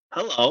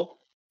Hello,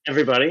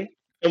 everybody,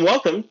 and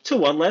welcome to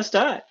One Last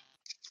Die.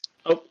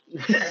 Oh,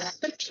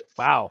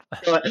 wow.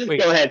 Go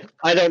ahead.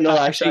 I don't know.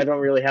 Actually, I don't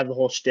really have the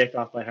whole shtick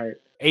off by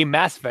heart. A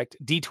Mass Effect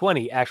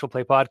D20 actual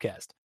play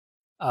podcast.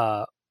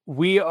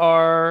 We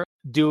are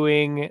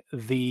doing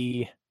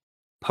the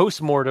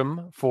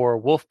Post-Mortem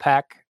for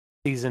Wolfpack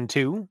Season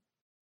 2.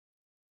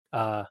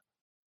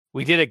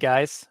 We did it,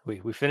 guys.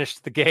 We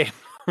finished the game.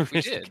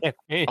 We did. The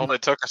campaign. Only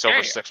took us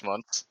over 6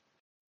 months.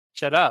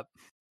 Shut up.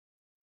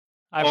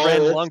 I've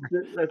ran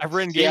longer. I've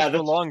run games for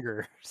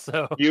longer.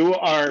 So you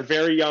are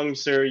very young,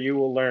 sir. You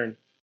will learn.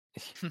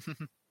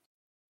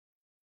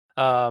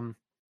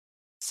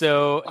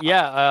 So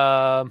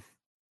yeah,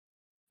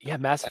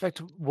 Mass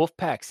Effect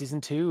Wolfpack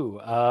Season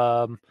 2.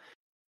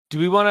 Do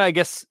we want to, I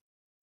guess,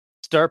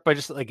 start by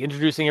just like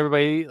introducing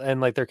everybody and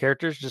like their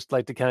characters, just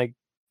like to kind of,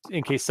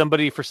 in case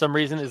somebody for some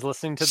reason is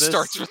listening to this,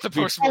 starts with the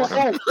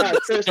Post-Mortem.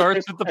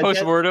 Starts with the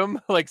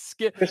Post-Mortem. Like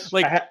skip,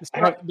 like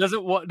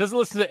doesn't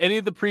listen to any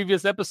of the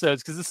previous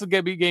episodes because this is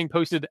gonna be getting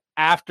posted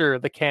after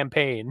the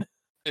campaign.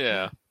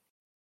 Yeah.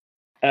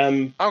 I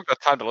don't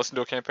got time to listen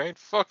to a campaign.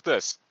 Fuck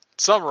this.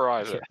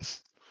 Summarize it.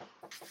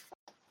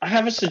 I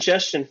have a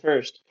suggestion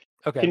first.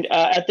 Okay.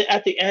 At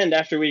the end,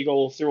 after we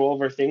go through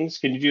over things,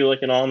 can you do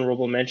like an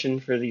honorable mention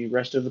for the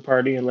rest of the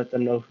party and let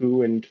them know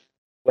who and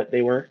what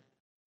they were?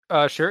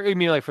 Sure. You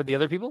mean like for the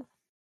other people?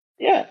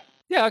 Yeah.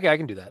 Yeah. Okay, I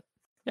can do that.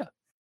 Yeah. Are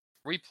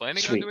we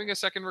planning on doing a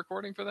second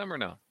recording for them or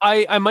no?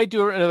 I might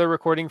do another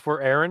recording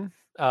for Aaron.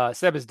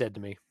 Seb is dead to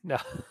me. No.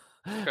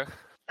 Okay.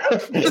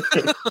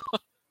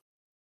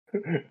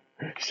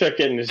 Start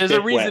getting his There's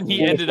a reason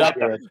he ended up.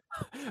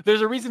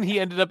 There's a reason he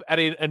ended up at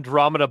an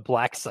Andromeda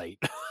black site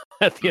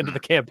at the end of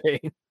the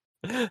campaign.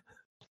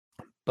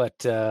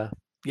 But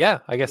yeah,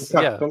 I guess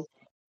yeah.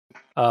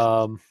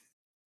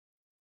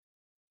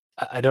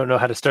 I don't know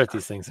how to start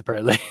these things,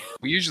 apparently.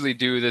 We usually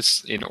do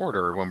this in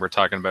order when we're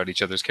talking about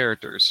each other's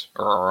characters,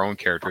 or our own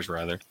characters,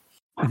 rather.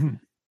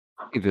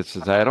 This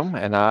is Adam,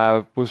 and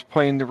I was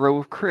playing the role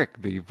of Crick,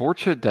 the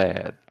Vorcha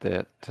dad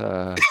that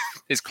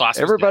his class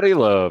everybody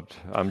loved.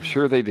 I'm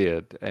sure they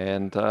did.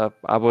 And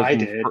I was. I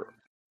did.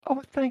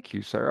 Oh, thank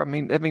you, sir. I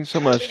mean, that means so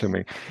much to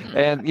me.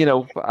 And, you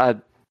know, I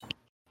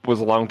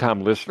was a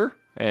long-time listener,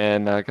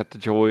 and I got to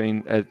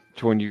join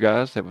you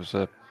guys. It was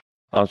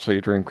honestly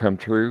a dream come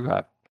true.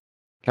 I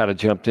kind of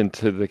jumped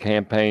into the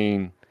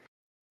campaign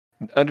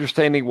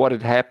understanding what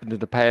had happened in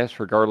the past,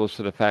 regardless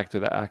of the fact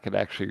that I could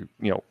actually,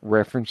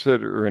 reference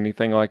it or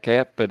anything like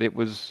that. But it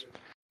was,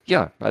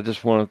 I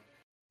just want to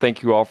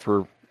thank you all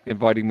for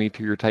inviting me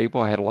to your table.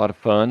 I had a lot of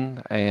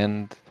fun,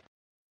 and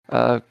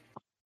I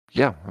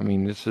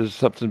mean, this is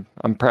something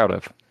I'm proud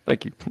of.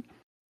 Thank you.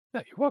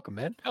 Yeah, you're welcome,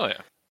 man. Hell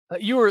yeah.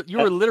 You were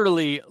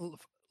literally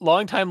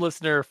long-time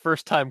listener,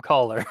 first-time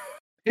caller.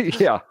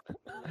 Yeah.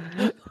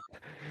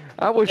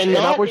 I was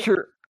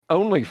your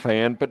only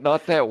fan, but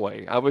not that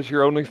way. I was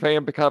your only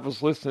fan because I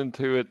was listening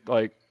to it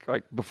like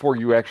before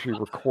you actually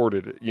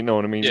recorded it. You know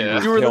what I mean?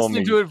 Yeah. You were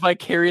listening to it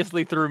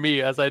vicariously through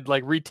me as I'd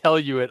like retell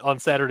you it on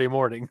Saturday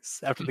mornings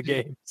after the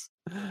games.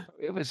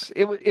 It was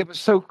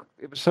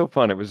so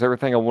fun. It was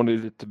everything I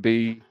wanted it to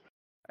be,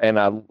 and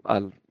I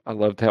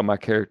loved how my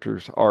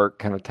character's arc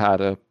kind of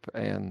tied up.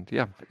 And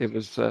yeah, it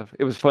was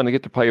fun to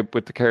get to play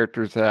with the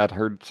characters that I'd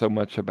heard so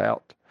much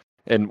about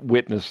and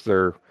witness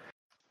their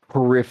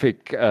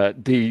horrific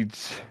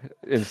deeds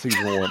in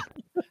season 1.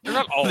 They're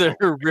not all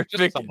horrific,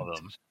 just some of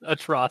them.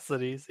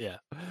 Atrocities. Yeah.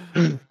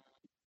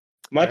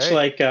 Much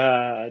like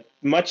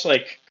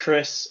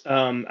Chris,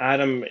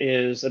 Adam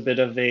is a bit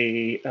of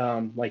a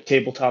like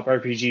tabletop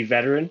RPG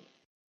veteran,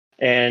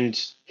 and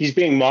he's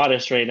being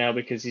modest right now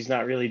because he's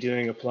not really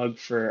doing a plug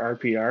for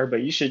RPR.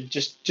 But you should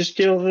just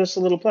give us a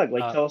little plug.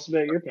 Like, tell us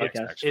about your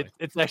podcast.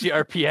 It's actually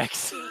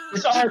RPX.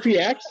 It's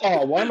RPX.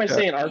 Oh, why am I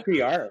saying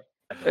RPR?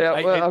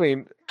 Yeah, well, I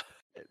mean.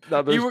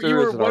 No, you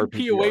were one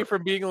P away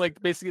from being like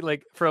basically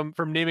like from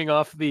naming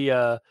off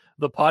the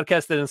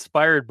podcast that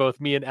inspired both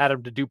me and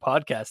Adam to do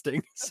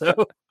podcasting.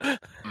 So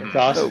it's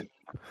awesome.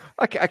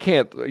 I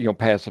can't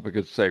pass up a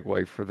good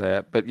segue for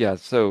that. But yeah,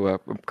 so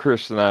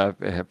Chris and I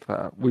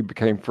we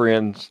became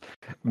friends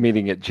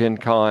meeting at Gen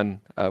Con.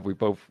 We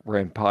both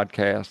ran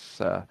podcasts.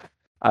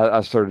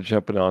 I started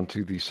jumping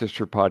onto the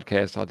sister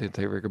podcast, Al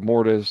Dente Rigor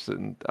Mortis,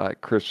 and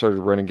Chris started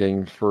running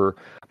games for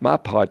my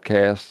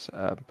podcast.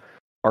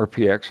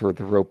 RPX, or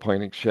the Role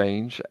Playing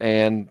Exchange,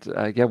 and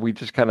we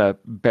just kind of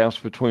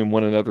bounced between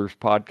one another's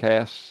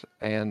podcasts,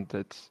 and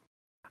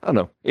I don't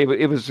know,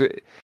 it was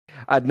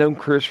I'd known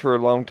Chris for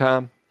a long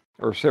time,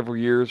 or several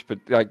years,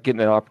 but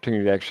getting an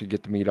opportunity to actually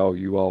get to meet all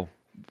you all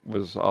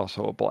was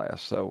also a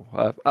blast. So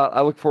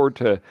I look forward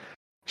to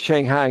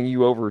Shanghaiing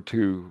you over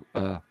to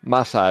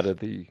my side of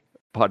the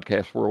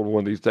podcast world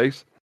one of these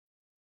days.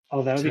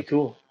 Oh, that would be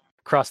cool.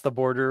 Cross the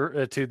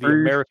border to the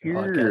American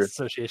Podcast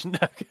Association.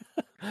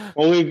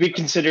 Well, we'd be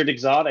considered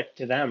exotic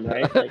to them,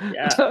 right? Like,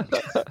 yeah.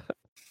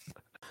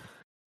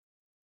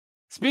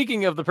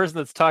 Speaking of the person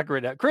that's talking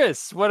right now,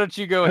 Chris, why don't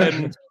you go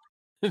ahead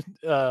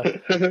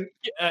and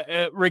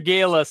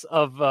regale us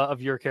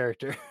of your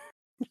character?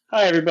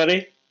 Hi,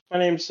 everybody. My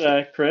name's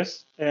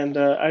Chris, and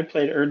I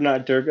played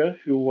Urdnot Durga,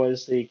 who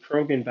was the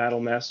Krogan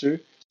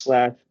Battlemaster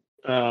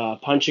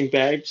 / punching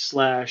bag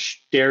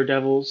 /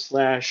 daredevil /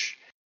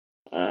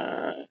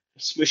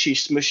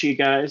 smushy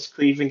guys,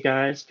 cleaving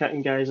guys,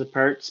 cutting guys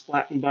apart,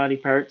 splatting body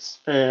parts.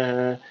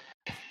 And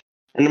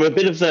I'm a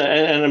bit of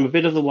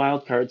the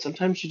wild card.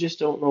 Sometimes you just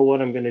don't know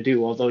what I'm going to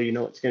do, although you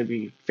know it's going to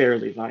be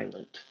fairly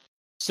violent.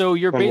 So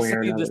you're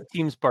basically this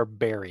team's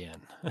barbarian.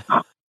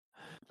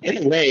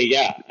 In a way,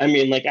 yeah. I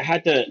mean, like I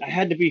had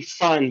to be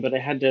fun, but I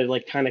had to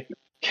like kind of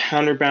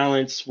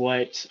counterbalance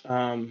what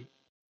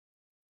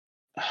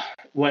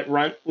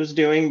Runt was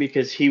doing,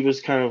 because he was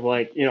kind of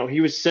like, you know,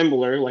 he was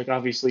similar, like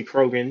obviously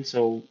Krogan,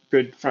 so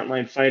good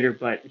frontline fighter,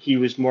 but he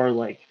was more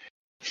like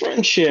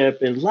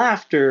friendship and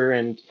laughter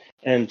and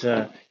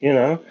you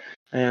know,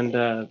 and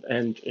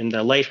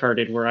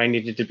lighthearted, where I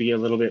needed to be a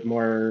little bit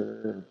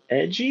more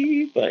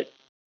edgy, but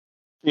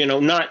you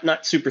know,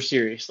 not super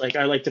serious. Like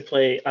I like to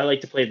play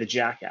the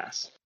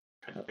jackass,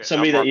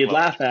 somebody that you'd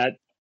laugh at,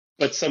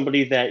 but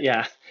somebody that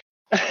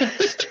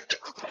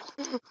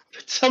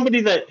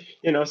somebody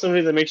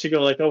that makes you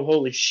go like, oh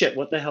holy shit,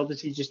 what the hell did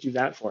he just do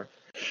that for?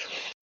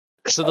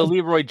 So the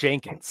Leroy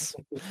Jenkins.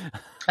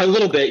 A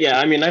little bit,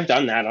 yeah. I mean, I've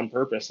done that on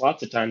purpose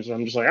lots of times where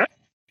I'm just like,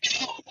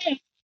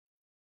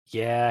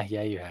 Yeah,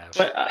 you have.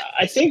 But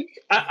I think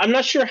I'm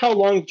not sure how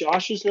long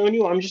Josh has known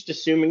you. I'm just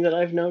assuming that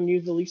I've known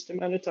you the least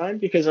amount of time,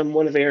 because I'm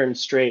one of Aaron's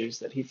strays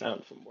that he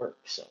found from work.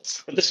 So,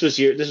 but this was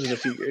a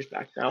few years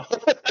back now.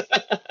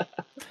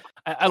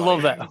 I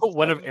love that,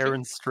 one of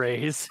Aaron's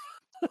strays.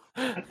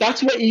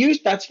 That's what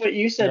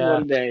you said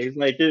one day.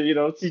 Like, you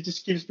know, he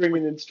just keeps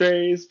bringing in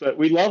strays, but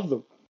we love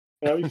them.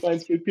 You know, he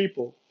finds good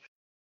people.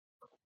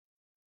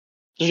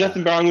 There's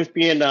nothing wrong with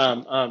being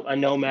a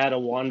nomad, a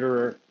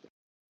wanderer,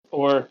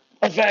 or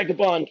a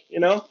vagabond, you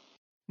know?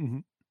 Mm-hmm.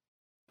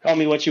 Call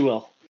me what you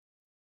will.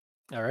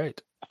 All right.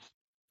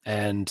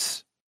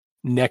 And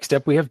next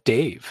up we have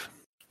Dave.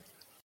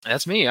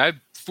 That's me. I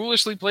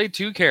foolishly played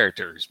 2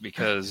 characters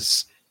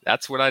because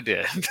that's what I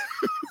did.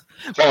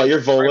 Oh,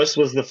 your Volus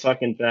was the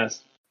fucking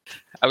best.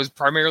 I was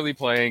primarily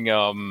playing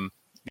the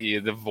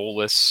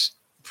Volus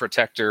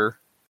protector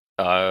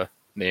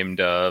named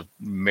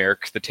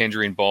Maerk the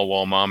Tangerine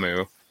Ballwall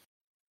Mamu,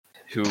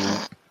 who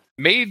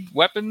made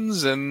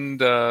weapons and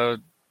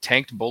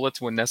tanked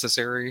bullets when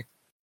necessary.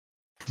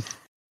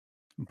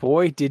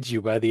 Boy, did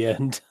you by the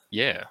end.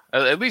 Yeah.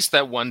 At least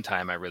that one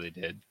time I really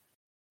did.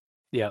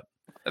 Yep.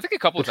 I think a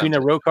couple Between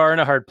times. a Rokar and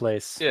a hard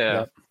place. Yeah.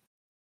 Yep.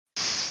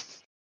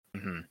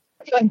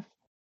 Mm-hmm.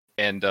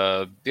 And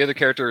the other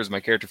character is my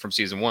character from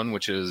season 1,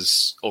 which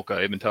is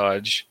Olka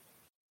Ibn'taaj.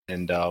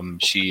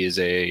 And she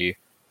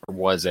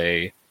was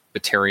a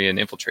Batarian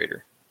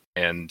Infiltrator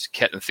and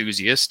Ket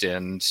enthusiast,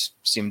 and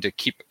seemed to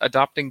keep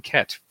adopting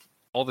Ket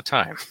all the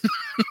time.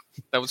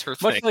 That was her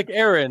thing. Much like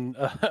Aaron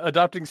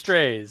adopting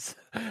strays.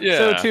 Yeah.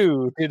 So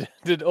too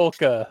did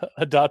Olka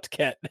adopt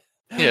Ket.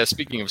 Yeah,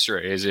 speaking of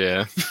strays,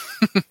 yeah.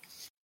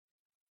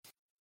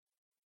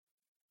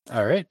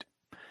 All right.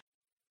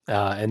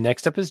 And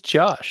next up is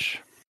Josh.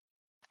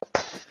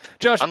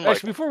 Josh,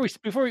 actually,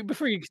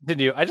 before you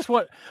continue, I just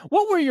what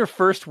were your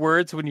first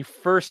words when you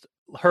first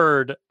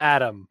heard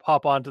Adam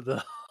hop onto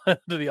the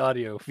to the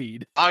audio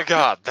feed? Oh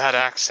god, that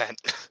accent.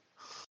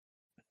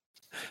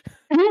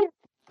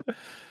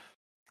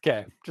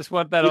 Okay, just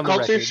want that on the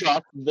record. You culture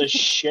shocked the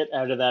shit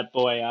out of that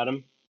boy,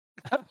 Adam.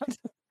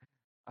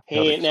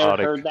 He ain't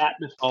never heard that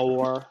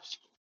before.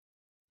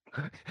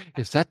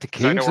 Is that the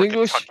King's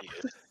English?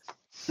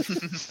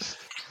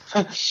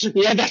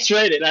 Yeah, that's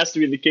right. It has to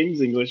be the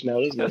King's English now,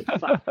 doesn't it?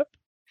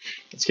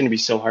 It's going to be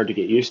so hard to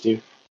get used to.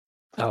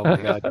 Oh my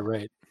god, you're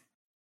right.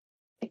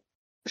 Can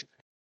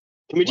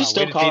we just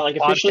still call it, like,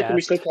 officially, can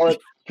we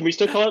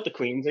still call it the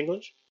Queen's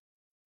English?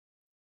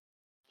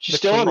 She's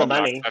still on the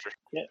money.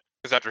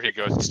 Because after he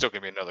goes, it's still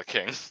going to be another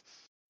king.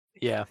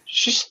 Yeah.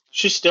 She's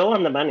still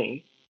on the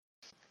money.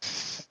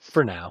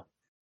 For now.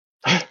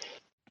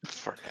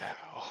 For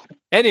now.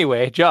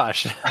 Anyway,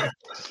 Josh.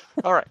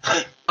 All right.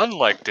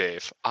 Unlike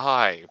Dave,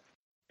 I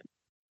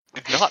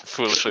did not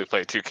foolishly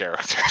play 2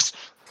 characters.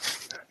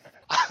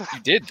 You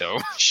did, though.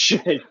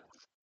 Shit.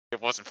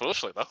 It wasn't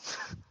foolishly, though.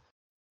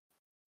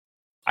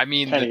 I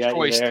mean, the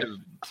choice to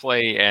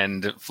play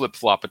and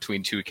flip-flop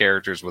between 2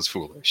 characters was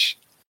foolish.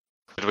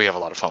 Did we have a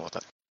lot of fun with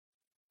it?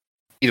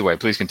 Either way,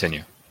 please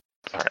continue.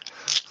 All right.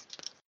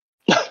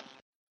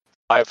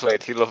 I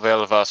played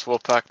Hilo'Vael vs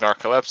Wolfpack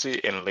Narcolepsy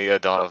in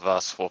Lia'dana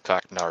vs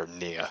Wolfpack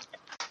Narnia.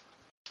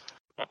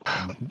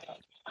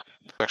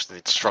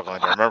 Actually,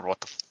 struggling to remember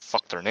what the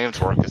fuck their names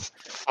were.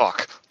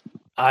 Fuck.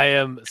 I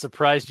am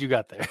surprised you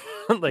got there.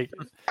 Like,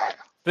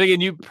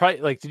 thinking you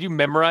probably did you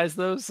memorize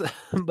those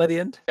by the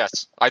end?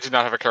 Yes, I do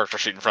not have a character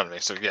sheet in front of me,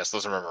 so yes,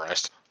 those are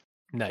memorized.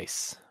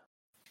 Nice.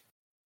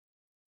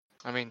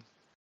 I mean,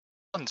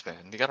 puns,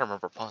 man. You gotta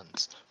remember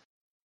puns.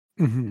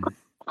 Mm-hmm.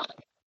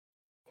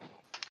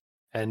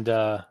 And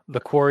the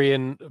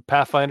Quarian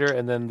Pathfinder,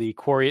 and then the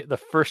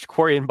first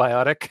Quarian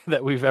Biotic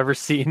that we've ever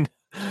seen.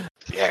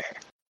 Yeah.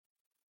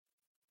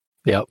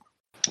 Yep.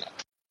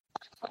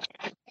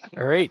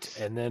 All right,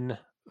 and then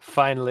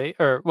finally,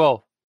 for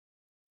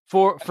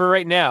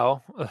right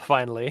now,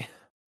 finally,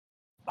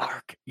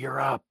 Mark,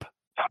 you're up.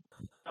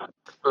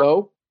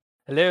 Hello?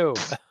 Hello.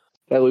 Did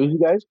I lose you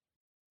guys?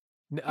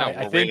 No, I we're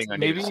think waiting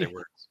on you to maybe. say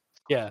words.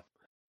 Yeah.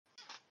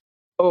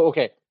 Oh,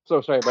 okay.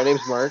 So sorry. My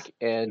name's Mark,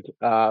 and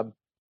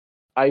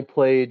I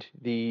played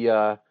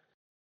the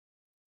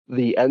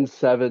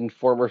N7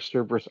 former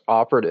Cerberus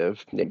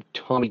operative named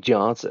Tommy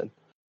Johnson,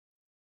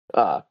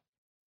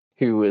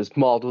 who is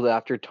modeled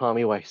after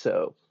Tommy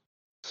Wiseau.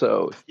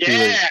 So he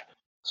was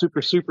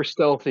super, super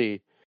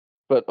stealthy,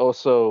 but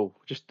also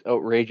just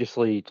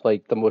outrageously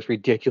like the most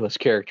ridiculous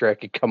character I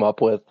could come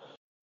up with.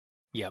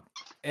 Yep.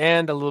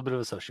 And a little bit of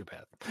a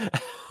sociopath.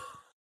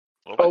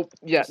 Oh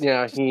yeah.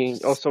 He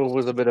also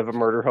was a bit of a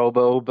murder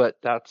hobo, but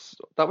that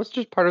was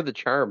just part of the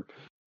charm.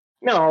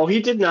 No,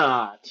 he did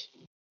not.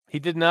 He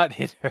did not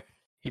hit her.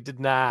 He did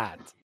not.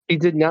 He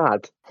did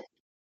not.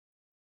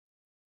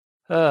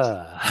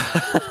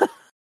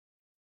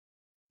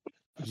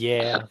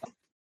 Yeah.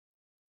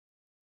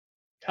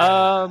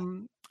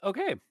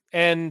 Okay.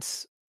 And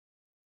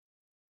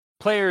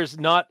players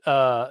not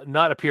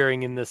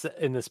appearing in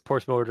this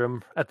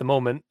post-mortem at the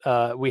moment.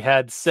 We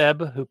had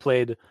Seb, who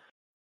played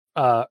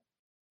Korlus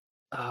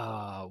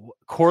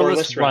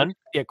Runt.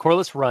 Yeah,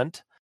 Korlus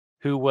Runt,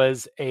 who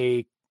was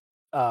a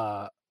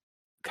kind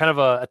of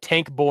a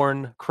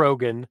tank-born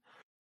Krogan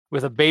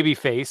with a baby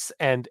face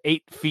and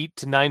 8 feet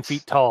to 9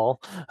 feet tall.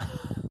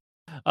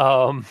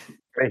 And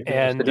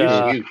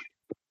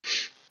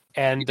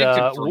you did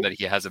confirm that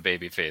he has a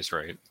baby face,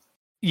 right?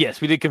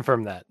 Yes, we did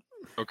confirm that.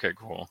 Okay,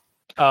 cool.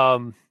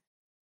 And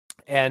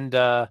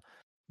kind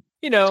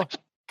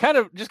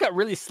of just got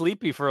really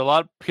sleepy for a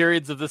lot of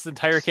periods of this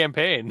entire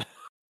campaign.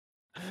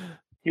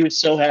 He was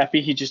so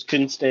happy he just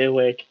couldn't stay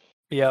awake.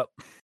 Yep.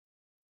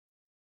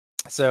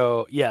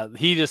 So yeah,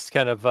 he just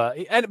kind of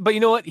but you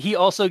know what? He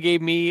also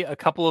gave me a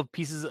couple of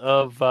pieces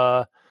of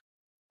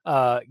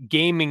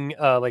gaming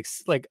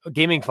like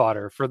gaming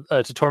fodder for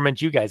to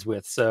torment you guys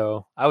with.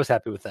 So I was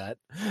happy with that.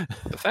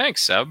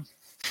 Thanks, Seb.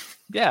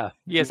 Yeah,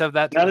 you guys have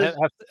that.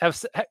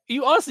 Have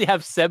you honestly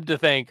have Seb to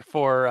thank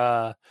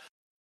for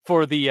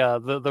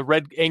the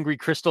red angry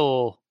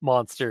crystal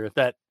monster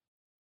that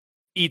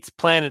eats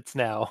planets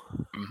now.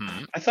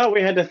 Mm-hmm. I thought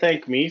we had to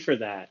thank me for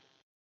that.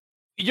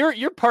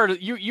 You're part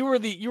of you were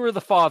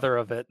the father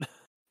of it,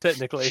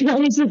 technically.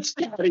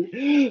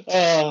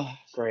 Oh,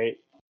 great.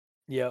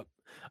 Yep.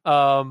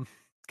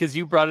 Because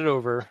you brought it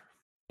over,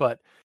 but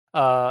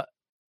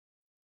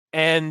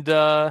and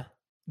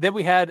then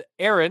we had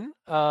Aaron,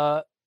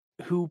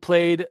 who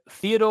played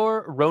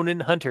Theodore Ronin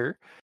Hunter,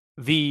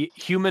 the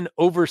human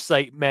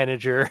oversight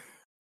manager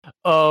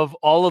of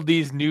all of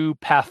these new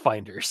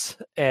Pathfinders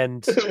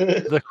and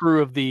the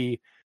crew of the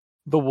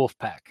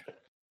Wolfpack.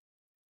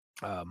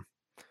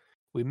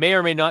 We may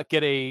or may not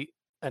get an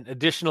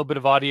additional bit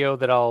of audio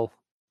that I'll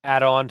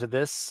add on to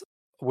this,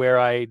 where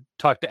I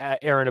talked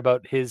to Aaron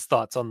about his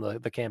thoughts on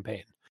the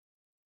campaign.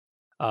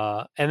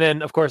 And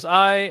then, of course,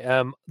 I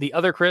am the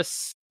other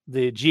Chris,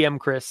 the GM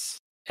Chris,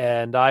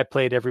 and I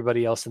played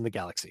everybody else in the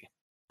galaxy.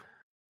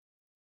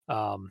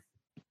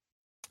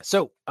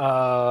 So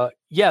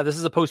this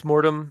is a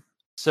post-mortem.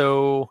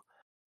 So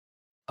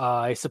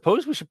I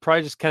suppose we should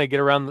probably just kind of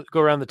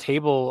go around the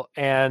table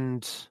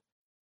and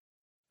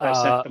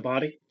dissect the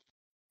body.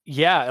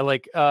 Yeah,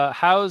 like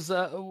how's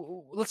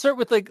let's start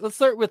with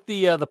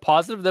the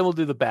positive, then we'll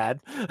do the bad.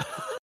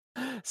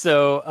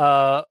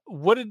 So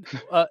what did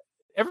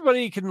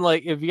everybody can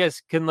like, if you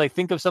guys can like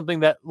think of something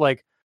that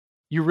like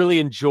you really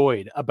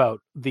enjoyed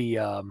about the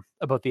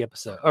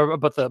episode or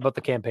about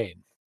the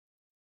campaign,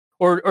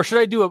 or should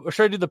I do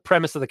the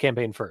premise of the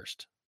campaign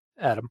first,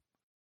 Adam?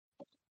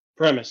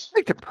 Premise. I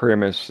think the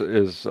premise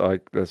is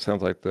like that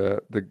sounds like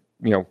the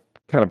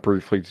kind of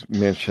briefly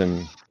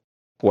mention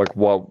like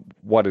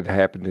what had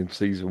happened in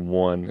season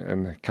 1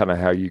 and kind of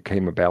how you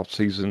came about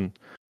season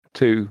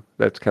 2.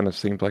 That's kind of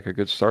seems like a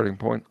good starting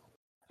point.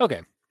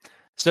 Okay,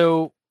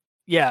 so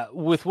yeah,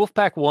 with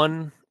Wolfpack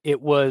 1, it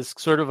was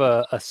sort of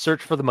a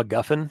search for the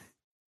MacGuffin,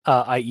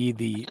 i.e.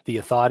 the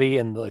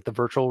Yithadi and the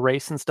virtual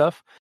race and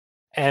stuff.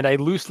 And I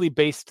loosely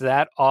based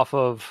that off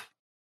of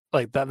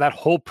like that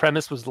whole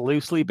premise was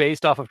loosely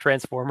based off of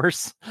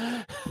Transformers,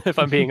 if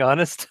I'm being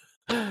honest.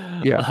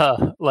 Yeah.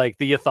 Like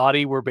the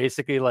Yithadi were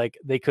basically like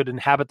they could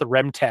inhabit the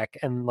Remtech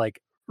and like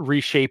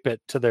reshape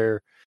it to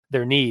their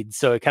needs.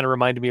 So it kind of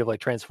reminded me of like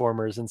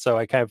Transformers, and so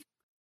I kind of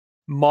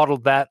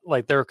modeled that,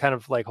 like their kind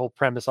of like whole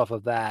premise off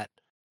of that.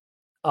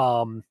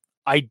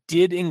 I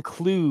did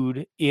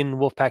include in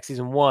Wolfpack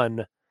season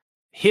 1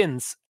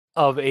 hints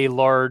of a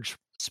large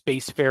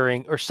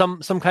spacefaring or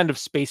some kind of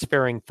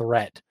spacefaring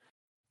threat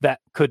that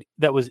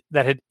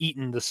had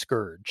eaten the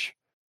Scourge.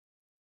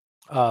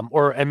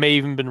 And may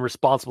even been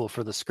responsible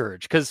for the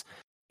Scourge, because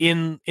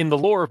in the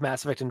lore of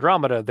Mass Effect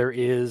Andromeda there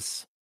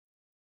is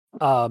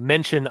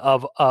mention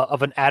of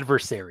an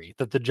adversary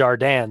that the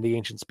Jardan, the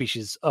ancient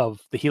species of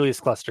the Heleus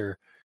cluster,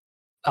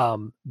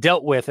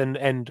 dealt with,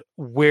 and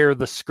where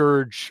the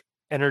Scourge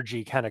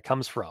energy kind of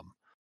comes from.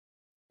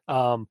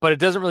 But it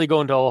doesn't really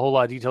go into a whole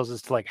lot of details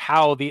as to like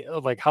how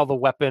the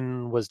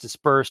weapon was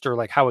dispersed or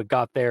like how it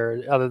got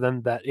there, other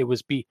than that it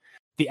was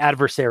the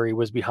adversary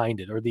was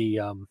behind it, or the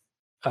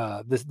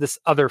this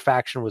other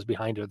faction was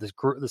behind it,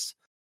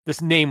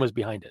 this name was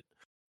behind it.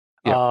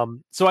 Yeah.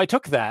 So I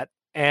took that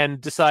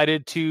and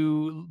decided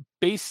to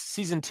base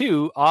season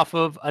 2 off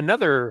of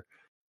another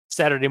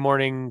Saturday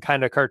morning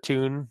kind of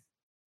cartoon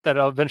that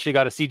eventually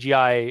got a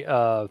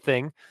CGI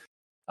thing,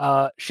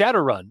 Shadow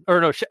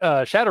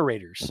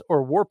Raiders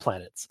or War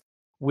Planets,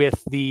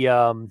 with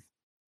the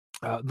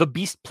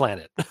Beast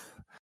Planet.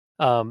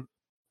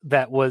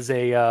 That was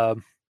it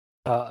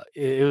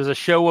was a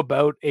show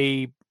about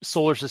a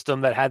solar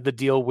system that had to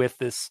deal with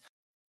this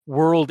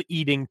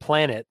world-eating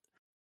planet,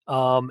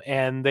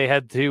 and they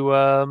had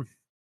to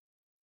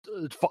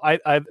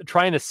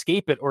try and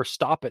escape it or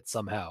stop it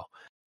somehow.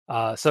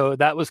 So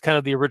that was kind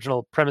of the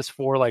original premise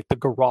for like the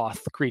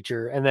Garoth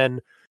creature. And then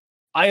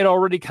I had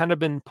already kind of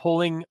been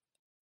pulling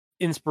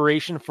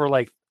inspiration for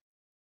like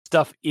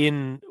stuff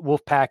in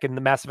Wolfpack and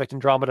the Mass Effect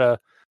Andromeda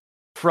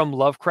from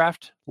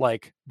Lovecraft.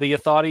 Like the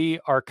Yithadi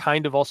are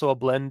kind of also a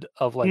blend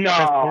of like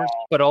Transformers,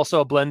 but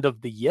also a blend of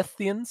the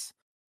Yithians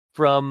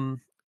from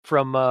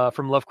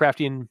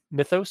Lovecraftian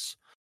mythos.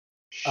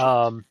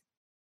 And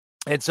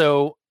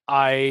so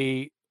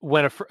I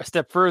went a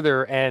step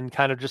further and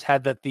kind of just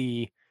had that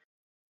the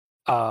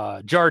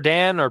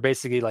Jardan are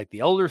basically like the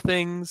elder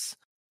things,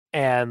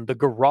 and the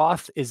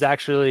Garoth is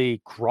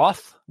actually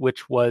Groth,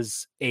 which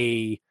was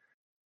a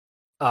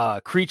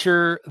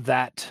creature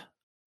that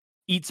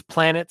eats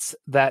planets,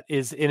 that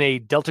is in a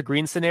Delta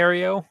Green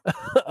scenario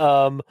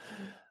that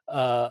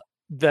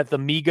the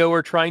Migo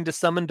are trying to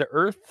summon to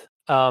Earth,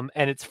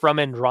 and it's from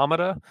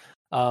Andromeda,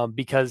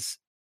 because,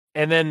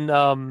 and then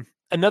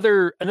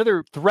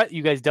another threat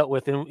you guys dealt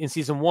with in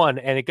season 1,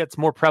 and it gets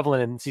more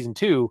prevalent in season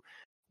 2,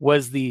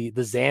 was the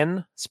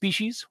Zan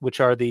species, which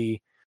are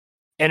the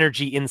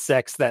energy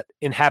insects that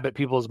inhabit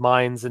people's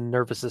minds and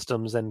nervous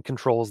systems and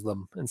controls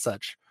them and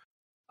such.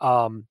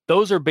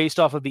 Those are based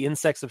off of the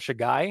insects of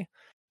Shagai,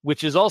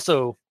 which is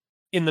also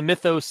in the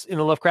mythos, in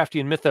the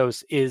Lovecraftian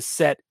mythos, is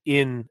set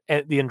in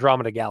the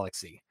Andromeda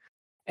galaxy.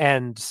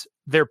 And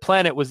their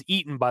planet was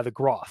eaten by the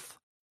Groth.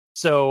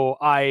 So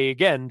I,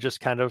 again, just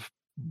kind of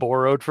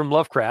borrowed from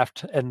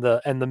Lovecraft and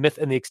the myth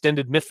and the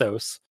extended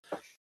mythos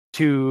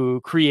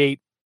to create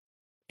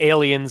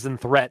aliens and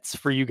threats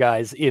for you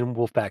guys in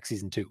Wolfpack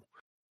season 2.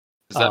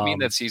 Does that mean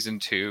that season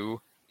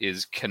 2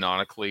 is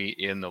canonically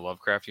in the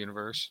Lovecraft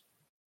universe?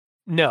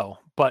 No,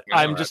 but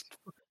I'm just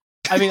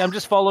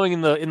following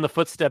in the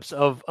footsteps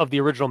of the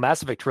original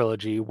Mass Effect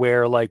trilogy,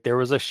 where like there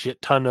was a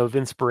shit ton of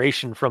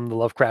inspiration from the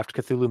Lovecraft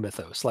Cthulhu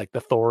mythos, like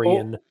the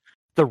Thorian,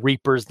 the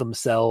Reapers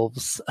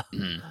themselves.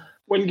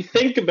 When you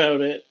think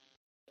about it,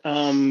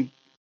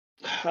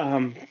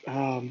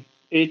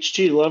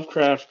 H.G.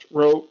 Lovecraft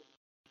wrote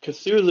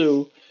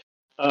Cthulhu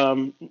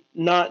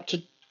not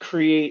to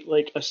create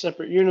like a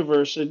separate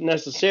universe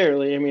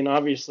necessarily. I mean,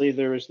 obviously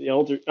there was the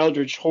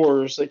eldritch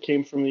horrors that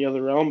came from the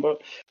other realm,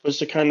 but was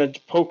to kind of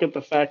poke at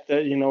the fact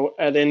that, you know,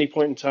 at any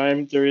point in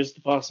time there is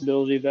the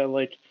possibility that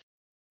like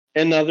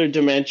another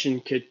dimension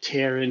could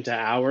tear into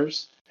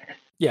ours.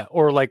 Yeah,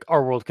 or like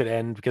our world could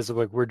end because of,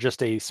 like, we're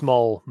just a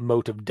small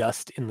mote of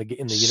dust in the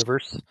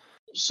universe.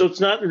 So it's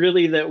not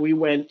really that we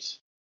went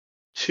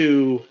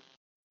to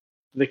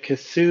the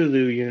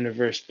Cthulhu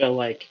universe, but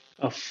like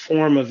a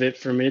form of it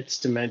from its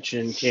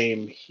dimension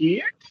came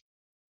here.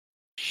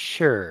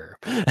 Sure.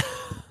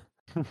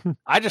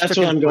 I just That's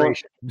took what I'm going.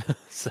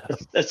 So.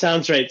 That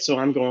sounds right. So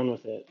I'm going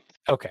with it.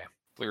 Okay.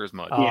 Clear as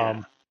mud.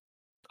 Yeah.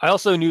 I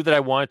also knew that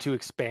I wanted to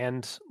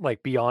expand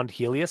like beyond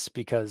Heleus,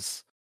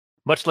 because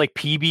much like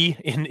PB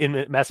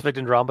in Mass Effect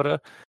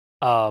Andromeda,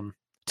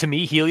 to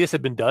me Heleus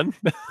had been done.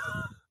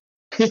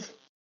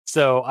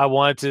 So I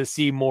wanted to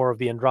see more of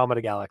the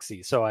Andromeda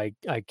galaxy. So I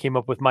came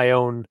up with my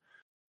own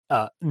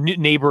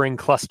neighboring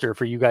cluster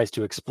for you guys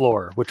to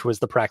explore, which was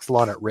the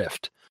Praxlonyyt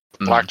Rift.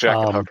 Black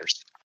Jacket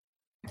Hunters.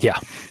 Yeah.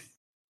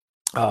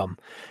 And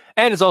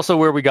it's also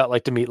where we got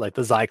like to meet like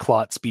the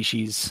Zyklot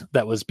species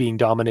that was being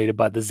dominated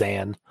by the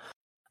Zan.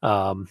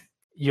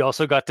 You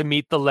also got to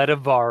meet the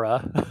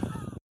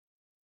Lia'dana,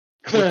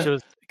 which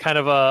was kind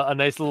of a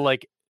nice little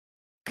like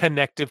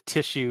connective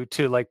tissue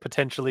to like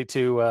potentially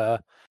to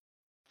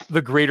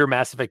the greater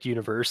Mass Effect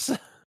universe.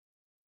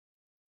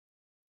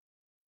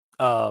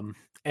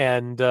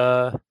 And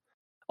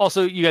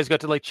also you guys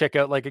got to like check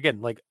out like, again,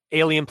 like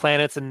alien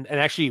planets and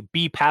actually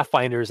be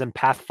Pathfinders and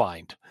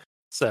Pathfind.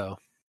 So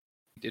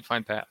You did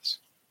find paths.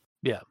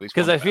 yeah,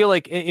 because I feel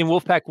like in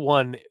Wolfpack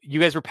 1, you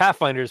guys were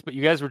Pathfinders, but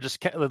you guys were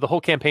just the whole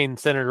campaign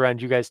centered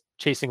around you guys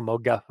chasing a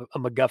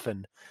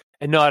MacGuffin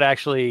and not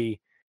actually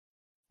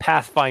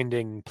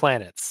pathfinding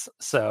planets.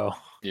 So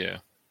yeah,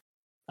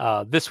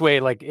 this way,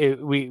 like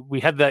we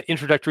had that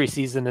introductory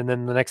season, and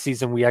then the next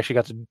season we actually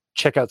got to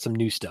check out some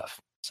new stuff.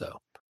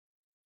 So,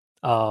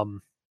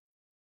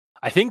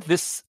 I think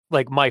this,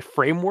 like, my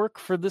framework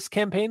for this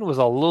campaign was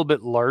a little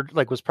bit large,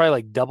 like was probably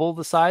like double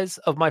the size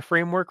of my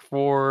framework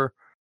for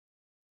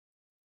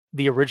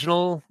the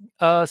original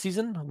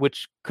season,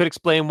 which could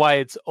explain why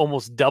it's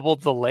almost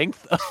doubled the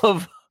length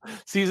of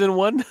season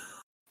 1.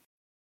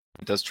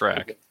 It does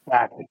track.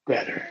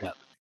 Better.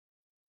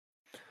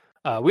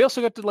 Yeah. We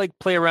also got to like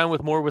play around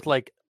with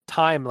like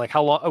time, like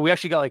how long we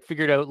actually got like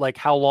figured out like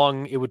how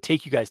long it would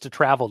take you guys to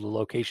travel to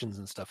locations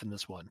and stuff in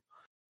this one,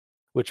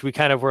 which we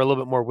kind of were a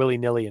little bit more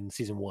willy-nilly in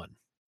season 1.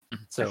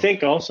 So I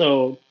think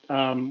also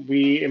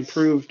we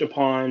improved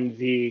upon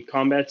the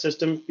combat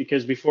system,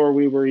 because before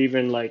we were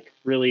even like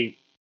really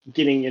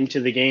getting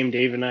into the game,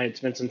 Dave and I had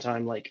spent some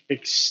time like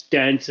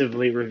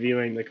extensively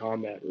reviewing the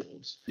combat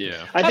rules.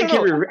 Yeah. I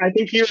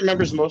think he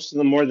remembers most of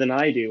them more than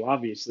I do,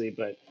 obviously,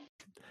 but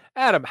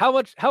Adam, how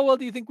well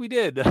do you think we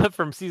did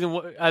from season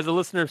 1 as a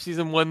listener of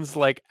season 1's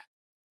like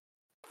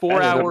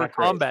 4-hour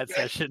combat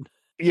session?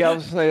 Yeah, I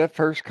was say that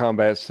first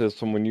combat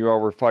system when you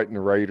all were fighting the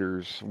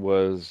raiders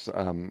was,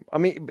 I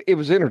mean, it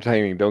was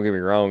entertaining. Don't get me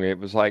wrong. It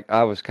was like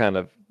I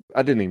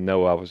didn't even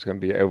know I was going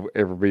to be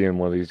ever be in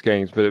one of these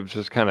games, but it was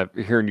just kind of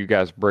hearing you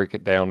guys break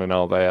it down and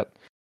all that.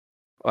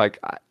 Like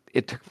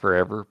it took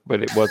forever,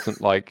 but it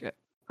wasn't like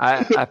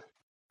I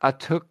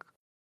took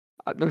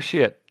no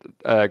shit,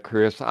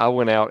 Chris. I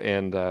went out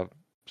and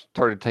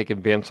started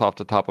taking vents off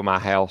the top of my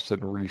house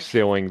and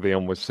resealing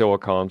them with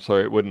silicone so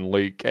it wouldn't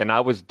leak. And I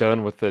was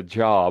done with the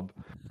job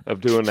of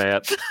doing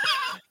that.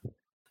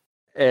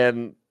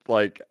 And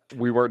like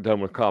we weren't done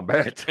with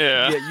combat.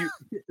 Yeah. You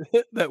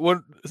that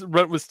one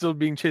Runt was still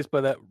being chased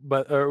by that,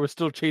 or was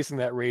still chasing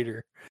that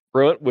raider.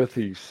 Runt with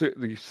the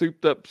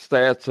souped up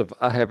stats of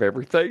I have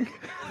everything.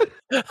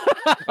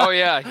 Oh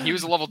yeah, he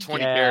was a level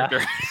 20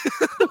 character.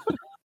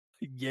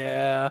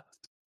 Yeah.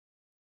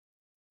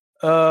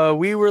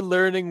 We were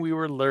learning.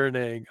 That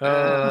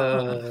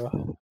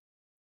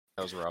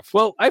was rough.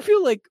 Well, I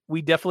feel like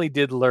we definitely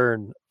did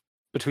learn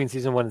between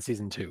season 1 and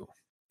season 2.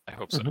 I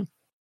hope so. Mm-hmm.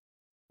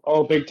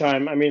 Oh, big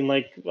time. I mean,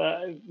 like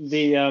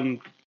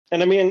and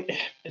I mean,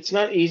 it's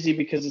not easy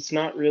because it's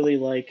not really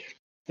like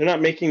they're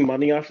not making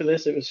money off of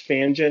this. It was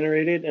fan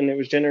generated, and it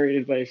was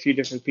generated by a few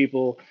different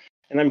people.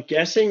 And I'm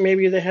guessing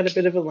maybe they had a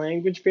bit of a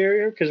language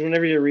barrier, because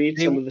whenever you read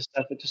some of the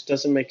stuff, it just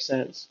doesn't make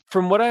sense.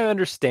 From what I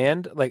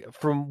understand, like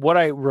from what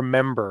I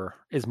remember,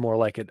 is more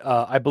like it.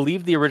 I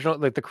believe the original,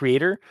 like the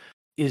creator,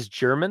 is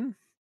German.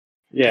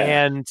 Yeah.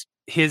 And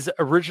his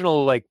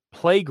original like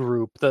play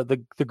group, the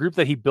group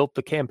that he built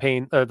the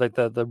campaign, or like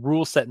the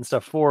rule set and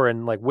stuff for,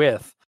 and like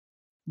with,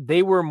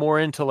 they were more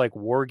into like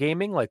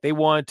wargaming. Like they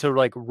wanted to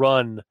like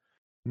run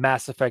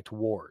Mass Effect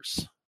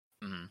Wars.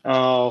 Mm-hmm.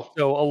 Oh,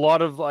 So a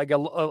lot of like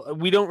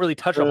we don't really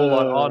touch a whole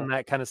lot on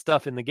that kind of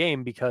stuff in the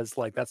game, because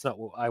like that's not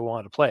what I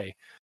wanted to play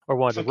or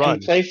wanted to run.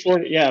 Play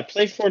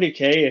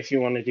 40K if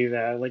you want to do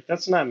that. Like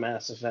that's not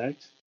Mass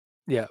Effect.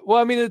 Yeah, well,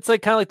 I mean, it's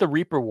like kind of like the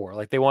Reaper War.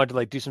 Like they wanted to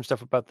like do some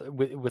stuff about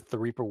with the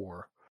Reaper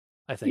War,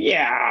 I think.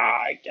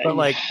 Yeah, but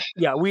like,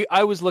 yeah,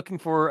 I was looking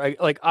for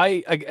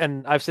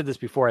and I've said this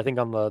before. I think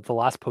on the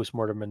last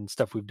Post-Mortem and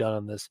stuff we've done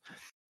on this,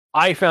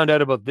 I found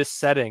out about this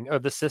setting or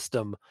the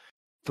system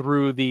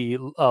through the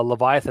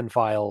Leviathan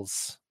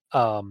Files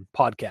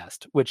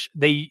podcast, which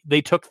they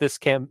took this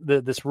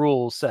this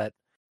rule set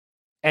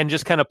and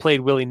just kind of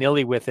played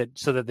willy-nilly with it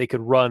so that they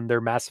could run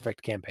their Mass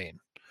Effect campaign.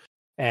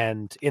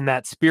 And in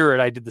that spirit,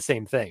 I did the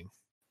same thing.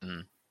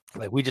 Mm.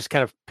 Like we just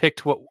kind of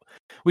picked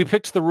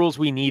the rules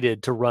we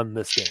needed to run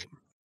this game.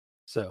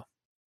 So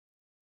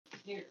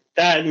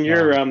that and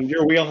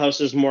your wheelhouse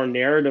is more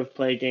narrative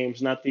play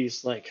games, not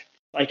these like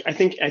I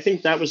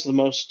think that was the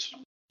most,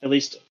 at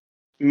least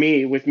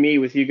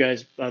with you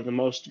guys, the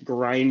most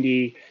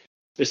grindy,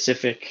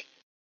 specific,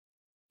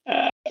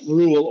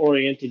 rule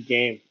oriented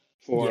game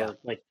for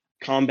like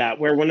combat,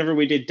 where whenever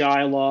we did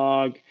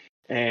dialogue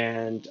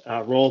and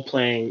role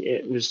playing,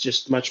 it was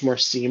just much more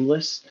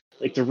seamless.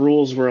 Like the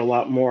rules were a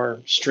lot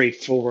more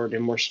straightforward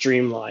and more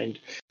streamlined.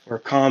 Or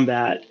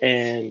combat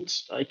and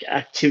like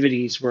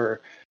activities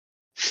were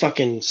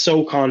fucking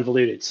so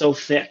convoluted, so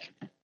thick.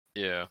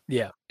 Yeah.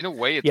 Yeah. In a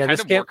way, it's kind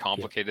of more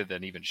complicated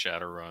than even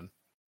Shadowrun.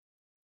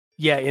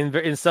 Yeah,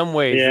 in some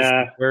ways,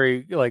 yeah, it's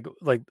very like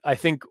I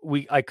think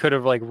I could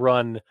have like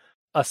run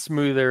a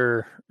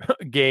smoother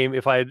game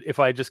if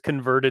I just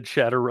converted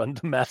Shadowrun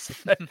to Mass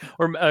Effect,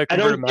 or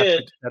converted Mass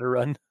Effect to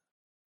Shadowrun.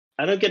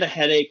 I don't get a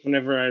headache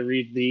whenever I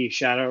read the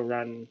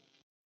Shadowrun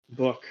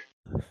book,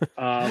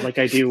 like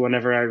I do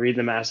whenever I read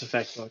the Mass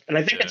Effect book. And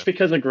I think it's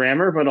because of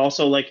grammar, but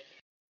also like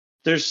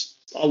there's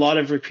a lot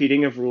of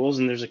repeating of rules,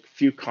 and there's a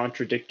few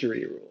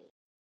contradictory rules,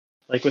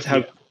 like with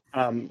how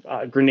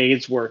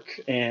grenades work,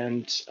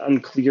 and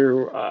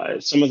unclear.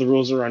 Some of the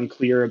rules are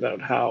unclear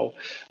about how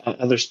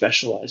other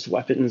specialized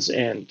weapons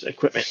and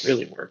equipment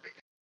really work.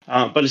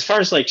 But as far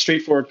as like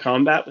straightforward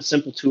combat with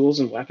simple tools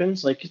and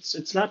weapons, like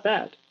it's not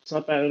bad. It's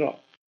not bad at all.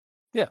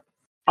 Yeah.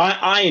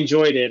 I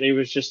enjoyed it. It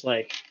was just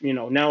like,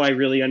 now I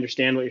really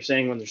understand what you're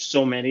saying when there's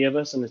so many of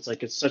us, and it's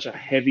like it's such a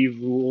heavy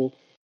rule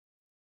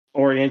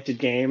oriented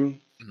game,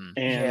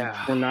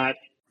 and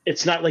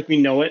it's not like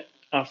we know it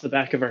off the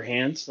back of our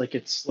hands. Like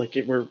it's like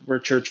we're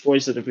church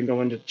boys that have been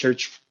going to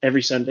church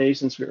every Sunday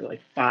since we were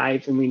like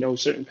 5, and we know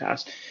certain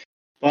paths,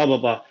 blah blah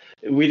blah.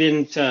 We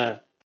didn't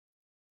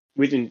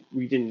we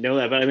didn't know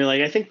that, but I mean,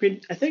 like I think we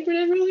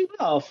did really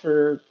well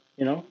for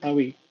how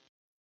we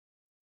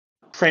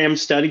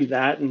studied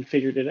that and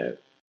figured it out.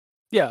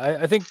 Yeah,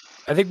 I think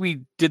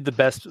we did the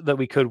best that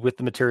we could with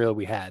the material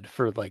we had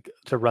for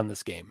to run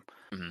this game.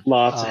 Mm-hmm.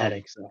 Lots of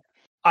headaches though.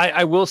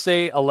 I will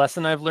say a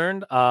lesson I've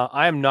learned.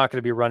 I am not going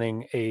to be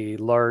running a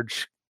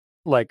large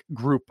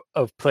group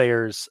of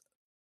players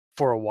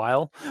for a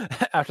while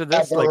after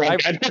this.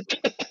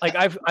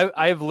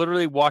 I've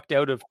literally walked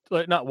out of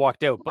not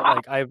walked out,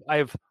 but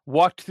I've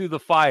walked through the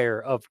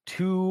fire of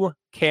 2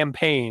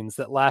 campaigns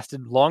that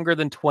lasted longer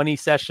than 20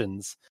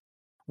 sessions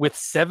with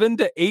 7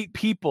 to 8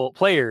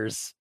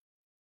 players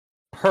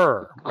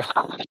per.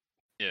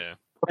 Yeah,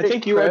 I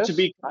think you ought to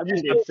be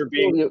commended for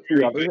being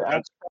pretty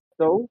good.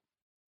 So,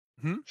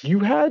 you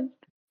had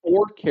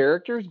 4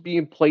 characters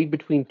being played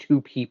between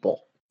 2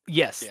 people.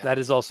 Yes, that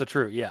is also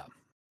true. Yeah.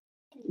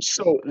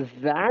 So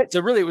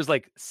really it was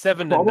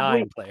 7 to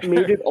 9 players.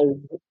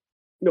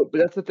 No, but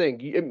that's the thing.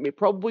 It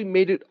probably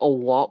made it a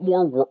lot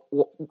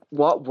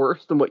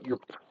worse than what you're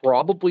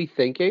probably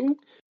thinking.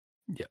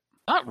 Yeah,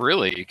 not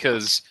really,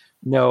 because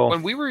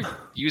when we were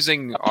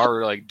using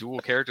our dual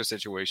character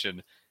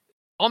situation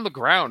on the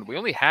ground, we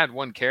only had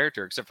 1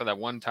 character, except for that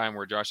one time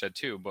where Josh had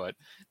 2. But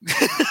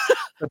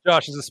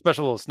Josh is a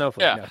special little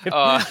snowflake.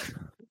 Yeah,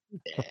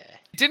 it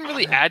didn't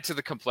really add to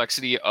the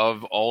complexity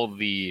of all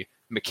the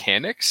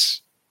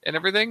mechanics and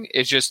everything.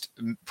 It just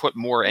put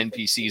more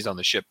NPCs on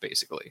the ship,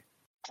 basically.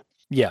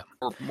 Yeah,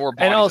 or more.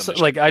 And also,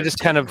 I just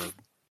kind of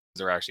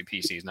they're actually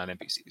PCs, not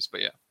NPCs.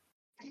 But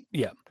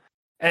yeah.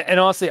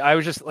 And honestly, I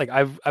was just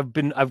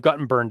I've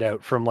gotten burned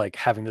out from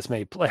having this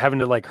many, having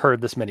to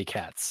herd this many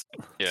cats.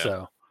 Yeah.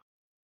 So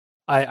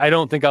I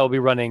don't think I'll be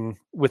running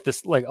with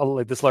this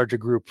this larger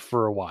group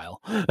for a while.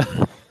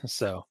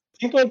 So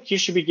I think you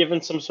should be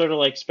given some sort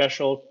of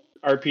special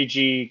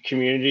RPG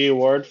community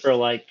award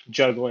for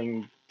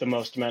juggling the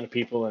most amount of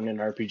people in an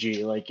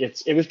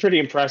RPG. It was pretty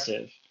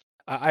impressive.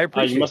 I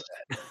appreciate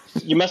that.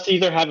 You must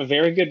either have a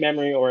very good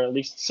memory or at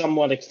least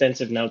somewhat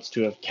extensive notes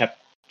to have kept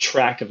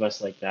track of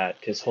us like that,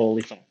 because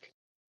holy fuck.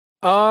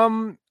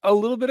 A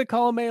little bit of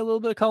column A, a little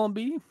bit of column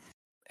B,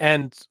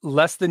 and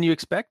less than you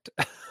expect.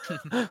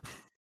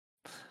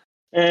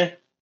 I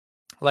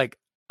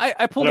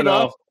pulled it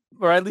off,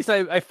 or at least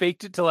I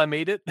faked it till I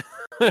made it,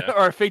 or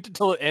I faked it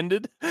till it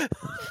ended.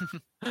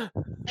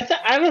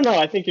 I don't know.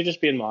 I think you're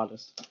just being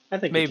modest. I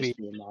think maybe you're just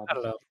being modest. I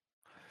don't know.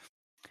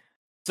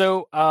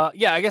 So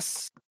I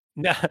guess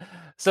now.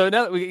 So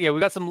now that we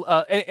got some.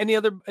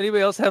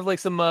 Anybody else have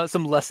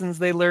some lessons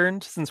they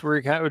learned since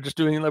we're kind of just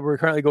doing we're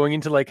currently going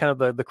into kind of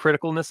the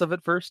criticalness of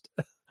it first.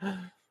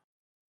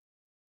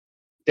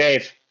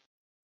 Dave,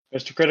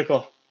 Mr.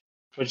 Critical,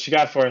 what you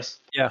got for us?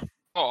 Yeah.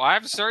 Oh, I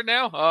have to start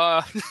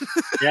now.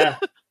 Yeah.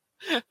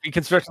 Be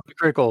constructively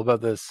critical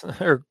about this.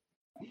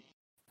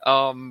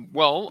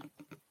 Well,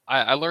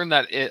 I learned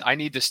that I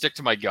need to stick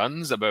to my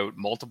guns about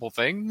multiple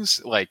things.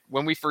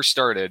 When we first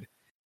started,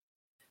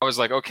 I was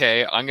like,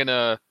 okay, I'm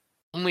gonna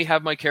only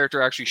have my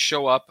character actually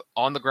show up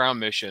on the ground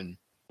mission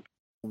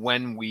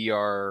when we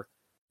are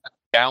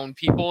down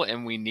people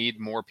and we need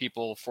more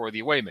people for the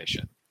away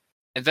mission.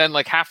 And then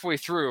halfway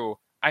through,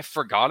 I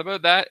forgot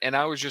about that, and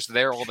I was just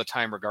there all the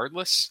time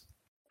regardless.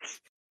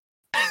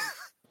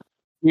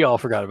 We all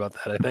forgot about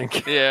that, I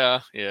think. Yeah.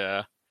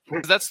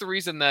 That's the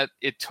reason that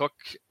it took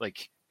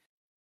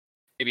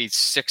maybe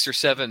 6 or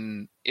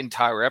 7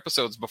 entire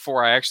episodes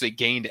before I actually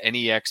gained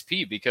any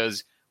XP,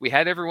 because we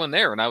had everyone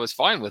there, and I was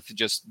fine with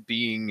just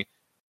being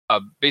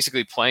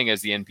basically playing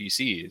as the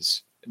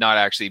NPCs, not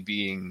actually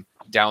being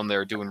down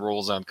there doing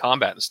rolls on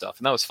combat and stuff,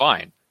 and that was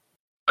fine.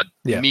 But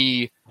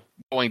me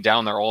going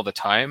down there all the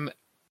time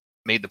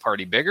made the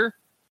party bigger,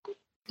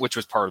 which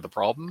was part of the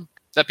problem.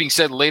 That being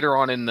said, later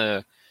on in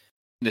the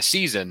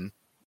season,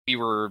 we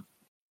were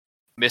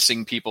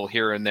missing people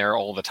here and there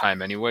all the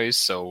time anyways,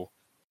 so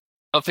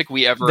I don't think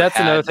we ever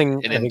had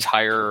an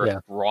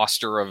entire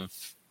roster of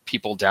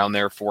people down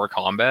there for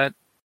combat.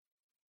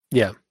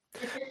 Yeah.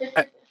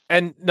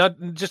 And not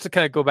just to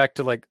kind of go back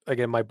to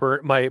again my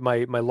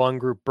long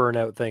group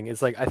burnout thing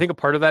is I think a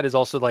part of that is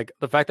also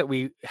the fact that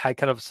we had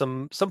kind of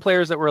some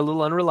players that were a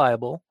little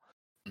unreliable.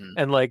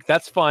 And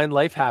that's fine.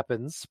 Life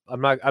happens.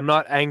 I'm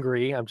not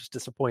angry. I'm just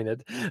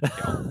disappointed.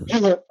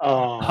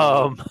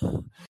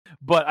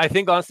 But I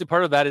think honestly,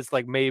 part of that is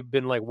may have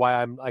been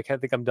why I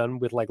can't think I'm done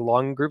with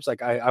long groups.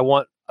 I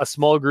want a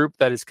small group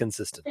that is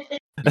consistent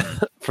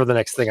for the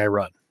next thing I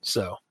run.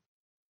 So,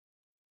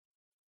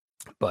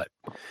 but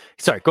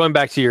sorry, going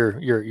back to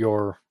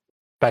your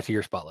back to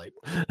your spotlight.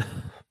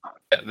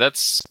 Yeah,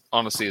 that's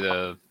honestly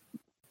the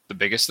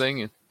biggest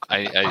thing.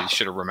 I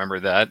should have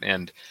remembered that.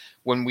 And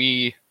when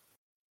we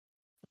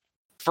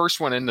first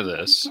went into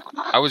this,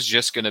 I was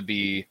just going to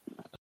be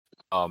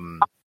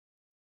Maerk.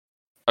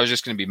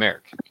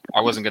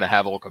 I wasn't going to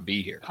have Olka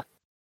be here.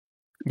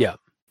 Yeah.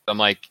 I'm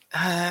I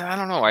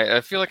don't know.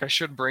 I feel like I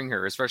should bring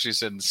her, especially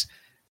since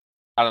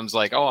Adam's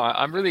oh,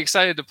 I'm really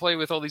excited to play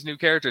with all these new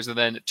characters, and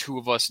then 2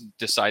 of us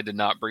decide to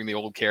not bring the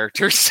old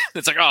characters.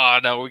 It's oh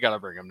no, we got to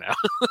bring them now.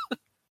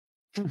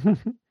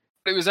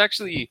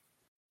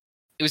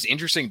 It was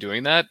interesting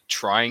doing that,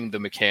 trying the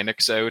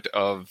mechanics out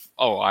of,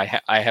 I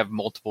have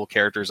multiple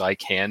characters I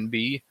can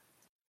be,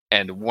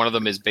 and one of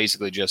them is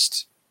basically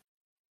just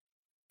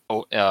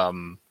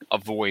a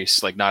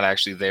voice, like not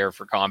actually there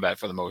for combat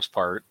for the most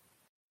part.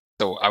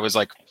 So I was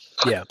like,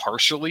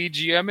 partially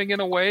GMing in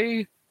a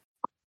way,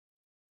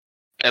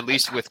 at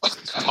least with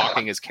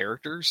talking as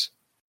characters.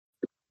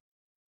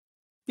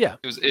 Yeah,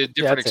 it was a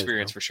different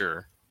experience for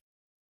sure.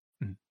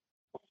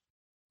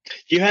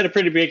 You had a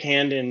pretty big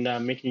hand in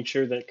making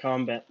sure that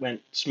combat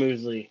went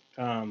smoothly.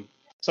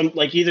 Some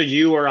like either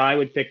you or I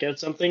would pick out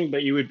something,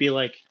 but you would be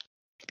like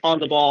on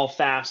the ball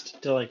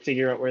fast to like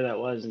figure out where that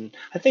was. And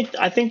I think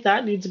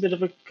that needs a bit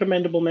of a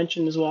commendable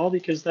mention as well,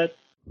 because that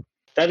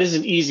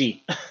isn't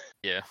easy.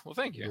 Yeah, well,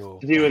 thank you.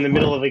 To do in the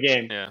middle of a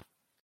game. Yeah.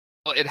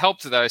 Well, it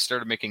helped that I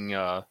started making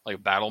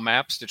like battle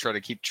maps to try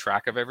to keep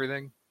track of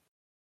everything.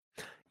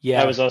 Yeah,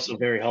 that was also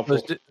very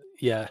helpful.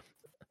 Yeah.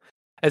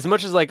 As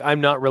much as like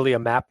I'm not really a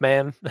map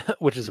man,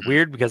 which is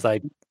weird because I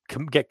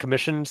get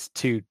commissions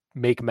to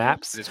make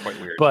maps. It's quite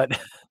weird. But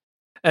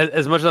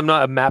as much as I'm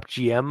not a map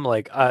GM,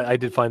 like I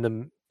did find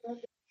them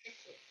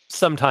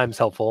sometimes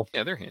helpful.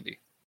 Yeah, they're handy.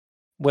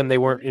 When they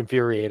weren't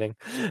infuriating.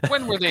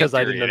 When were they infuriating?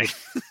 I didn't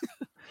understand.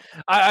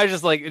 I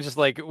just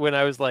like when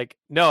I was like,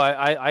 no,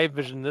 I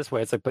envisioned this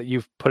way. It's like, but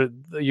you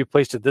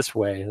placed it this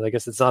way. I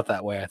guess it's not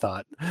that way. I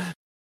thought.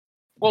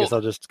 Well, I guess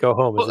I'll just go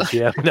home as a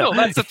GM. No,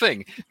 that's the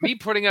thing. Me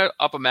putting up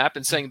a map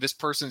and saying this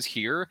person's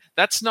here,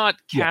 that's not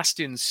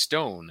cast in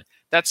stone.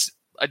 That's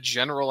a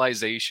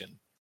generalization.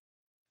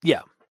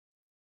 Yeah.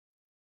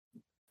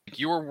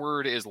 Your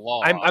word is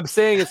law. I'm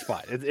saying it's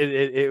fine.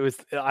 It was.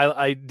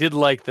 I did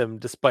like them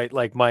despite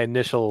like my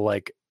initial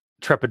like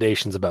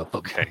trepidations about them.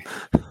 Okay.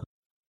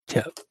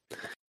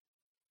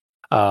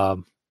 Yeah.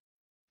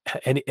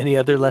 Any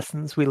other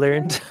lessons we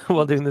learned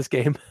while doing this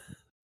game?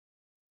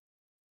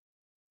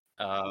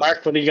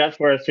 Mark, what do you got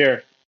for us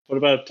here? What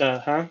about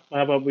How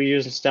about we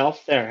using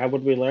stealth there? How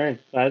would we learn?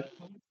 Trying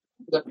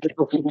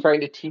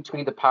to teach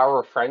me the power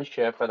of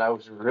friendship, and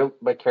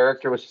my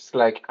character was just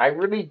like, I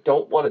really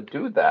don't want to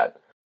do that.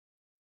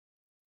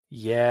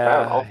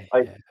 Yeah.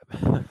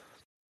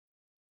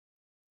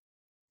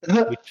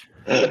 We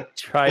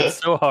tried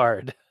so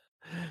hard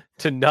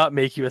to not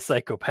make you a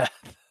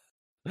psychopath.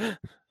 We're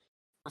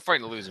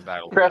fighting a losing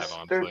battle. Chris,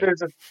 I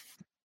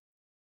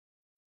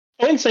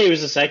wouldn't say he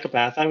was a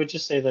psychopath. I would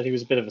just say that he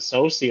was a bit of a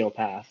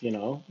sociopath. You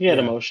know, he had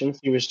emotions.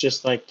 He was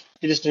just like,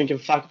 he just didn't give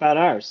a fuck about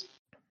ours.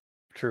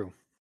 True.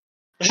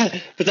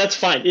 But that's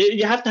fine.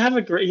 You have to have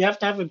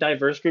a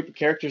diverse group of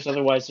characters.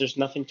 Otherwise, there's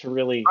nothing to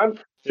really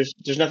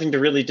there's nothing to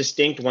really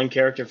distinct one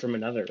character from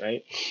another,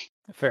 right?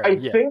 Fair. I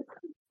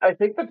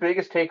think the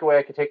biggest takeaway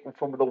I could take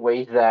from the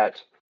way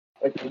that,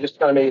 like, just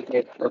trying to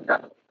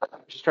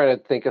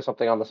think of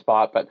something on the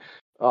spot, but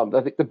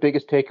I think the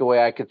biggest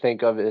takeaway I could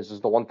think of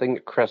is the one thing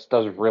that Chris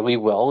does really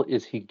well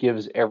is he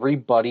gives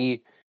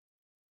everybody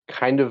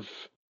kind of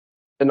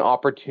an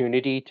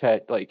opportunity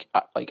to like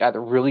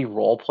either really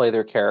role play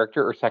their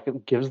character, or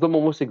second, gives them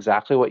almost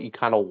exactly what you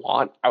kind of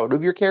want out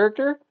of your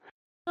character.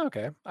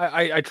 Okay,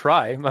 I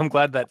try. I'm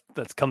glad that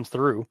comes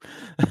through.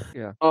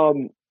 Yeah.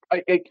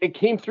 It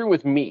came through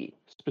with me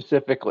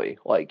specifically.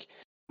 Like,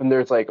 when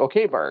there's like,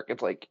 okay, Mark,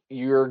 it's like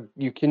you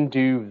can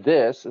do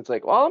this. It's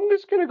like, well, I'm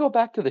just gonna go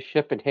back to the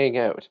ship and hang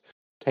out,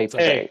 type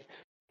thing.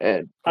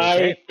 And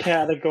I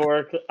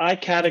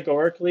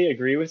categorically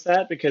agree with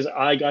that, because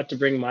I got to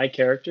bring my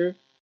character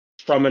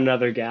from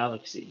another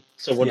galaxy.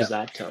 So what does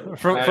that tell you?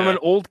 From an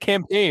old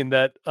campaign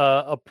that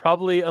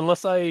probably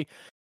unless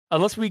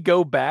we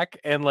go back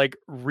and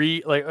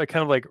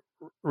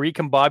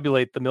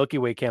recombobulate the Milky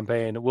Way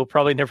campaign, we'll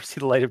probably never see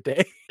the light of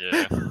day.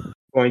 Yeah.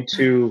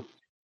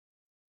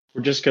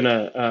 We're just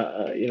gonna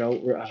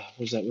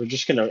we're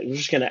just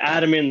gonna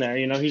add him in there.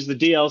 You know, he's the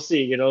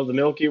DLC. You know, the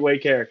Milky Way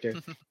character.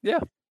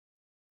 Yeah.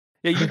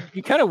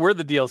 You kind of were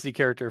the DLC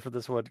character for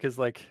this one, because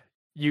like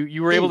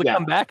you were able to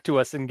come back to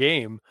us in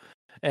game.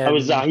 And, I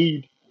was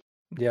Zahid.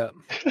 Yeah.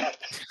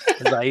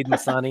 Zahid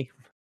Masani.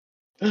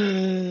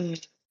 You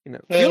know,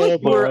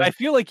 I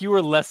feel like you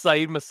were less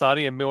Saeed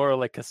Masani and more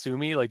like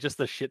Kasumi, like just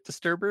the shit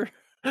disturber.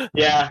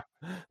 Yeah.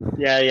 No,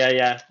 you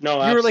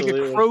absolutely. were like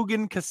a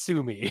Krogan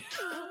Kasumi.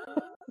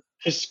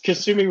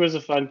 Kasumi was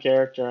a fun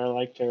character. I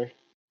liked her.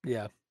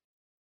 Yeah.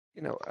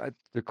 You know,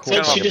 the cool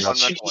Kind of she a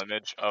just- mental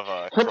image of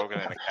a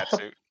Krogan in a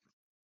catsuit.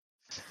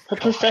 Her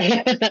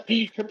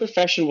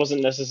profession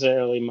wasn't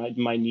necessarily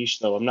my niche,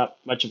 though. I'm not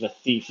much of a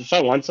thief. If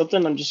I want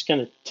something, I'm just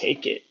gonna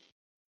take it.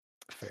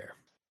 Fair.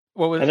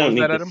 What was I don't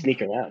that, need Adam? to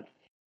sneak around.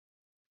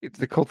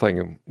 the cool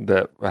thing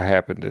that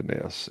happened in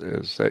this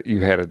is that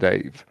you had a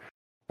Dave,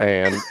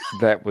 and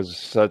that was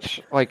such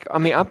like, I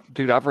mean,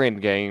 I've ran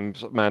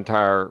games my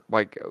entire,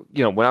 like,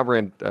 you know, when I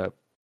ran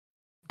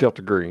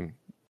Delta Green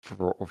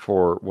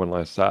for One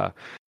Last Sigh,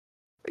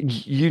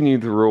 you knew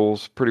the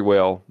rules pretty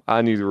well.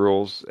 I knew the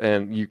rules,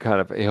 and you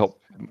kind of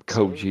helped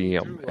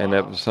co-GM, and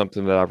that was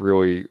something that I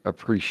really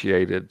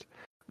appreciated.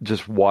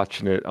 Just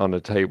watching it on the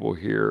table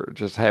here,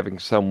 just having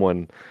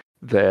someone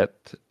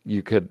that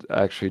you could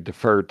actually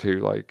defer to,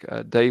 like,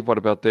 Dave, what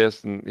about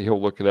this? And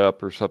he'll look it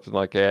up or something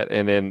like that.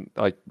 And then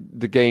like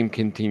the game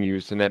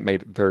continues, and that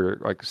made it very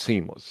like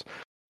seamless.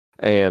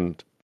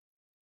 And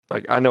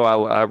like, I know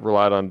I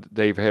relied on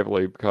Dave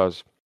heavily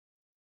because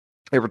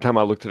every time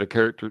I looked at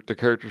the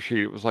character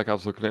sheet, it was like I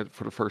was looking at it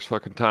for the first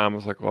fucking time. I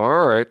was like, well,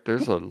 all right,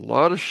 there's a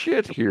lot of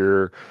shit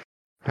here.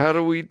 How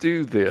do we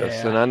do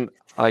this? Yeah. And I'm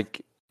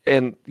like,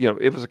 and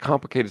it was a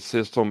complicated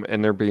system,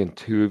 and there being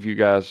two of you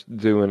guys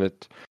doing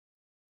it,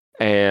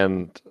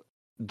 and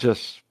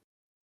just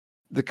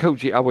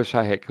the I wish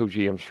I had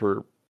co-GMs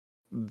for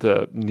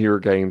the newer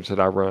games that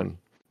I run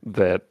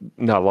that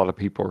not a lot of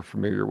people are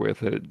familiar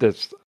with.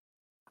 That's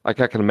like,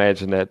 I can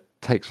imagine that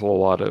takes a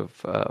lot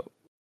of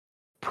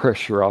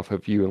pressure off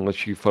of you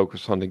unless you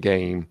focus on the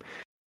game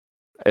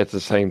at the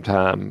same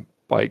time,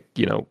 like,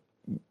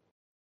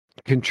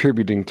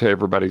 contributing to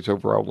everybody's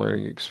overall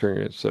learning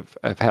experience of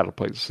how to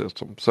play the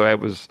system. So it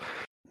was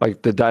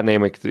like the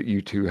dynamic that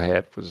you two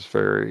had was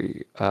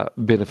very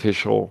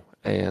beneficial,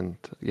 and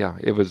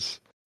it was,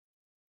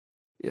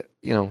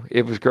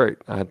 it was great.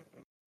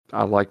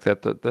 I like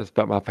that. That's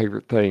about my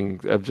favorite thing,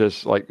 of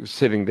just like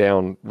sitting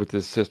down with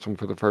this system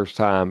for the first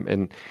time.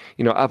 And,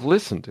 I've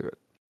listened to it,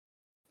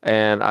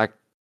 and I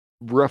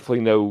roughly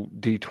know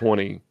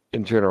D20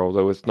 in general,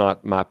 though it's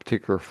not my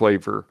particular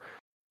flavor.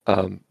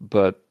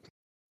 But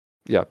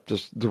yeah,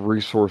 just the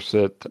resource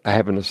that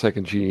having a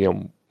second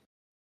GM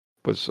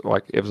was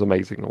like, it was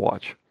amazing to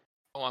watch.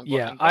 Oh, I'm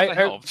glad I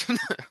helped.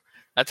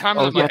 At times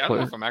I'm like, I don't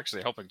know if I'm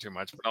actually helping too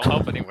much, but I'll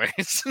help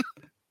anyways.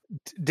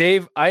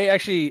 Dave,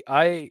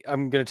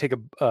 I'm gonna take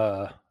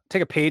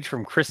a page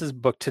from Chris's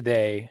book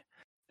today.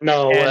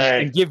 No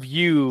way. And give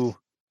you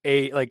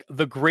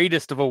the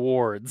greatest of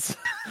awards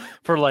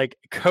for like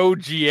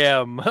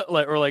co-GM,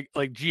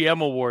 or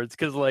GM awards,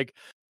 because like,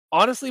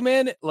 honestly,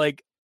 man,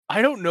 like,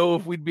 I don't know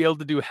if we'd be able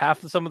to do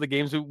half of some of the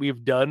games that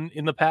we've done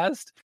in the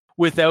past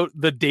without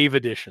the Dave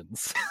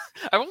editions.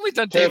 I've only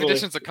done Dave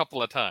editions a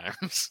couple of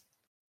times,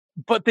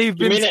 but they've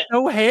been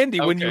so handy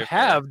when you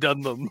have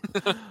done them.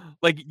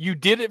 Like, you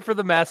did it for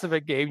the Mass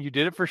Effect game, you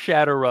did it for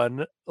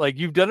Shadowrun, like,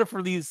 you've done it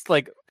for these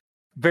like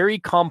very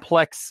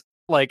complex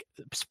like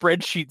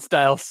spreadsheet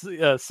style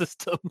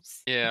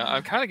systems. Yeah,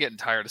 I'm kind of getting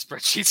tired of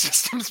spreadsheet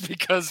systems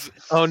because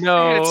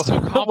man, it's so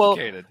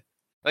complicated.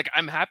 Like,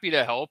 I'm happy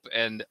to help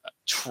and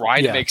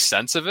try to make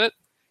sense of it.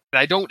 And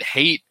I don't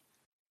hate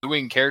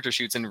doing character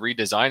sheets and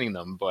redesigning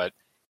them, but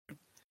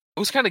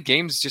those kind of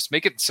games just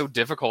make it so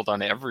difficult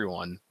on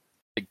everyone.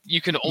 Like,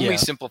 you can only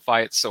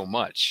simplify it so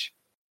much.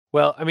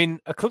 Well, I mean,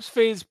 Eclipse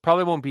Phase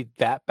probably won't be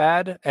that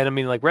bad, and I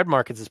mean, like, Red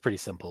Markets is pretty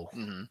simple.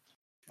 Mm-hmm.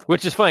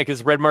 Which is funny,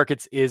 because Red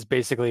Markets is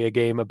basically a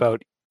game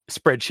about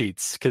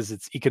spreadsheets, because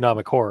it's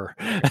economic horror.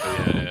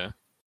 Yeah.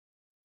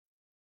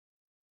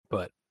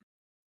 But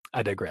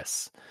I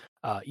digress.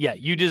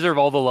 You deserve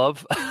all the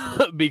love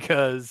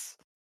because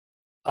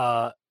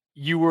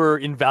you were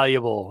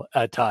invaluable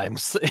at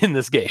times in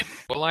this game.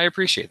 Well, I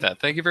appreciate that.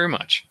 Thank you very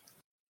much.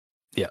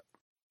 Yeah.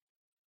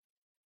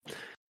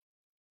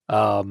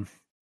 All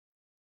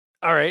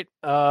right.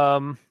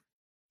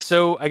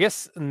 So I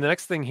guess the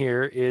next thing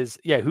here is,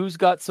 who's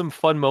got some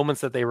fun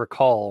moments that they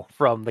recall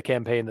from the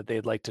campaign that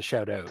they'd like to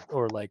shout out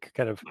or like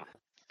kind of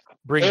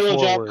bring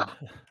forward?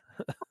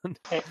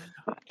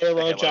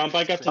 Halo jump.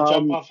 I got to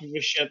jump off of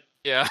a ship.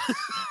 Yeah.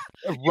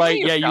 Right.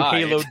 You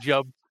Halo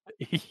jumped.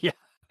 Yeah.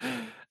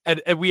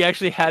 And we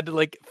actually had to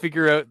like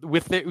figure out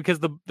with it, because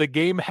the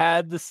game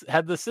had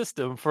the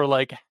system for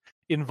like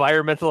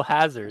environmental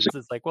hazards.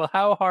 It's like, well,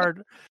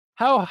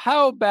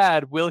 how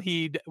bad will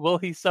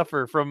he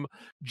suffer from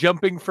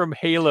jumping from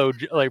Halo,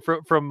 like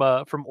from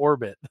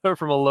orbit, or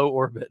from a low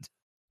orbit?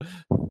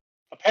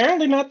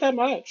 Apparently not that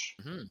much.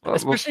 Mm-hmm.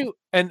 Especially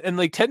and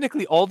like,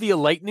 technically all the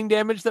lightning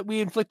damage that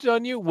we inflicted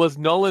on you was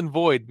null and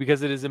void,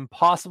 because it is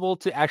impossible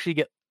to actually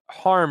get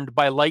harmed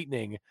by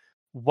lightning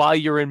while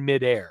you're in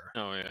midair.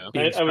 Oh yeah.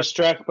 I was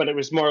struck, but it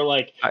was more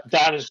like,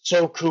 that is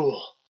so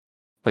cool.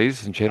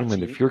 Ladies and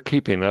gentlemen, if you're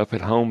keeping up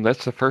at home,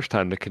 that's the first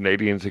time the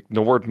Canadians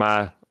ignored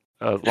my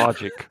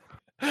logic.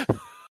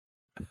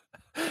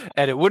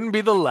 And it wouldn't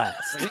be the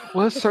last.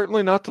 Well,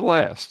 certainly not the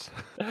last.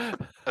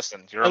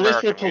 Listen, you're At least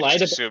American. we're polite We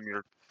just assume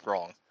you're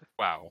wrong.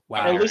 Wow.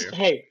 At least,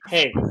 hey,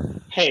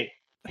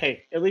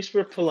 at least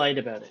we're polite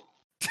about it.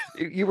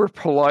 You were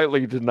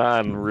politely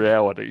denying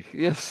reality.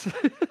 Yes.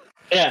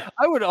 Yeah.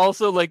 I would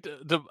also like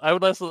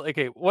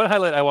to one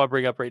highlight I want to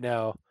bring up right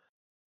now.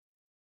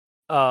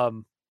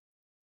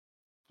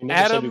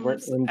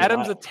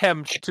 Adam's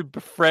attempt to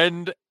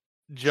befriend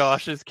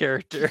Josh's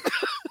character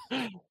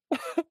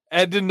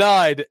and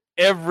denied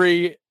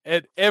every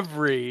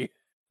avenue.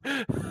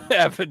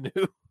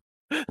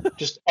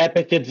 Just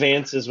epic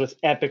advances with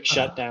epic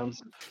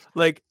shutdowns.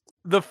 Like,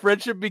 the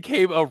friendship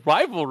became a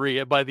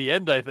rivalry by the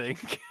end, I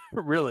think.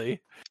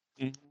 Really.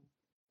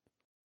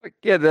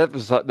 Yeah, that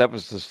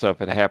was the stuff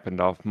that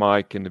happened off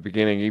mic in the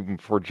beginning, even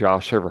before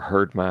Josh ever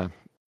heard my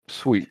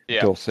sweet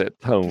Yeah. dulcet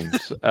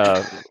tones.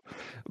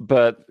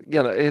 But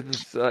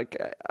it's like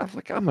I was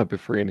like, I'm gonna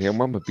befriend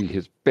him. I'm gonna be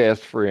his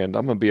best friend.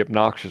 I'm gonna be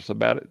obnoxious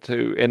about it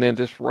too. And then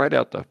just right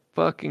out the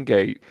fucking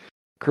gate,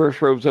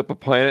 Curse rose up a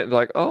planet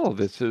like, oh,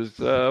 this is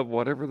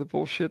whatever the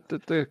bullshit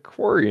that the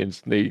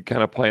Quarians need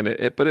kind of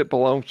planet. But it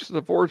belongs to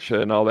the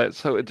Vorcha and all that.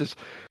 So it just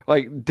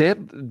like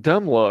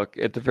dumb luck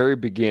at the very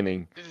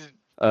beginning,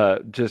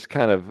 just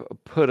kind of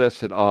put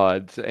us at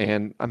odds.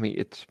 And I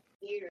mean,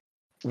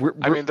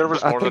 there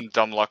was more than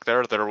dumb luck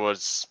there. There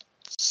was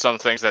some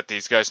things that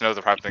these guys know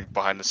that are happening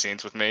behind the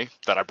scenes with me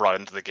that I brought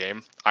into the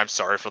game. I'm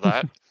sorry for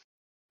that.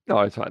 No,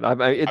 it's fine.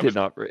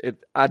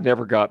 I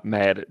never got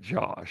mad at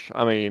Josh.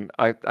 I mean,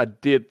 I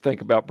did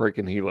think about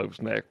breaking Hilo's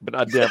neck, but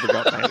I never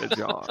got mad at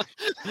Josh.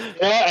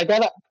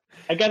 Yeah,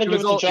 I gotta give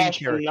it to Josh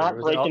for character. not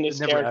breaking his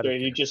character.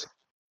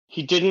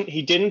 He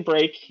didn't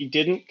break. He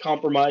didn't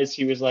compromise.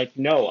 He was like,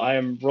 no, I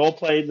am role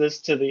playing this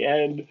to the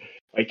end.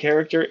 My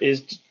character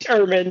is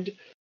determined.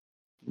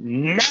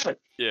 Never.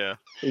 Yeah,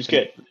 it was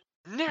good.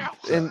 No,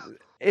 And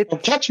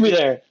Don't touch me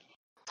there.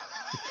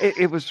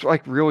 It was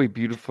like really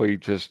beautifully,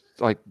 just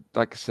like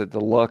I said, the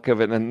luck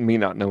of it, and me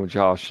not knowing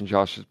Josh and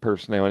Josh's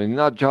personality,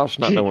 and Josh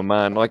not knowing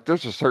mine. Like,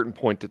 there's a certain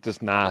point that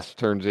this nice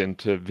turns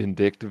into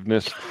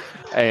vindictiveness,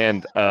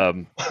 and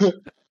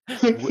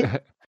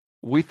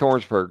we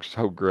Thornsburgs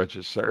hold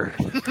grudges, sir.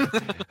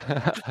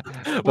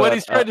 What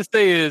he's trying to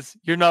say is,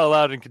 you're not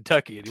allowed in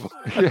Kentucky anymore.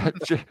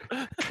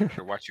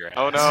 watch your ass.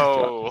 Oh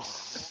no.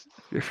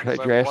 Your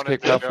ass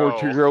kicked by a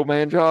 42-year-old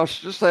man, Josh.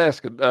 Just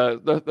asking.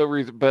 The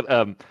reason, but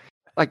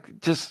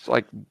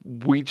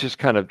we just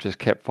kind of just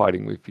kept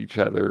fighting with each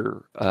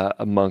other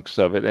amongst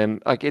of it,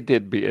 and like it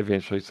did be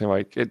eventually seem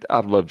like it. I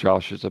love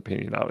Josh's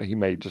opinion on it. He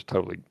may just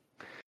totally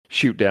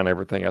shoot down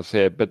everything I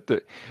said, but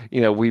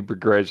we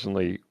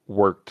begrudgingly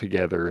worked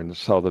together and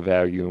saw the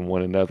value in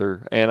one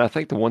another. And I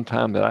think the one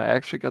time that I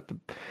actually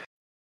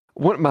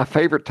my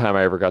favorite time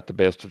I ever got the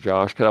best of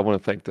Josh, because I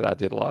want to think that I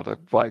did a lot of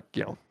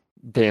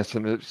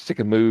dancing, stick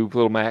and move,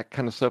 little Mac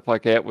kind of stuff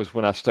like that, was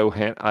when I stole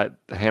Hannah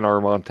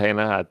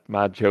Montana.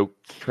 My joke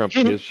trumped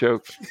his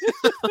joke.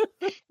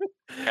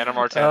 Hannah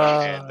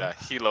Montana and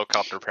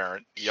helicopter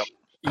parent. Yep.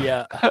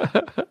 Yeah.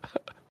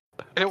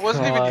 And it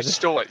wasn't even you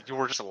stole it. You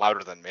were just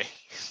louder than me.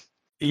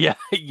 Yeah.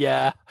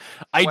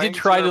 I did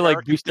try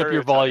to boost up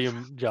your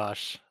volume,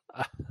 Josh.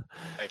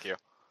 Thank you.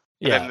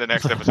 Yeah. And then the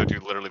next episode,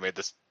 you literally made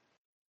this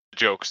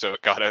joke, so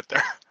it got out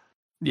there.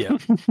 Yeah.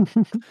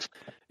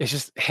 It's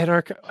just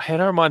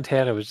Hannah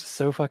Montana was just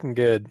so fucking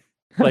good.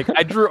 Like,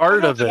 I drew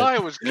art of it.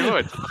 It was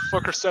good. The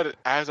fucker said it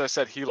as I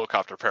said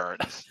helicopter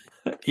parent.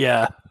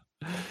 Yeah.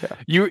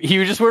 You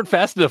just weren't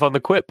fast enough on the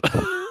quip.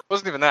 It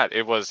wasn't even that.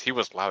 He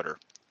was louder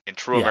in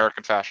true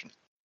American fashion.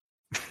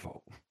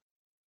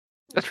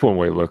 That's one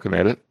way of looking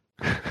at it.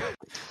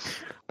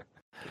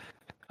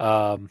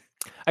 I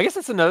guess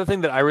that's another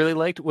thing that I really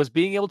liked, was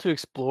being able to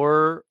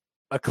explore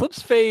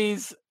Eclipse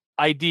Phase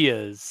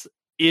ideas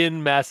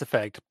in Mass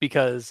Effect,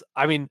 because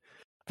I mean,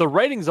 the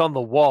writing's on the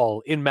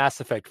wall in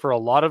Mass Effect for a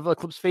lot of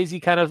Eclipse Phase-y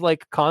kind of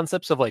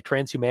concepts of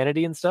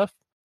transhumanity and stuff,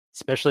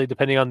 especially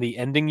depending on the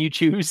ending you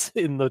choose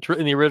in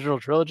the original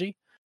trilogy.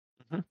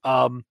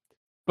 Mm-hmm.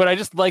 But I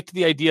just liked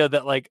the idea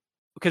that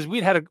because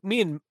me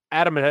and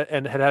Adam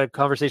had a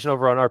conversation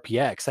over on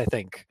RPX, I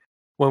think,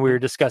 when we were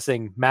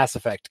discussing Mass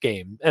Effect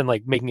game and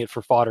making it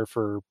for fodder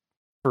for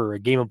a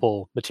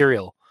gameable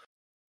material.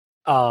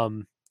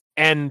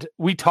 And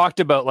we talked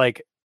about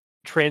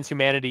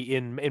transhumanity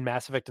in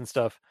Mass Effect and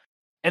stuff,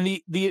 and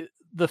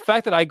the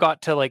fact that I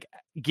got to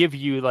give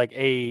you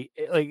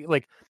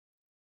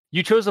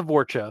you chose a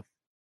Vorcha,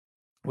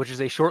 which is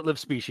a short-lived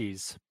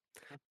species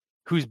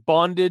who's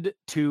bonded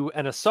to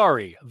an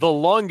Asari, the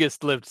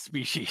longest-lived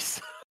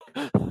species.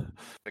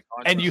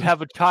 And you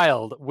have a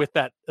child with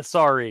that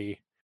Asari,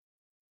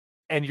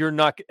 and you're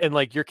not, and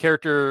your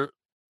character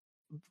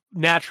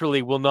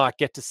naturally will not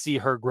get to see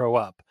her grow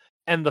up.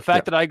 And the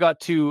fact that I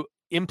got to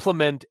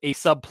implement a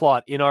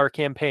subplot in our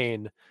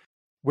campaign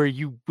where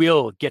you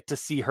will get to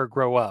see her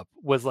grow up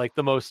was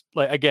the most,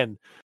 again,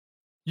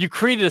 you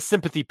created a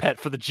sympathy pet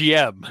for the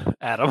GM,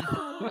 Adam.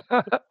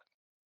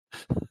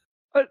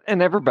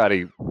 And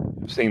everybody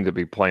seemed to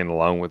be playing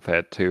along with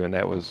that too, and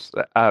I was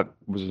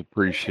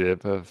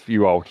appreciative of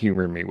you all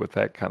humoring me with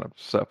that kind of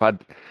stuff.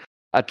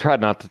 I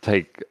tried not to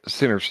take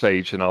center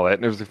stage and all that,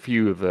 and there's a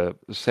few of the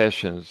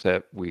sessions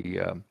that we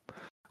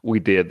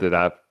did that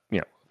I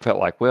felt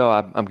like, well,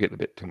 I'm getting a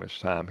bit too much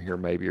time here,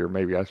 maybe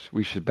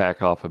we should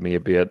back off of me a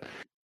bit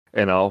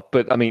and all.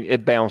 But I mean,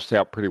 it balanced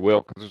out pretty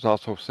well, because there's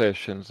also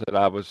sessions that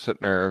I was sitting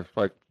there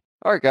like,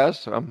 all right,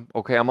 guys, I'm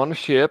on the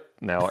ship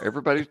now.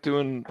 Everybody's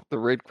doing the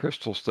red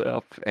crystal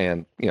stuff,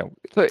 and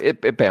so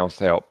it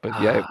balanced out. But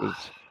yeah,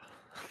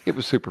 it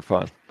was super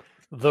fun.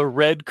 The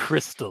red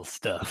crystal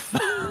stuff.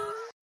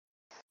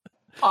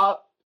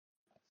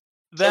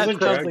 That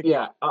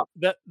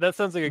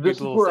sounds like a good little. This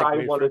is where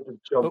I wanted to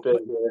jump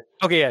in here.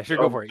 Okay, yeah, sure,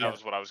 go for it. That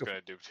was what I was going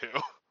to do too.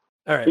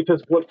 All right.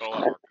 Because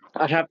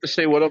I'd have to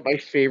say, one of my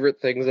favorite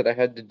things that I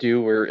had to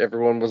do, where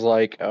everyone was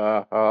like,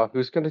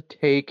 "Who's going to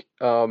take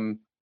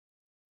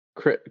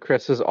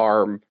Chris's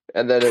arm,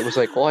 and then it was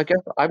like, well, I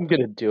guess I'm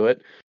gonna do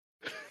it.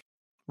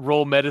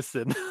 Roll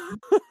medicine.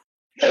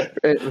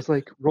 It was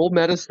like roll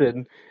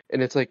medicine,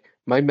 and it's like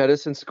my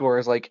medicine score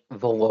is like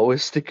the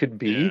lowest it could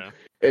be,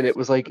 and it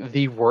was like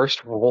the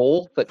worst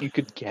roll that you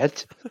could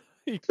get.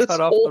 He This cut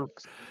off whole the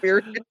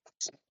experience.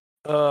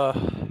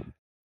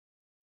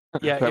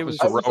 Yeah, that it was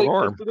was the wrong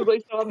arm. As soon as I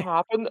saw it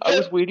happen, I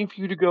was waiting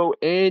for you to go,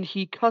 and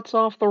he cuts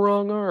off the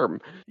wrong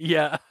arm.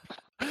 Yeah.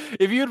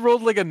 If you had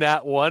rolled like a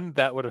nat 1,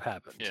 that would have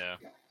happened. Yeah.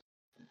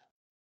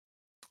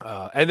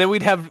 And then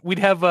we'd have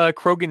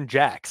Krogan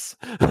Jax.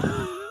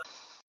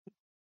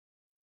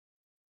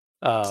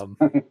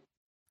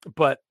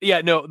 But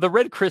yeah, no, the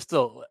red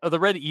crystal, the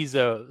red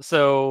Ezo.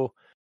 So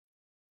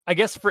I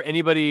guess for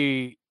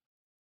anybody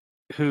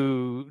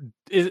who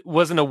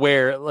wasn't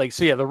aware, like,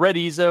 so yeah, the red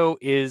Ezo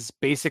is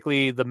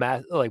basically the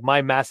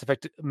my Mass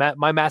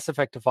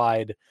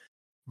Effectified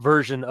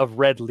version of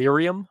red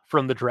lyrium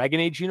from the Dragon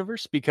Age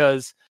universe,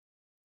 because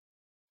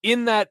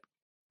in that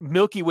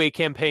Milky Way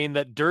campaign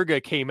that Durga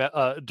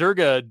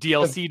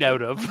DLC'd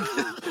out of,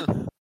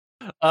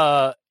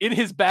 in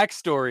his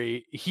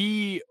backstory,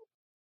 he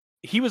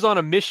was on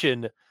a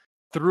mission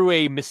through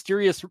a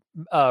mysterious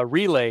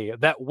relay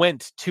that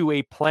went to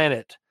a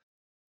planet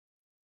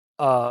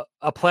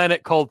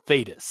called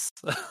Thetis.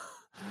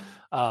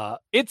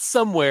 It's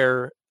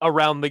somewhere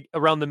around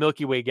the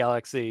Milky Way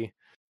galaxy.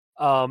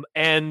 I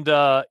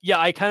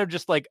kind of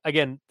just like,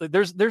 again,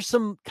 there's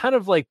some kind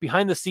of like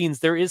behind the scenes,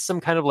 there is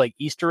some kind of like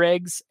Easter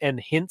eggs and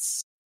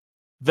hints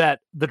that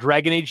the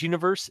Dragon Age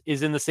universe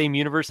is in the same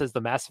universe as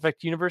the Mass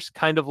Effect universe,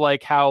 kind of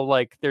like how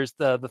like there's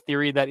the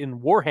theory that in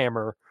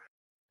Warhammer,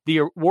 the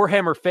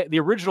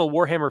original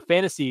Warhammer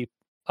fantasy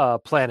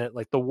planet,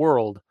 like the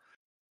world,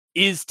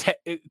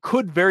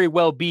 could very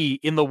well be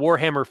in the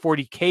Warhammer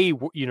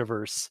 40k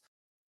universe,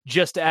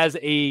 just as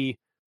a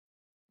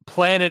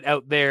planet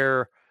out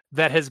there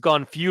that has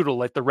gone feudal,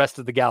 like the rest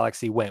of the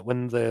galaxy went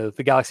when the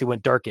galaxy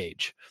went Dark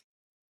Age.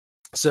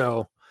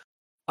 So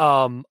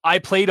I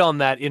played on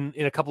that in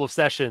a couple of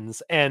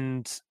sessions,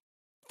 and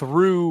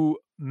through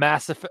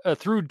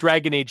through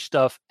Dragon Age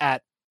stuff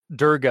at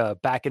Durga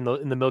back in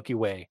the Milky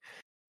Way,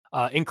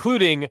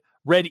 including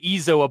red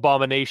Ezo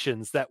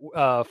abominations that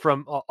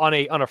from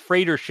on a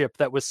freighter ship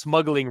that was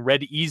smuggling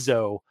red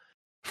Ezo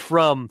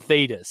from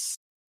Thetis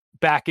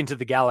back into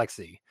the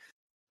galaxy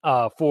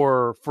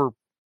for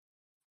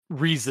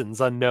reasons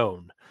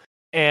unknown.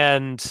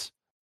 And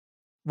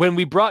when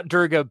we brought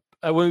Durga,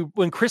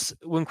 when Chris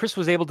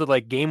was able to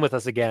like game with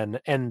us again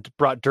and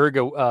brought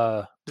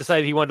Durga,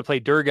 decided he wanted to play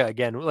Durga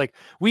again, like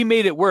we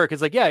made it work.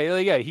 It's like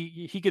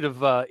he could have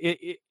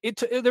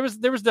there was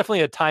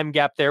definitely a time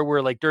gap there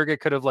where like Durga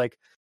could have like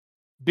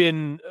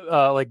been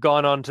like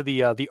gone on to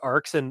the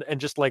arcs and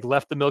just like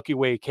left the Milky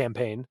Way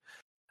campaign.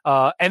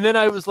 And then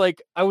I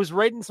was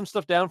writing some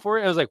stuff down for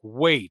it. I was like,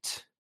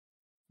 wait,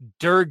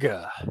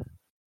 Durga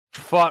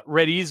fought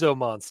red Ezo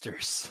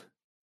monsters.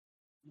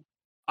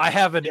 I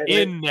have an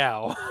in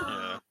now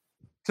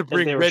to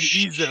bring red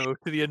Ezo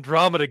to the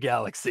Andromeda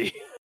galaxy.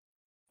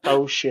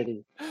 Oh,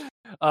 shitty.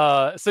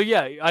 So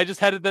yeah, I just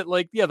had it that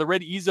like, yeah, the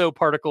red Ezo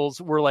particles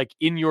were like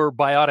in your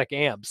biotic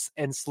amps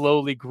and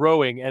slowly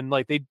growing, and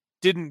like they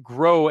didn't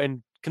grow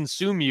and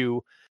consume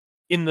you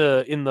in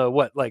the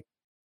what, like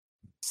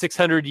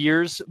 600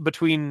 years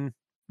between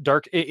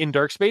dark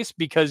space,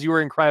 because you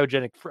were in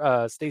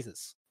cryogenic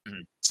stasis.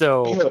 Mm-hmm.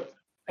 So,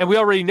 and we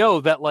already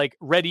know that like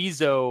red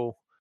Ezo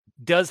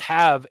does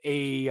have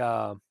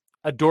a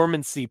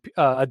dormancy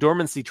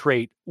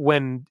trait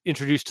when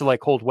introduced to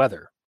like cold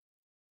weather.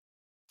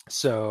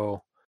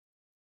 So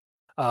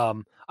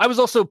I was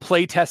also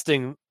play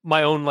testing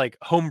my own like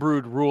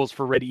homebrewed rules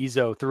for red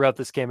Ezo throughout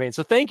this campaign.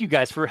 So thank you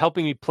guys for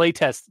helping me play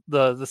test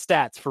the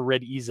stats for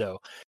red Ezo.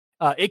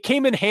 It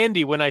came in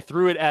handy when I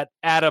threw it at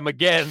Adam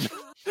again.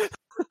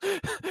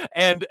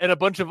 and a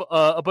bunch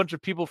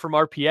of people from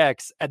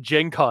RPX at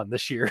Gen Con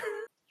this year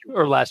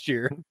or last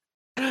year.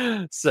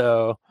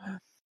 So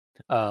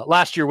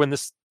last year when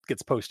this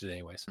gets posted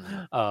anyways.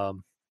 But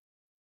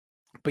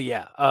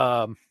yeah,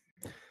 I'm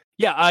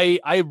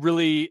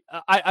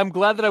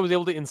glad that I was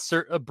able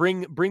to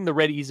bring the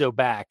red Ezo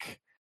back,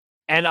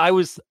 and I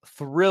was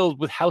thrilled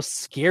with how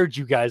scared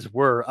you guys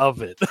were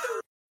of it.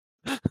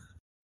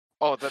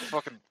 Oh, that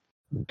fucking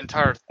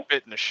entire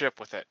bit in the ship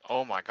with it.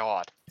 Oh my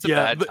god. It's a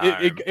bad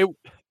time.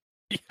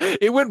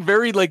 It went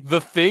very like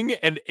The Thing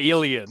and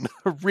Alien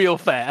real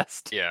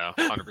fast. Yeah,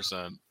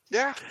 100%.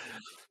 Yeah.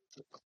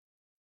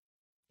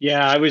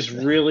 Yeah, I was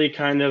really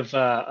kind of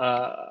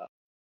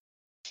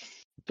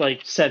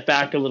like set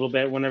back a little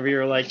bit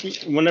whenever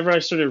I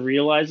started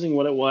realizing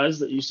what it was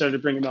that you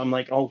started bringing up. I'm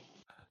like, oh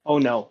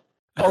no.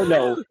 Oh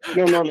no.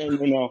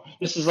 No.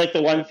 This is like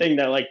the one thing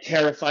that like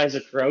terrifies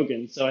a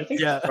Krogan. So I think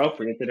it's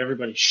appropriate that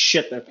everybody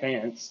shit their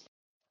pants.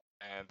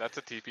 And that's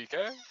a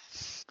TPK?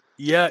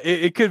 Yeah,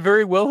 it could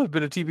very well have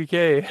been a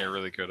TPK. It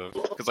really could have.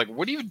 Because like,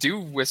 what do you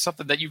do with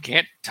something that you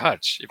can't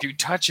touch? If you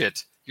touch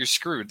it, you're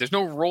screwed. There's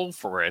no roll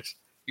for it.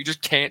 You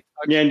just can't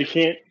touch and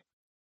it.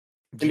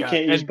 And you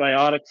can't use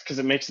biotics because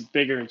it makes it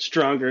bigger and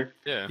stronger.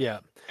 Yeah.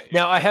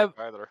 Now I have.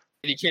 And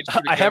you can't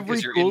shoot a gun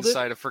because you're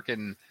inside a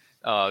freaking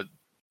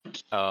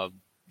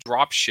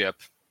drop ship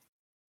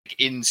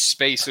in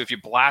space. So if you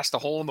blast a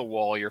hole in the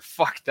wall, you're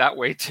fucked that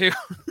way too.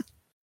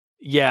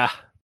 Yeah.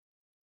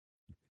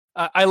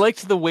 I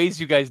liked the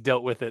ways you guys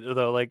dealt with it,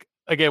 though. Like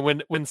again,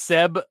 when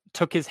Seb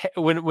took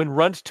when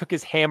Runt took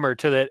his hammer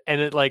to it,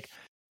 and it like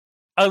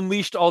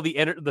unleashed all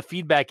the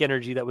feedback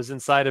energy that was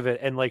inside of it,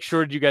 and like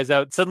shorted you guys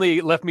out. Suddenly,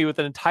 it left me with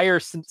an entire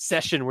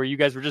session where you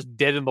guys were just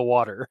dead in the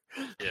water.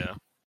 Yeah.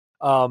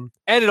 And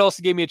it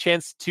also gave me a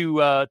chance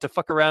to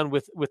fuck around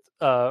with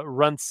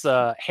Runt's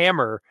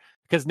hammer,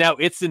 because now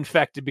it's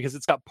infected because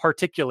it's got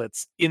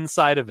particulates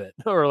inside of it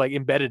or like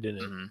embedded in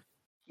it.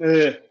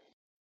 Mm-hmm.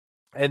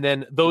 And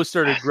then those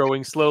started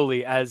growing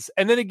slowly and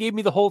then it gave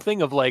me the whole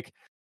thing of like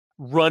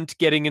Runt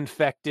getting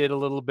infected a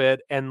little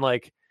bit and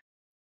like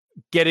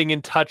getting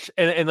in touch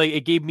and like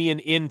it gave me an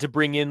in to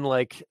bring in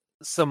like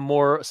some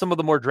of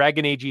the more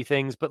Dragon Age-y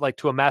things, but like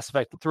through a Mass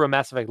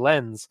Effect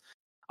lens,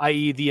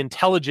 i.e. the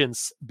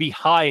intelligence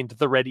behind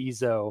the Red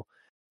Ezo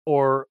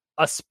or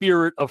a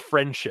spirit of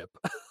friendship.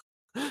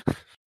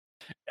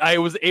 I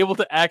was able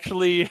to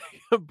actually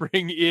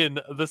bring in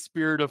the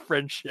spirit of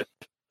friendship.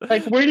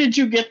 Like, where did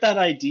you get that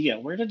idea?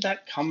 Where did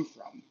that come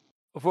from?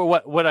 For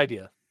what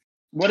idea?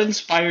 What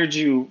inspired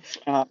you,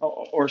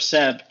 or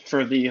Seb,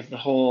 for the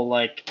whole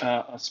like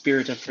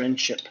spirit of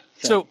friendship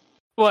thing? So,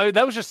 well,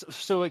 that was just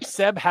so like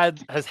Seb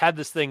has had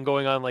this thing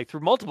going on like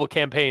through multiple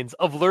campaigns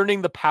of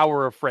learning the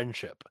power of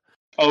friendship.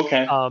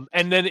 Okay.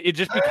 And then it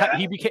just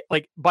he became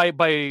like by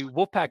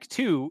Wolfpack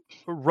 2,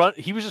 Runt.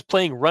 He was just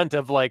playing Runt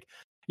of like,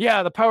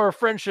 yeah, the power of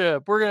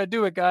friendship. We're gonna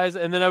do it, guys.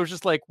 And then I was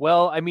just like,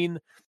 well, I mean,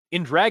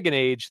 in Dragon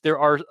Age, there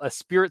are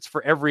spirits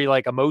for every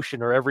like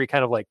emotion or every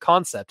kind of like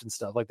concept and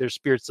stuff. Like there's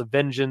spirits of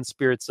vengeance,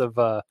 spirits of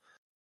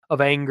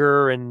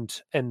anger, and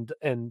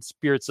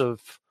spirits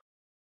of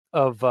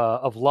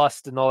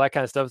lust and all that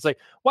kind of stuff. It's like,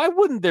 why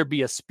wouldn't there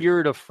be a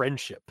spirit of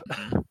friendship?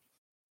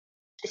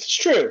 It's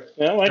true.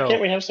 You know, why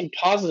can't we have some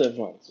positive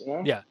ones? You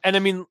know? Yeah, and I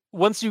mean,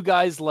 once you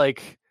guys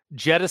like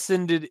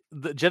jettisoned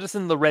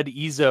the Red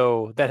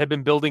Ezo that had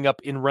been building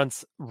up in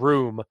Runt's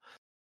room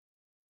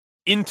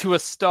into a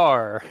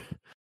star,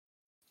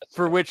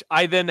 for which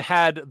I then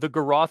had the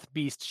Garoth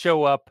beast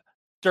show up,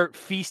 start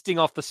feasting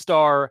off the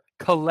star,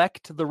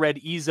 collect the Red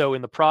Ezo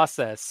in the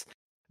process,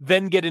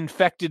 then get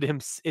infected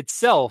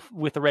itself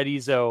with the Red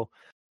Ezo.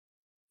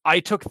 I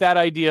took that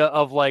idea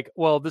of like,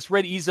 well, this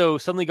Red Ezo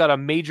suddenly got a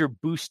major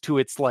boost to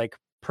its like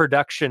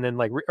production and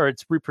like or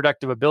its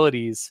reproductive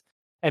abilities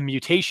and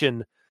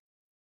mutation.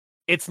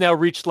 It's now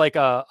reached like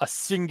a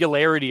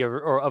singularity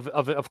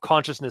of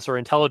consciousness or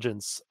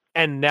intelligence,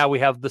 and now we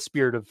have the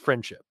spirit of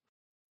friendship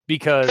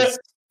because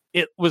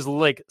it was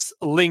like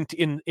linked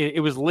in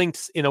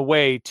a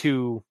way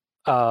to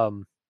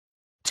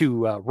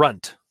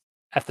Runt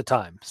at the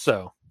time.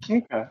 So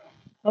okay,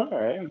 all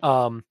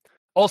right.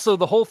 Also,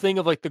 the whole thing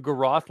of like the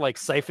Garoth like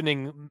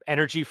siphoning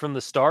energy from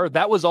the star,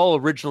 that was all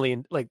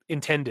originally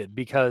intended,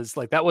 because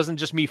like that wasn't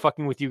just me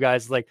fucking with you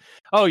guys. Like,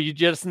 oh, you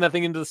jettison that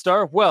thing into the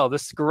star? Well,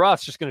 this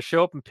Garoth's just going to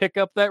show up and pick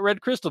up that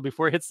red crystal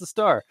before it hits the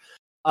star.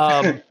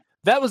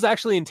 That was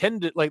actually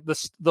intended. Like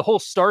the whole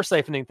star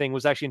siphoning thing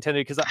was actually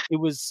intended because it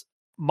was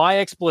my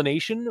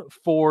explanation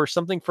for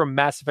something from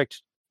Mass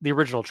Effect, the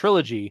original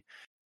trilogy,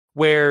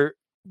 where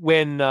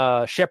when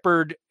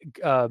Shepard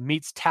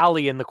meets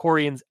Tali and the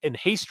Quarians in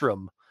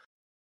Haestrom,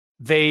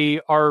 they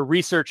are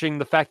researching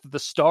the fact that the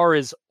star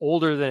is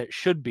older than it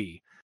should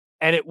be.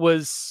 And it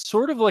was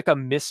sort of like a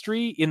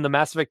mystery in the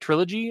Mass Effect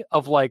trilogy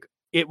of like,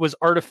 it was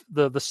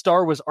the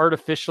star was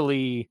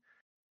artificially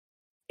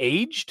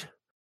aged.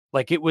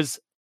 Like it was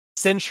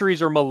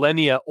centuries or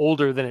millennia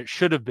older than it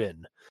should have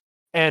been.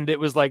 And it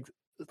was like,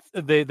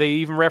 they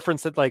even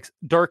referenced that like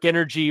dark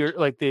energy or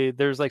like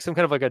there's like some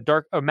kind of like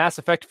a Mass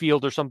Effect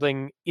field or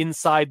something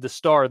inside the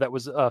star that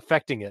was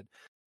affecting it.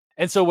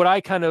 And so what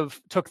I kind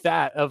of took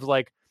that of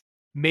like,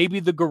 maybe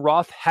the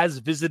Garoth has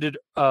visited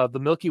the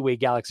Milky Way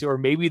galaxy, or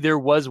maybe there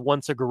was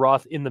once a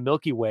Garoth in the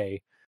Milky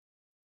Way,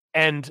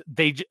 and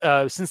they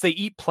since they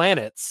eat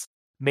planets,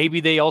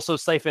 maybe they also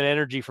siphon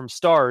energy from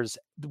stars,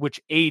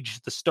 which age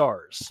the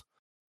stars,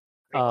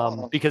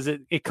 because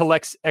it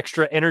collects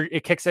extra energy.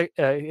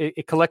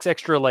 It collects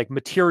extra like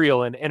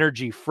material and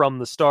energy from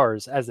the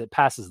stars as it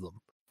passes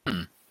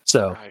them.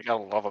 So you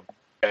gotta love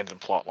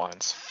abandoned plot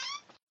lines.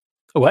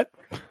 What?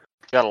 You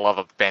gotta love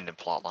abandoned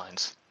plot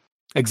lines.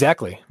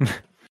 Exactly.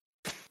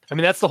 I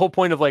mean, that's the whole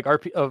point of like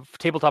of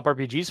tabletop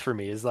RPGs for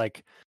me, is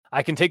like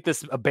I can take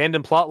this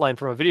abandoned plot line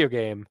from a video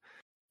game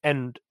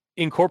and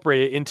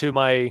incorporate it into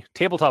my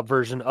tabletop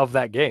version of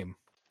that game.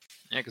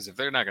 Yeah, because if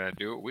they're not going to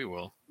do it, we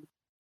will.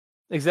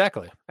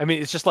 Exactly. I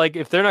mean, it's just like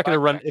if they're not going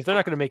to if they're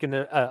not going to make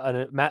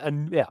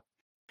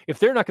if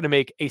they're not going to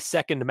make a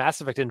second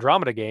Mass Effect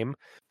Andromeda game,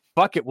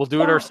 fuck it, we'll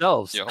do it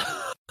ourselves.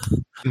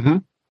 Mm-hmm.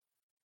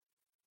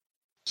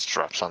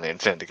 Straps on the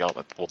Infinity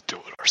Gauntlet, we'll do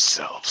it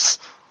ourselves.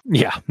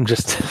 Yeah,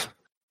 just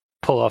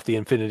pull off the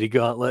Infinity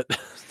Gauntlet.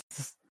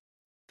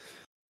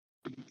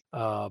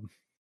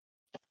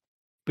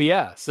 But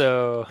yeah,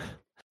 so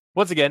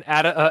once again,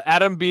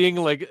 Adam being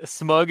like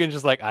smug and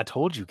just like, I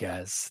told you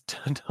guys,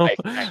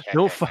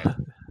 don't fight.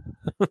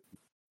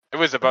 It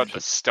was about the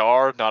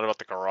star, not about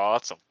the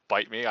garage, so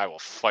bite me, I will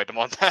fight him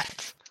on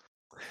that.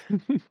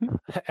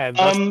 And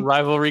thus the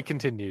rivalry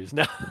continues.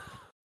 Now,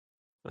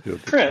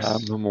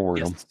 Chris,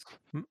 memorial. Yes.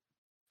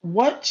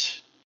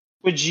 What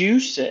would you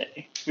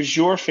say was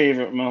your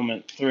favorite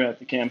moment throughout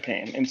the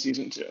campaign in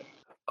season 2?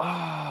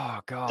 Oh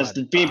God! As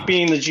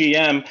being the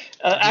GM,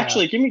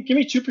 actually, give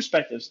me two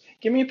perspectives.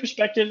 Give me a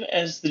perspective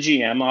as the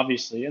GM,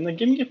 obviously, and then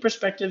give me a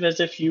perspective as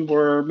if you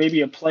were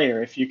maybe a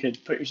player, if you could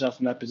put yourself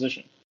in that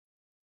position.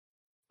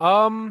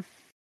 Well,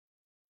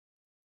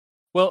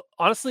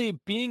 honestly,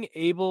 being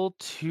able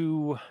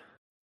to,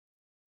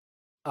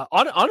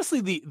 honestly,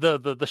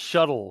 the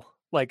shuttle,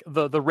 like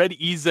the red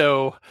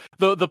Ezo,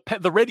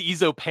 the red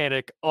Ezo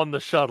panic on the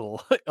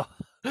shuttle,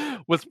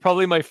 was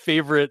probably my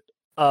favorite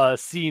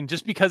scene,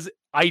 just because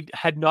I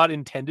had not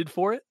intended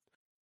for it.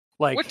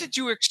 Like, what did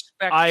you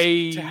expect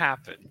to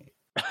happen?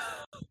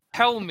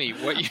 Tell me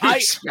what you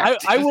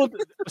expected. I will.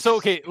 So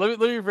okay, let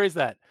me rephrase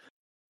that.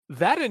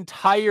 That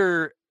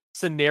entire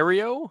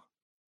scenario,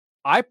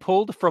 I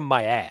pulled from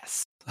my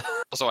ass.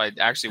 Also, I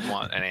actually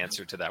want an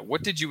answer to that.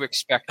 What did you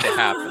expect to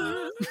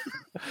happen?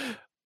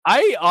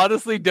 I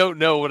honestly don't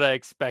know what I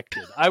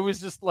expected. I was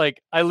just like,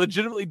 I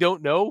legitimately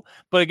don't know.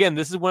 But again,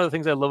 this is one of the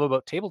things I love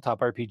about tabletop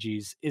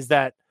RPGs is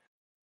that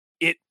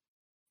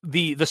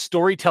the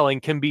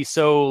storytelling can be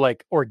so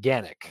like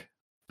organic,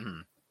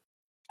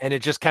 and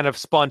it just kind of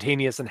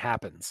spontaneous and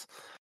happens.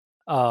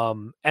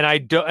 And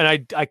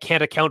I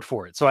can't account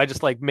for it, so I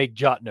just like make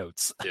jot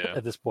notes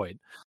at this point.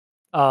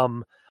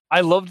 I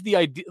loved the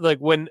idea, like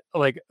when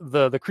like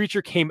the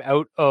creature came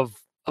out of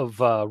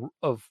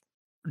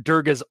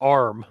Durga's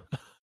arm,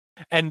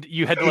 and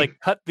you had to like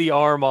cut the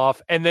arm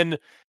off, and then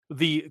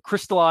the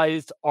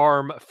crystallized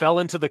arm fell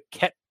into the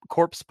Ket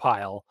corpse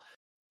pile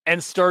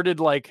and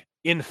started like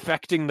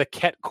infecting the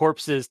Ket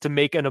corpses to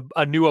make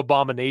a new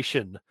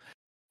abomination.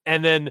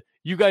 And then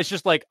you guys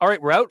just like, all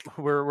right, we're out.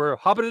 We're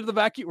hopping into the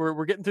vacuum.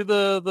 We're getting through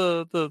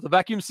the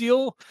vacuum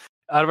seal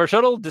out of our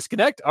shuttle.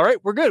 Disconnect. All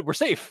right, we're good. We're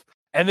safe.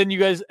 And then you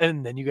guys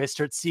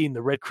start seeing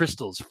the red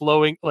crystals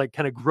flowing, like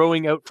kind of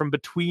growing out from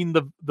between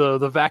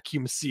the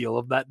vacuum seal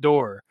of that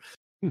door,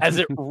 as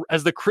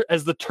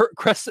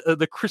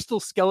the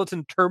crystal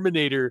skeleton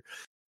Terminator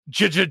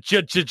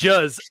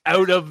juzz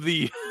out of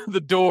the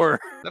door. Is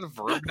that a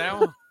verb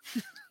now?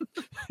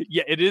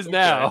 Yeah, it is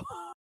now.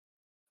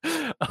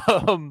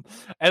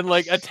 And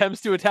like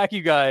attempts to attack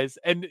you guys,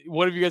 and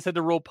one of you guys had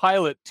to roll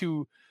pilot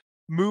to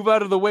move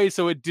out of the way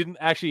so it didn't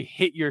actually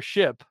hit your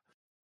ship,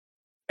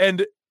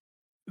 and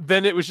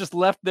then it was just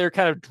left there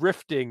kind of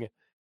drifting,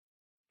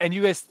 and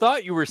you guys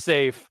thought you were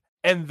safe,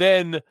 and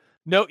then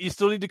no, you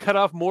still need to cut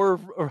off more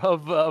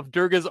of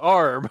Durga's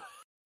arm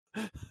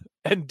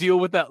and deal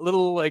with that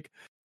little like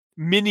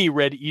mini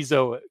red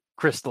Ezo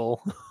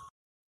crystal.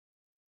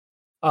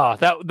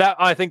 That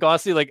I think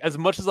honestly, like as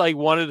much as I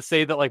wanted to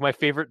say that like my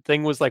favorite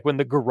thing was like when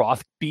the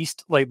Garoth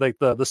beast, like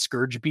the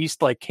Scourge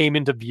beast, like came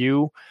into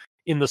view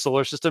in the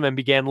solar system and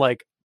began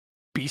like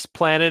beast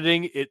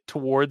planeting it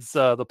towards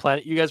the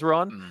planet you guys were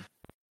on.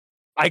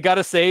 I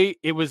gotta say,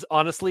 it was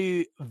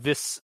honestly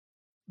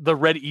the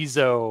red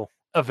Ezo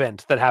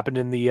event that happened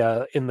in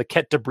the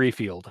Ket debris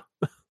field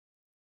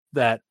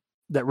that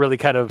really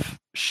kind of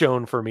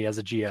shone for me as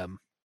a GM.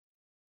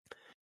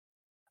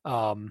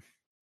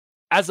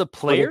 As a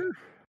player,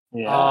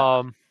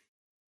 I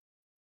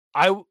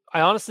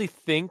honestly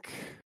think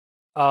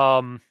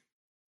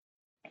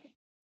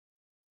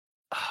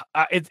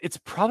it's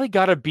probably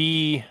got to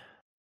be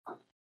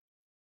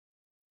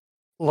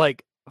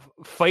like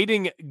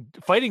fighting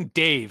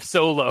Dave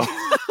solo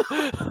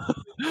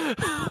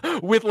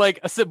with like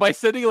by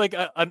sending like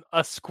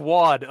a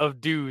squad of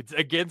dudes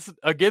against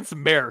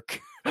Maerk.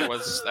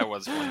 That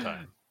was one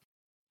time.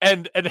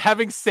 And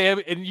having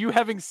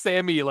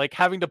Sammy like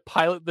having to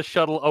pilot the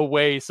shuttle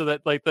away so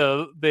that like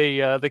the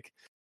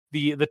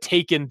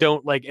Taken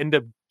don't like end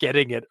up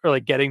getting it or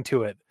like getting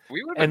to it.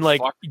 We would and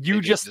like you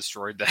just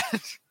destroyed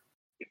that.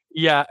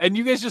 Yeah, and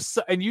you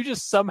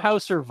just somehow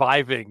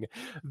surviving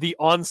the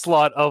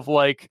onslaught of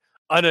like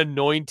an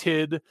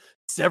anointed,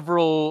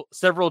 several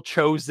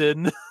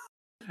chosen,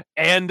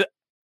 and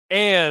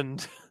a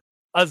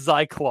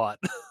Zyklot.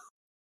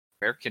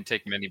 Maerk can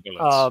take many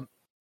bullets.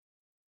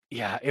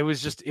 Yeah, it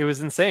was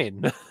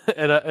insane,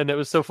 and it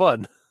was so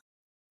fun.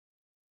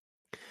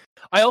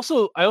 I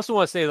also want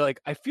to say that, like,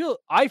 I feel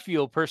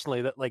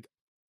personally that like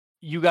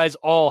you guys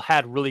all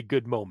had really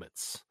good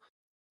moments,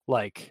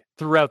 like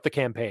throughout the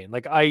campaign.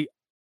 Like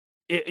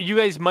you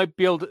guys might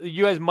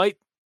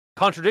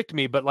contradict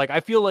me, but like I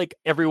feel like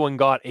everyone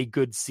got a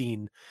good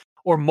scene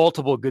or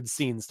multiple good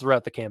scenes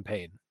throughout the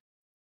campaign.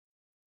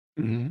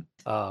 Mm-hmm.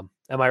 Am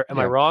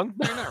I wrong?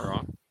 You're not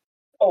wrong.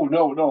 Oh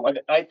no,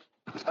 I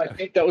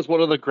think that was one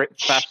of the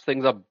best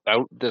things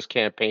about this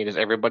campaign is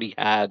everybody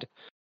had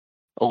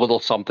a little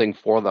something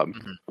for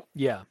them.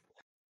 Yeah.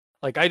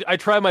 Like I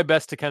try my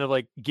best to kind of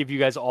like give you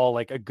guys all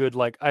like a good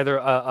like either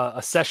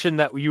a session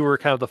that you were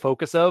kind of the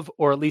focus of,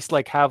 or at least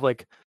like have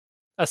like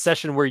a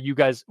session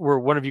where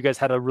one of you guys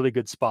had a really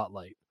good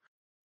spotlight.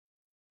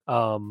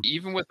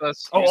 Even with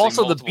us using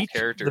also multiple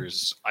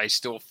characters, I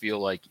still feel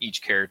like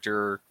each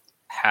character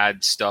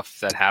had stuff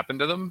that happened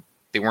to them.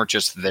 They weren't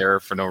just there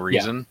for no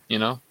reason, you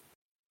know?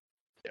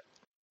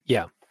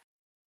 Yeah.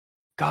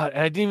 God,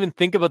 and I didn't even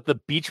think about the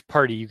beach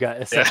party you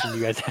guys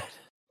had.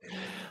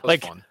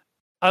 Like, fun.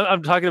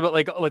 I'm talking about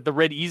like the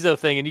Red Ezo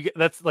thing, and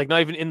that's like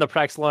not even in the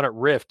Praxlonyyt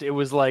Rift. It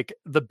was like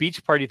the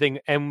beach party thing,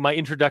 and my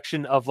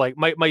introduction of like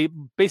my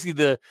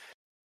basically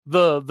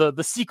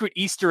the secret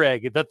Easter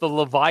egg that the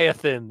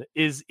Leviathan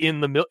is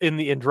in the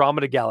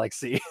Andromeda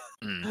galaxy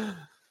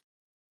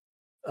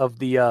of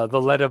the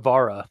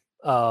Lia'dana,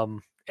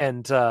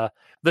 and the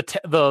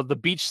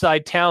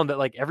beachside town that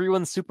like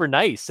everyone's super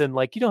nice and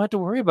like you don't have to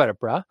worry about it,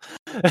 bruh.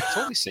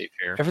 Totally safe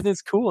here.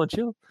 Everything's cool and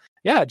chill.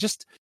 Yeah,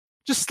 just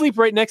sleep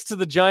right next to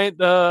the giant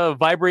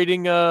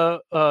vibrating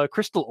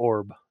crystal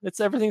orb.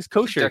 Everything's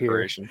kosher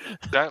here.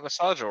 Giant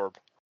massage orb.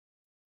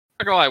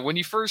 I'm not gonna lie, when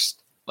you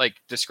first like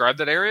described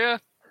that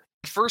area,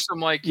 at first I'm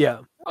like,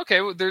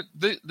 okay, well,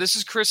 this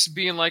is Chris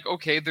being like,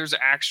 okay, there's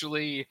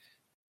actually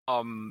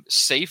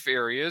safe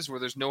areas where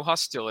there's no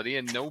hostility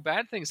and no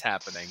bad things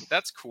happening.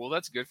 That's cool.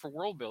 That's good for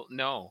world build.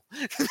 No.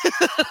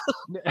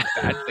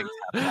 Bad things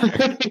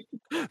happening.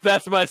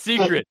 That's my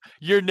secret.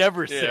 You're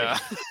never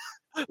safe.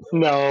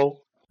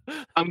 No.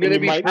 I'm going to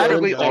be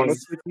perfectly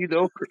honest with you,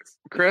 though,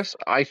 Chris.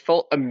 I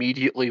felt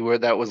immediately where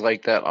that was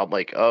like that. I'm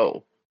like,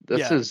 oh,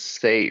 this is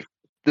safe.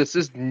 This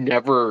is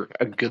never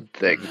a good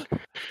thing.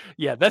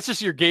 Yeah, that's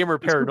just your gamer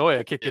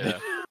paranoia kicking in.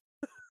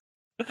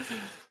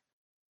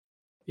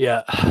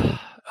 Yeah.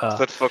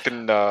 That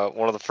fucking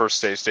one of the first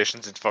save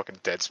stations in fucking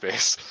Dead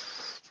Space.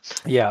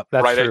 Yeah,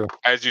 that's right true.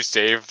 As you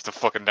save, the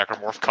fucking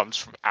necromorph comes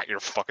from at your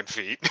fucking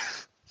feet.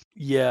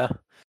 Yeah.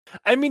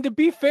 I mean, to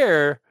be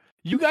fair,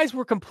 you guys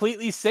were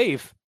completely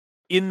safe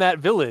in that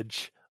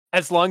village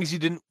as long as you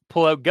didn't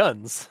pull out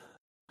guns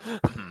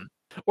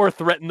or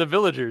threaten the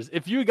villagers.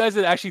 If you guys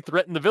had actually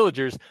threatened the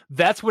villagers,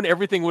 that's when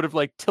everything would have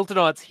like tilted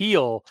on its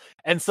heel,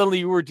 and suddenly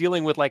you were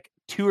dealing with like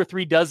 2 or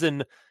 3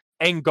 dozen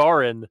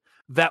Angaran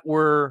that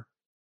were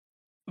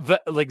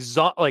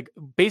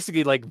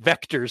basically like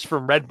vectors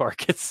from red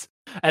markets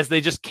as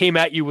they just came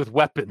at you with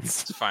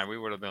weapons. It's fine. We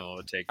would have been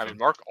able to take them. I mean,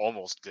 Maerk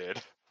almost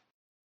did.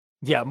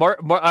 Yeah,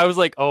 Maerk, I was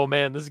like, oh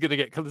man, this is gonna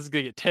get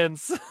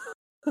tense.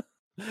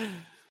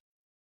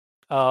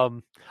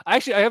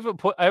 Actually, I have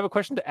a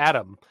question to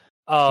Adam.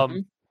 How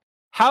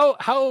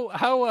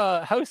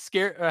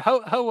scared,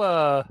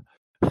 how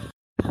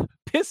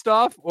pissed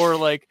off, or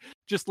like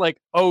just like,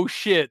 oh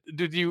shit,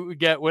 did you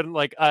get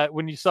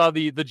when you saw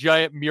the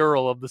giant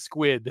mural of the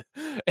squid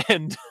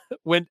and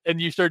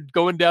you started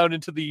going down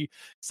into the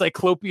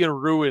Cyclopean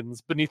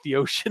ruins beneath the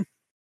ocean?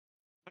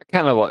 I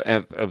kind of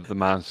of the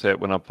mindset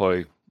when I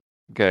play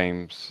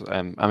games,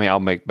 and I mean, I'll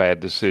make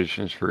bad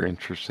decisions for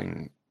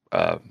interesting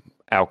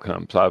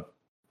outcomes.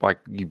 Like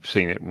you've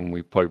seen it when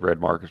we played Red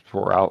Markets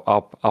before.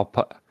 I'll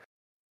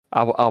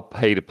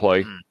pay to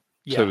play.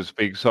 So to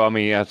speak. So I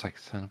mean, I was like,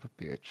 son of a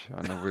bitch.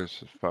 I know where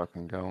this is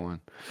fucking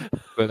going.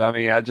 But I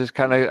mean, I just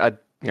kind of,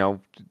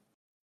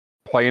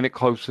 playing it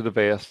close to the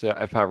vest.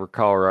 If I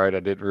recall right, I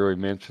didn't really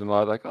mention a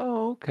lot. Like,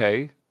 oh,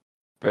 okay,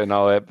 and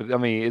all that. But I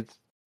mean, it's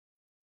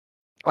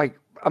like,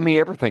 I mean,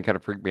 everything kind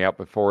of freaked me out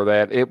before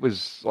that. It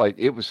was like,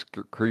 it was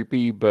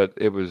creepy, but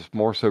it was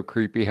more so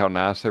creepy how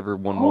nice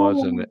everyone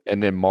was.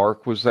 And then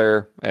Maerk was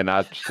there, and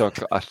I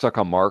stuck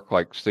on Maerk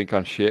like stink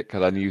on shit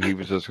because I knew he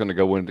was just going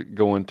to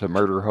go into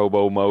murder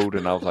hobo mode,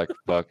 and I was like,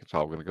 fuck, it's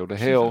all going to go to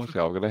hell. It's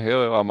all going to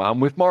hell. I'm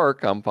with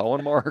Maerk. I'm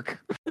following Maerk.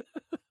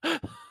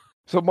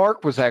 So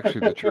Maerk was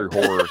actually the true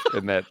horror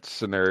in that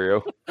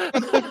scenario.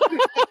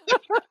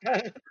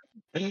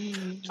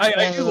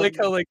 I do like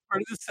how like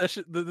part of this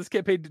session, this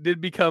campaign did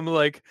become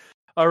like,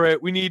 all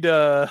right, we need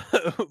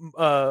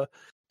Tommy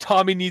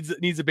needs a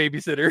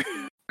babysitter,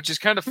 which is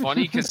kind of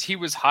funny because he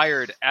was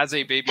hired as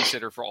a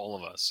babysitter for all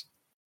of us.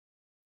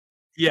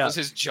 Yeah, that was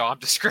his job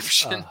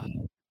description.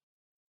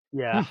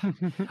 Yeah,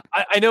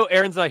 I know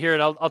Aaron's not here,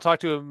 and I'll talk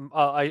to him.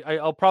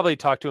 I'll probably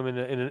talk to him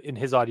in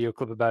his audio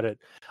clip about it.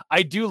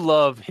 I do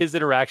love his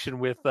interaction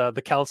with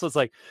the council. It's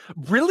like,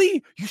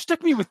 really, you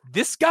stuck me with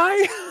this guy?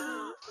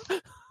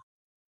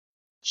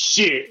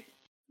 Shit.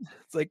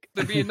 It's like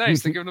they're being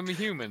nice. They're giving him a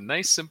human,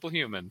 nice, simple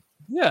human.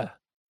 Yeah.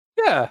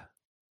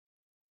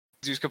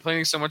 He was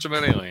complaining so much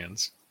about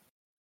aliens.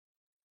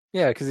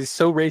 Yeah, because he's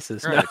so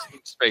racist. Right. No.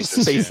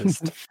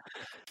 Spacist.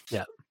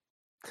 Yeah.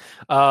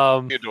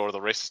 Theodore, the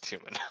racist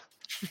human.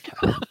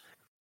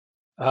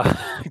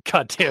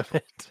 God damn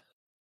it!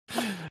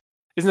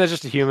 Isn't that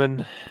just a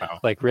human?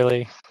 Wow. Like,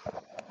 really?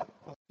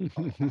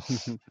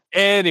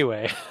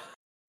 Anyway,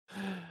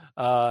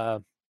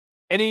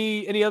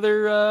 any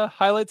other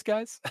highlights,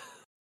 guys?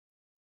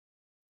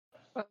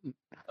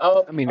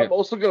 I mean, I'm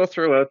also going to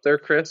throw out there,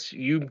 Chris,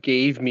 you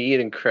gave me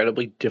an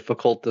incredibly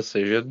difficult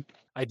decision.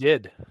 I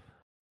did.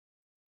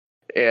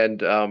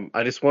 And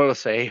I just want to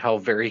say how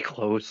very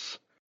close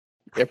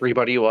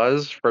everybody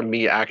was from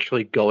me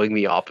actually going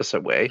the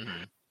opposite way.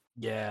 Mhm.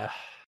 Yeah.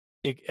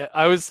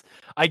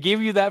 I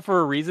gave you that for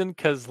a reason,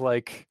 because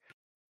like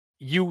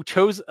you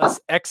chose us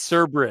ex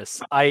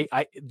Cerberus.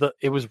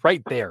 It was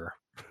right there.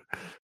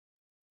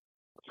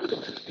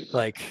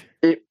 Like,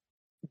 It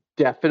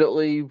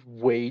definitely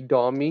weighed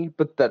on me,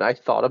 but then I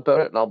thought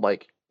about it and I'm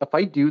like, if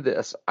I do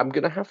this, I'm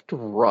gonna have to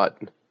run.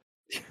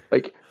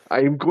 Like,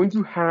 I'm going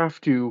to have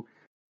to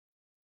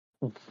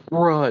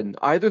run.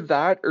 Either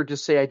that or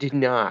just say I did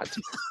not.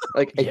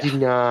 Like, I Yeah. did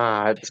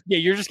not. yeah,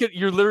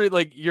 you're literally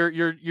like you're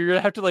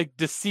gonna have to like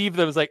deceive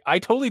them. It's like, I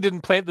totally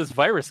didn't plant this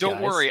virus. Don't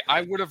guys. worry,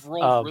 I would have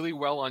rolled really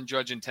well on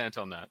Judge Intent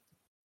on that.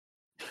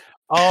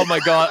 Oh my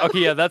god. Okay,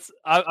 yeah,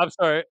 I'm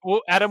sorry.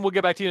 Well, Adam, we'll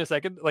get back to you in a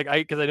second. Like,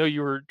 because I know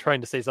you were trying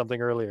to say something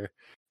earlier.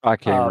 I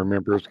can't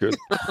remember. It's good.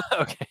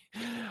 Okay.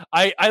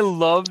 I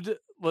loved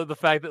the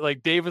fact that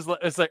like Dave was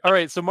it's like, all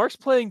right, so Mark's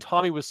playing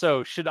Tommy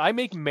Wiseau. Should I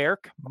make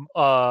Maerk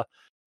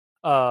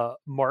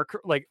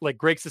Mark like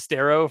Greg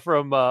Sestero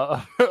from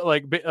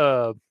like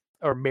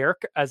or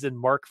Maerk as in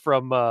Mark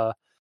from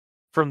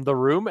The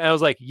Room? And I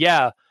was like,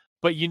 yeah,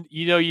 but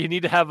you know you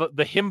need to have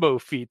the himbo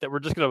feat that we're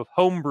just gonna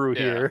homebrew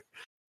here.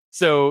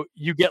 So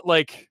you get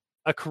like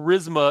a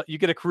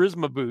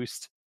charisma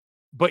boost,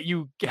 but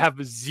you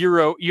have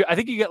zero. I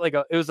think you get like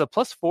it was a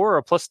 +4 or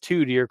a +2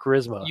 to your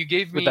charisma. You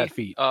gave me that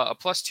feat. A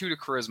 +2 to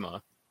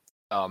charisma,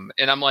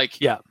 and I'm like,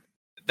 yeah,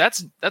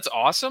 that's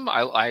awesome.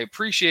 I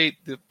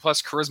appreciate the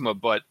plus charisma,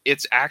 but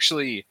it's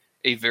actually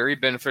a very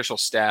beneficial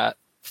stat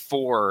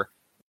for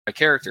a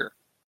character.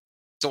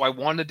 So I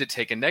wanted to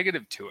take a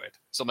negative to it.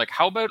 So I'm like,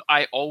 how about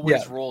I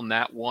always roll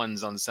nat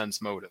ones on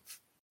sense motive?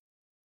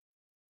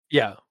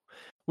 Yeah.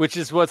 Which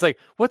is what's like,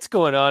 what's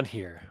going on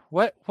here?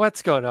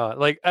 What's going on?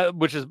 Like,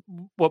 which is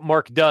what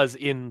Mark does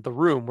in The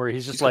Room, where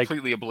he's just like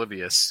completely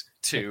oblivious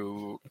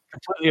to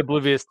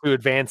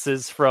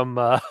advances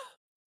from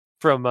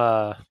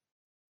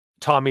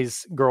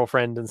Tommy's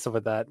girlfriend and stuff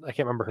like that. I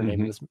can't remember her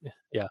name.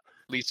 Yeah,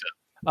 Lisa.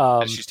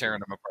 And she's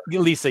tearing them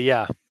apart. Lisa,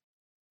 yeah,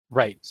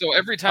 right. So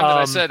every time that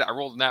I said I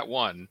rolled nat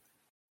 1,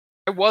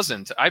 I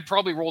wasn't. I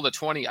probably rolled a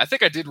 20. I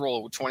think I did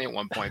roll a 20 at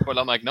one point, but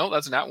I'm like, no,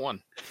 that's nat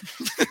 1.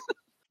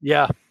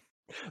 Yeah.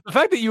 The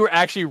fact that you were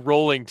actually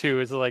rolling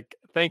too is like,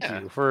 thank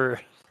you for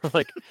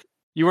like,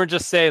 you weren't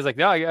just saying, it's like,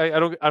 no, I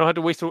don't have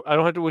to waste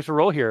a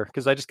roll here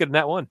because I just get a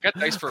nat 1. Got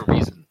dice for a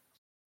reason.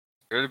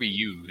 They're to be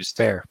used.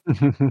 Fair.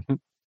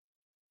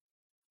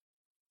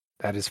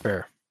 That is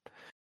fair.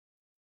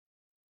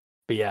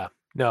 But yeah,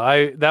 no,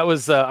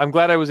 I'm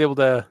glad I was able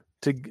to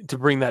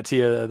bring that to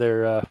you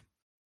there,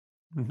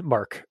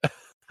 Mark,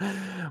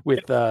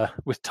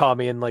 with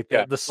Tommy and like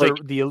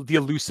the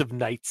elusive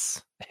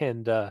knights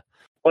and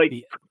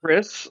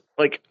Chris,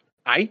 like,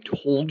 I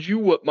told you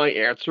what my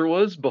answer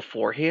was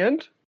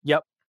beforehand.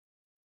 Yep.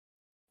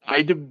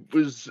 I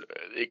was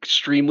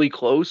extremely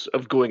close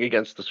of going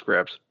against the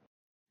script.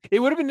 It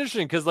would have been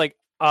interesting because, like,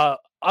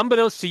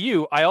 unbeknownst to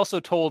you, I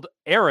also told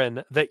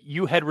Aaron that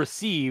you had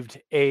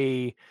received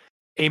a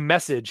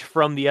message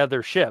from the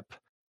other ship,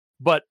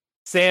 but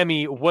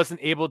Sammy wasn't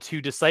able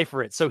to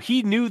decipher it. So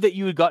he knew that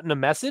you had gotten a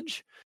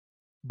message,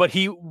 but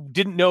he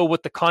didn't know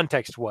what the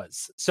context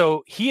was.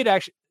 So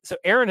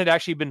Aaron had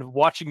actually been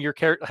watching your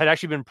character, had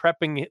actually been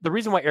prepping. The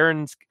reason why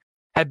Aaron's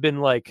had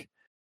been like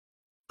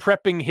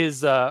prepping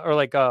his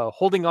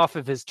holding off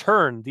of his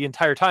turn the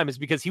entire time is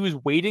because he was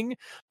waiting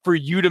for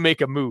you to make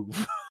a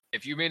move.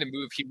 If you made a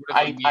move, he would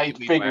have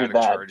immediately figured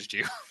that. charged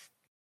you.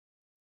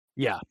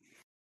 Yeah.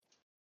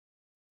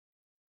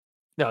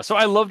 No, so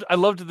I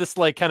loved this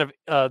like kind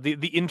of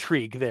the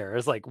intrigue there.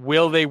 It's like,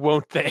 will they,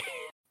 won't they?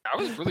 I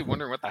was really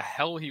wondering what the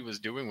hell he was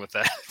doing with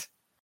that.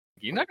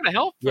 You're not going to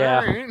help?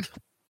 Yeah. Right?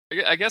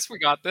 I guess we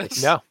got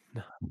this. No.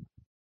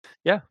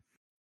 Yeah.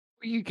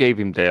 You gave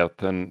him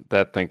depth, and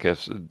that I think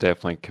is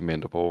definitely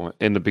commendable.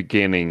 In the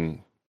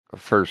beginning,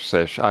 first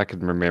session, I can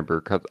remember,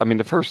 because, I mean,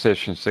 the first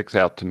session sticks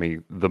out to me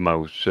the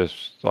most,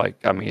 just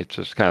like, I mean, it's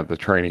just kind of the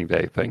training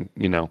day thing,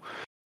 you know.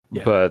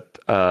 Yeah. But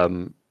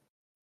I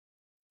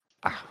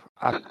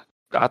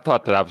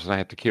thought that I was going to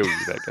have to kill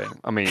you that game.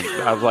 I mean,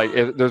 I was like,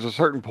 there's a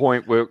certain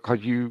point where,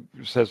 because you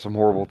said some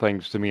horrible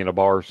things to me in a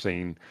bar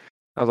scene,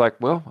 I was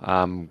like, well,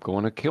 I'm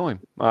going to kill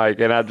him. Like,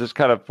 and I just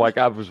kind of like,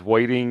 I was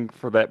waiting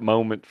for that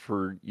moment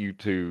for you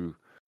to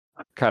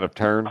kind of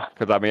turn.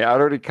 Because I mean, I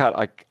already kind of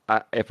like,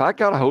 if I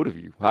got a hold of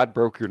you, I'd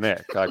broke your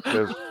neck. Like,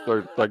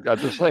 I'm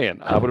just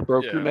saying, I would have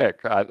broke your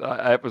neck.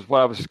 That was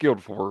what I was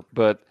skilled for.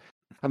 But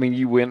I mean,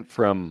 you went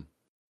from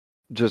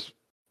just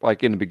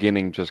like in the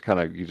beginning, just kind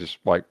of, you just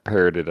like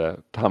parroted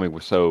a Tommy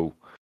Wiseau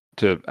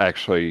to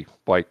actually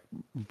like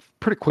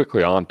pretty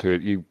quickly onto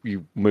it.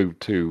 You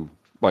moved to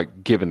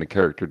like giving the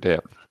character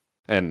depth,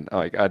 and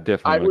like I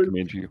definitely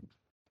commend you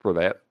for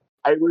that.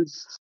 I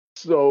was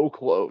so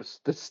close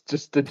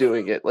just to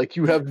doing it. Like,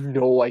 you have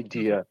no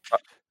idea.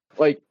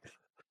 Like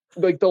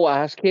the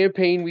last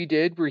campaign we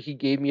did where he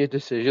gave me a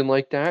decision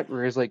like that,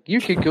 where he's like, you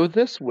can go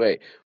this way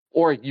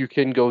or you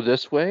can go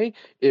this way.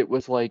 It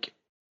was like,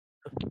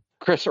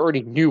 Chris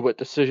already knew what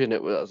decision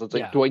it was. It's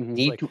like, do I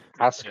need to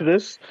ask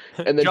this?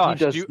 And then Josh,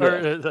 he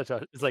does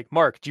it's like,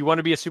 Mark, do you want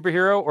to be a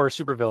superhero or a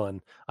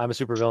supervillain? I'm a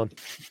supervillain.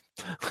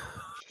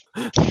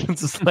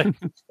 It's just like,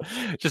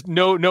 just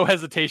no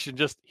hesitation.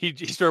 Just he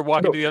started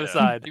walking to the other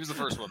side. He was the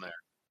first one there.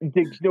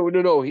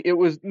 No. It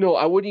was no.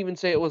 I wouldn't even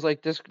say it was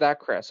like this. That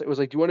Chris. It was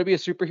like, do you want to be a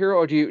superhero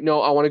or do you?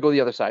 No, I want to go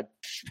the other side.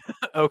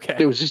 Okay.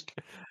 It was just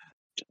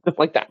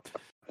like that.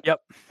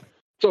 Yep.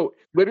 So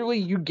literally,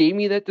 you gave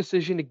me that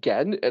decision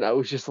again, and I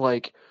was just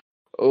like,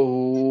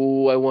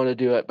 "Oh, I want to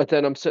do it." But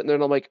then I'm sitting there,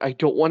 and I'm like, "I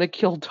don't want to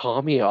kill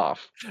Tommy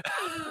off,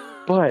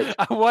 but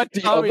I want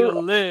Tommy to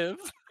live."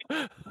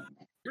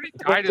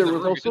 But there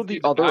was also the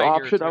other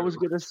option I was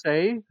gonna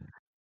say.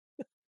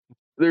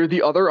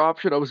 The other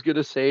option I was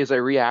gonna say is I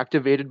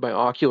reactivated my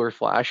ocular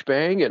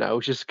flashbang, and I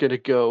was just gonna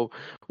go,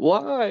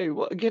 "Why?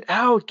 Get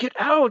out! Get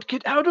out!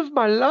 Get out of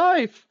my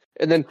life!"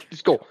 And then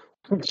just go,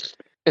 and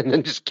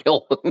then just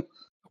kill him.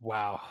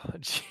 Wow.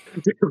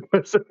 There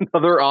was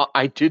another.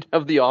 I did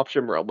have the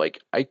option where I'm like,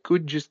 I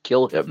could just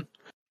kill him.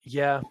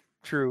 Yeah,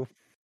 true.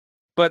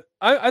 But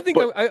I think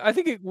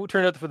it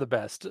turned out for the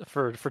best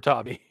for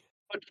Tommy.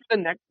 But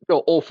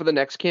for the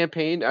next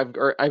campaign, I've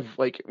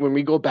like when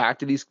we go back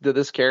to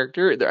this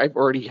character, I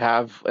already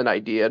have an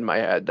idea in my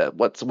head that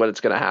what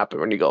it's going to happen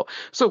when you go.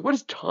 So what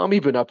has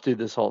Tommy been up to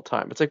this whole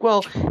time? It's like,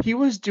 well, he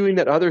was doing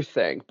that other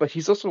thing, but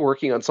he's also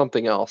working on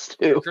something else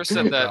too. Chris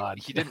said that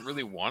he didn't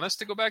really want us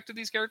to go back to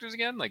these characters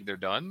again. Like they're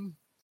done.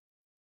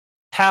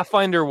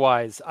 Pathfinder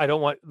wise, I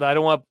don't want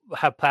to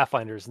have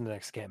Pathfinders in the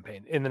next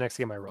campaign. In the next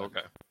game I wrote.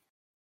 Okay.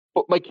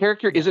 But my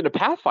character isn't a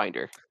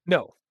Pathfinder.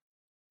 No.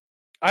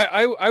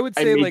 I would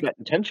say like that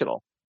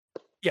intentional.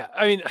 Yeah,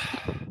 I mean,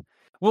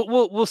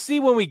 we'll see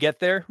when we get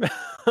there.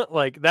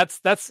 Like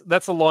that's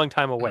a long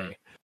time away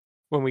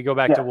when we go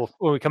back to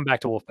when we come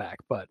back to Wolfpack.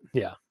 But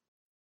yeah,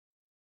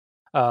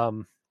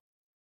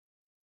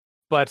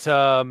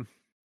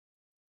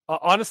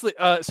 honestly,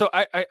 so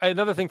I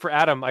another thing for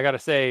Adam, I gotta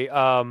say,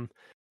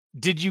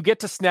 did you get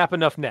to snap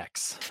enough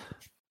necks?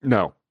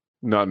 No.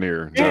 Not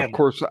near. No, of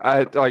course,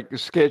 I like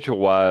schedule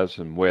wise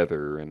and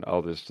weather and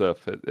all this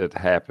stuff. It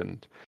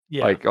happened.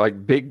 Yeah.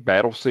 Like big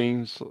battle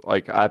scenes.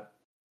 Like I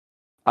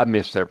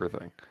missed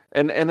everything,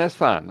 and that's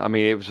fine. I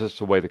mean, it was just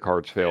the way the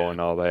cards fell and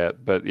all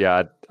that. But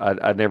yeah,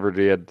 I never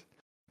did.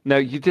 No,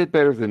 you did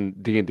better than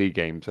D&D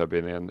games I've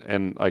been in,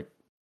 and like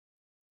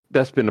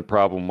that's been the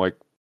problem. Like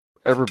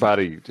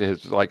everybody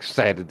has like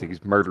sat at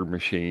these murder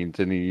machines,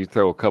 and then you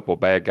throw a couple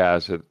of bad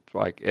guys at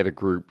a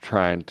group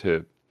trying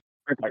to.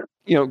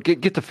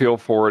 Get the feel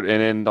for it,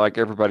 and then like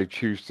everybody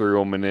chews through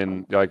them, and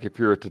then like if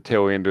you're at the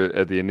tail end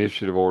of the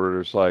initiative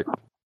order, it's like,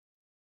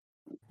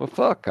 well,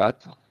 fuck, I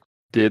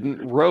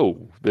didn't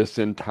roll this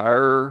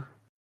entire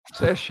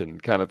session,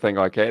 kind of thing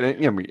like that.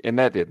 And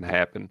that didn't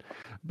happen.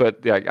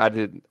 But like I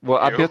did, well,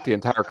 I built the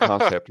entire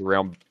concept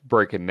around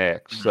breaking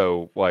necks.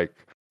 So like,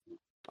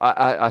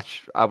 I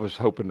was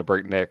hoping to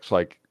break necks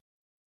like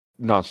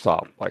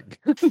nonstop, like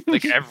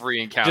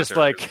every encounter, just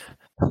like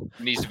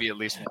needs to be at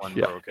least one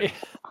broken.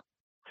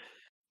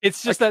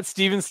 It's just that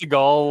Steven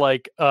Seagal,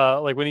 like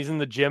when he's in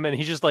the gym and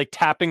he's just like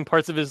tapping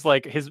parts of his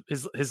like his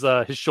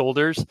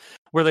shoulders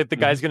where like the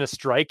guy's gonna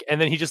strike, and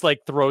then he just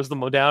like throws them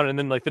down, and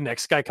then like the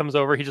next guy comes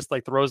over, he just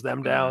like throws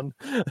them down.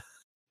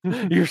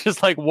 You're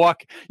just like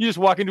you just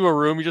walk into a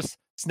room, you just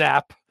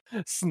snap.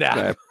 And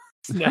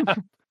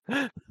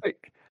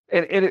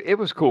it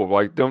was cool.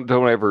 Like don't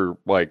ever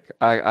like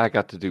I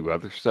got to do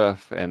other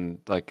stuff, and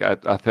like I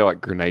felt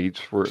like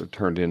grenades were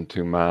turned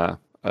into my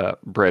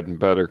bread and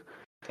butter.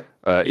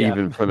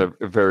 Even from the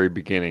very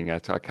beginning, I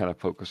kind of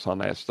focused on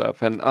that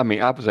stuff. And I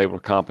mean, I was able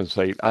to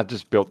compensate. I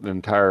just built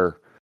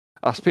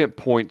I spent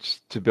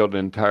points to build an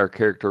entire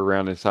character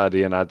around this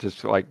idea, and I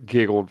just like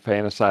giggled,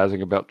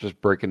 fantasizing about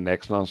just breaking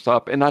necks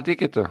nonstop. And I did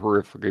get to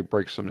horrifically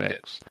break some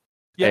necks.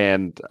 Yeah.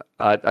 And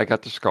I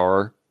got to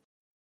scar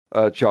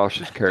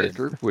Josh's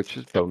character, which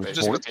is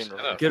bonus points.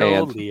 Good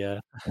old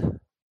Leah.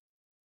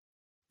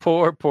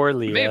 Poor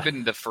Leah. It may have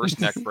been the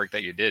first neck break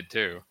that you did,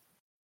 too.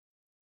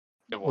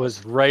 It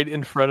was right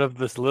in front of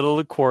this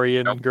little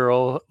Quarian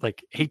girl,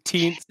 like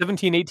 17,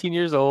 18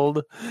 years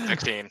old.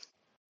 16.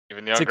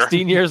 Even younger.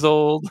 16 years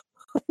old.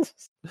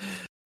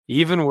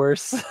 Even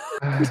worse.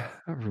 I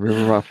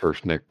remember my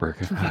first neck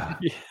breaking.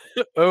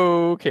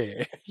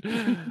 Okay.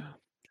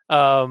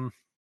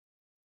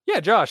 Yeah,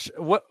 Josh,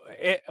 what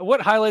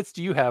highlights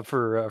do you have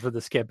for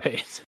this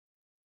campaign?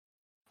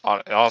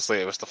 Honestly,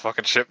 it was the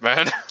fucking ship,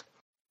 man.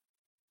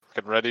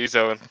 Fucking Red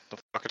Ezo and the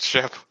fucking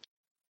ship.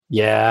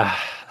 Yeah.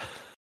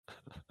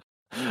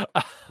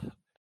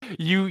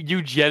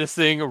 You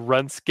jettisoning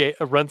Runt's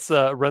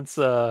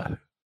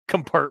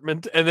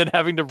compartment and then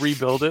having to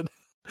rebuild it.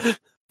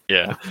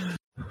 Yeah.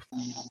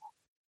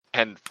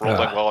 And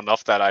rolling well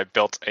enough that I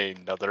built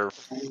another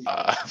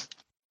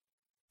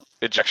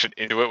ejection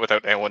into it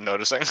without anyone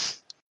noticing.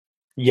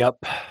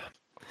 Yep.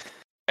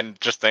 And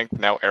just think,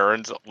 now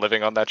Aaron's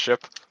living on that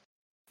ship.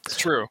 It's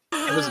true. He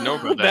doesn't know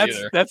about that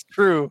either. That's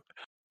true.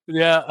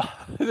 Yeah.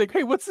 Like,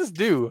 hey, what's this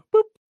do?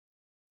 Boop.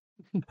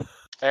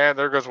 And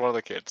there goes one of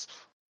the kids.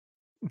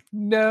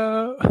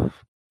 No.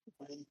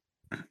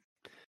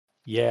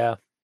 Yeah.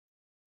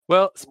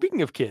 Well,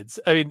 speaking of kids,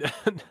 I mean,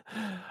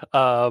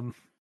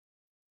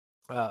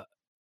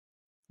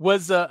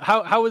 was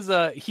how was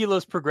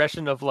Hilo's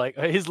progression of like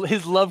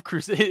his love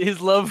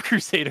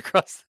crusade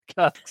across the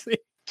galaxy?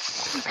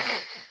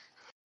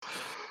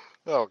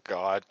 Oh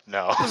God,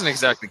 no! It wasn't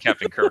exactly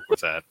Captain Kirk with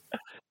that.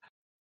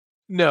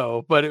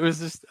 No, but it was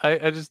just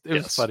it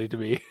was funny to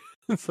me.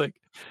 It's like,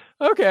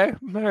 okay,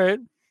 all right.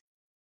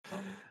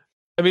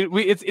 I mean,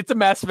 it's a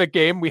Mass Effect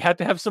game. We had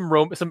to have some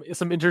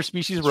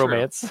interspecies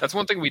romance. That's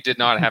one thing we did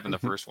not have in the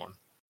first one.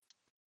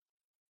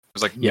 It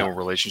was like no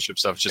relationship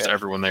stuff. Just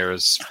everyone there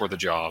is for the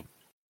job.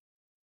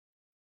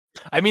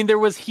 I mean, there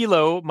was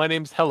Hilo. My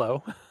name's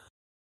Hello,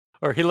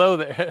 or Hilo.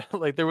 There,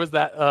 like there was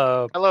that.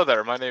 Hello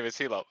there. My name is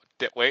Hilo.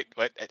 Wait.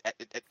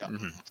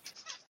 Mm-hmm.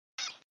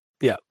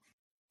 Yeah.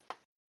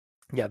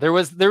 Yeah, there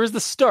was the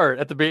start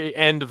at the very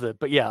end of it,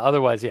 but yeah,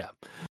 otherwise, yeah.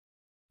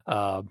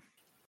 Yeah,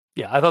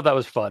 I thought that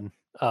was fun.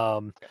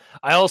 I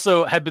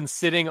also had been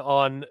sitting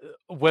on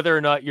whether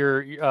or not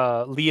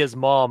your Leah's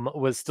mom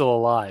was still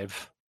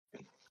alive.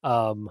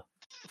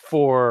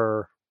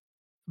 For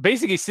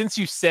basically since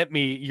you sent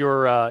me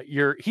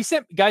he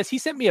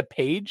sent me a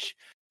page.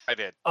 I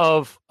did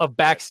of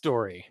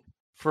backstory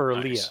for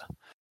nice.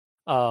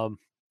 Leah.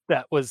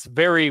 That was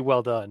very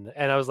well done,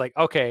 and I was like,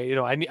 okay,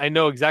 I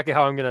know exactly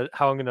how I'm gonna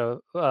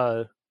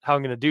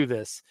do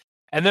this.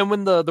 And then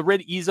when the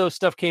red Ezo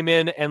stuff came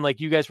in, and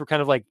like you guys were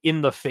kind of like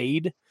in the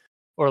fade,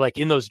 or like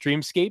in those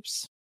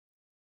dreamscapes,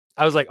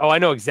 I was like, oh, I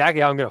know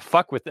exactly how I'm gonna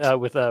fuck with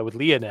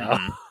Leah now.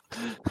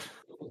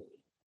 Mm-hmm.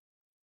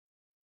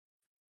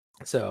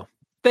 So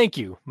thank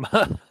you,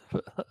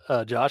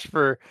 Josh,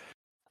 for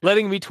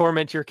letting me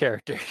torment your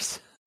characters.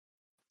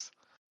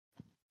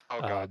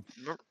 Oh God.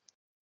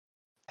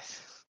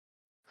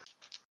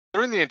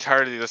 During the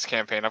entirety of this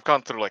campaign, I've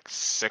gone through like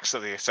 6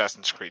 of the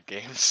Assassin's Creed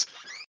games.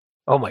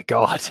 Oh my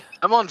God.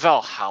 I'm on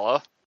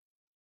Valhalla.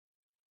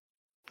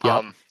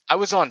 Yep. I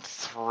was on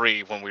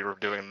 3 when we were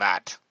doing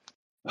that.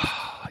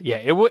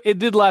 Yeah, it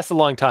did last a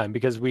long time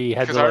because we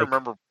had. Because I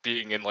remember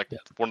being in like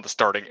one of the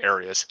starting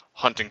areas,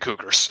 hunting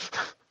cougars.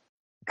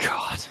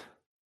 God.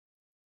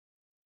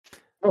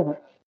 Oh.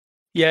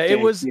 Yeah,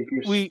 it was.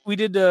 We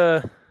did.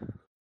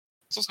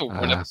 It's also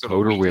one episode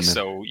a week,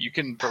 so you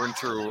can burn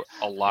through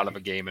a lot of a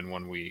game in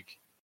 1 week.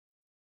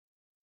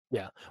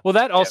 Yeah, well,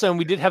 that also, and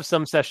we did have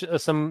some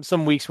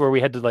some weeks where we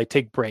had to like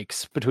take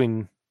breaks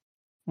between,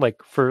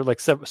 like for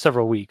like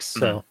several weeks.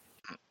 So,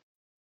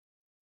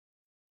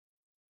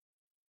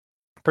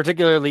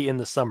 particularly in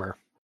the summer,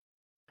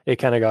 it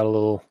kind of got a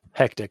little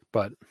hectic.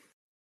 But,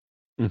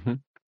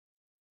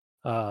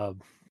 yeah,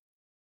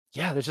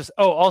 there's just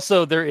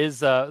also there is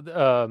Scott.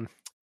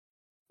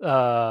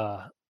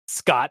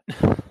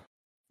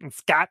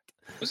 Scott.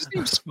 What's his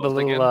name spelled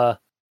again?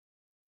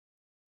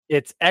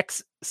 It's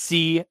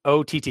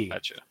XCOTT.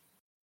 Gotcha.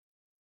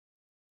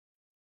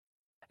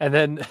 And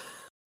then,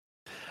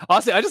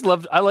 honestly, I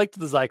liked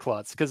the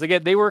Zyclots because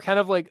again, they were kind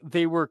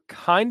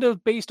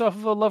of based off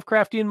of a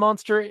Lovecraftian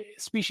monster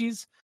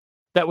species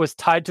that was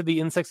tied to the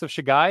insects of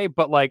Shagai,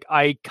 but like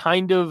I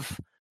kind of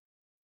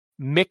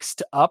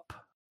mixed up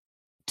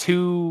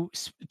two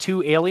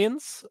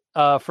aliens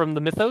from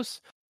the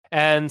mythos.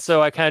 And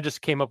so I kind of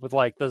just came up with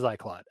like the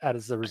Zyklot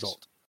as a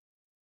result.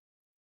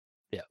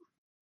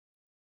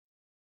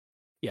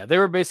 Yeah, they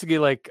were basically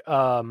like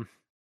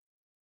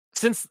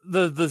since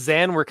the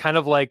Zan were kind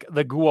of like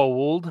the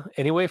Goa'uld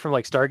anyway from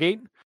like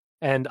Stargate,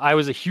 and I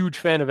was a huge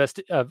fan of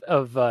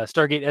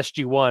Stargate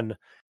SG-1.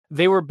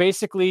 They were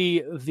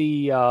basically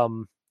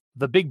the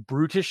big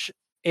brutish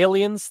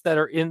aliens that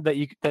are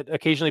that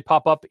occasionally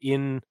pop up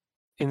in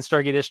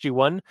Stargate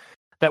SG-1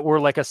 that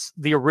were like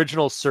the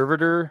original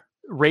servitor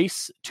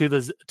race to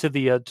the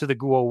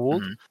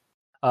Goa'uld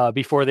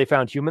before they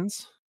found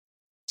humans.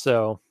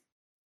 So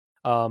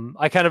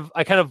I kind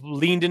of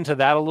leaned into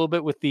that a little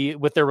bit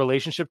with their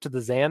relationship to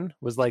the Zan.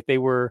 Was like they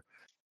were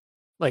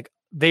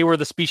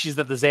the species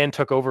that the Zan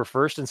took over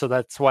first, and so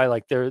that's why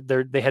like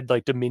they had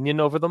like dominion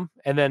over them,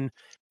 and then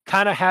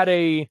kind of had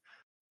a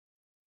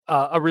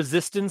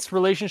resistance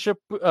relationship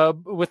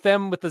with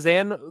them with the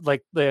Zan,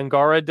 like the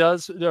Angara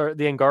does, or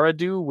the Angara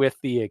do with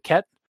the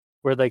Ket,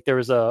 where like there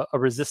was a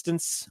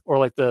resistance, or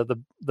like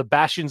the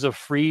bastions of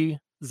free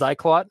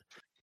Zyklot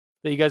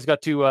that you guys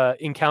got to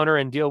encounter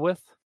and deal with.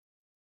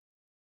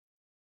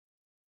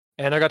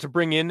 And I got to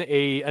bring in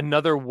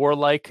another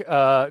warlike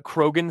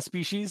Krogan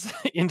species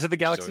into the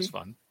galaxy. It was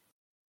fun.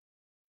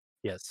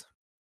 Yes.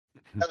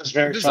 That was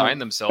very the design fun.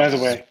 themselves By the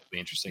way. is really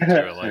interesting too.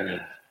 I like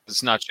it.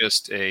 It's not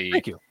just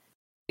a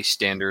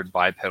standard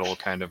bipedal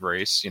kind of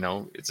race,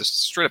 it's a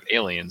straight up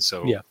alien,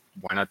 so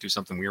why not do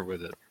something weird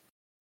with it?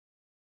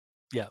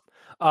 Yeah.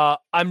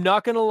 I'm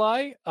not gonna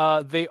lie,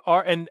 they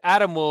are, and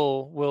Adam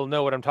will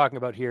know what I'm talking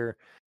about here.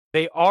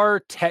 They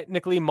are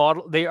technically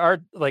modeled. They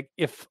are like,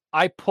 if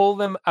I pull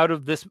them out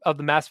of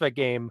the Mass Effect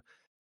game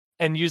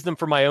and use them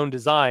for my own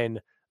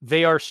design,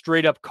 they are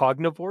straight up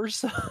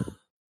cognivores.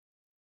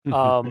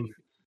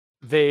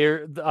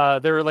 they're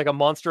like a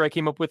monster I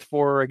came up with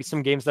for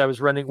some games that I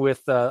was running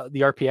with the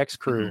RPX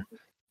crew.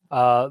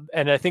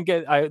 And I think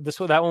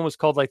that one was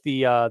called like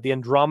the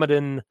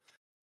Andromedan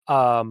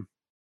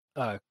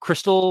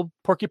crystal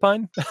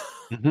porcupine.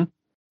 Mm-hmm.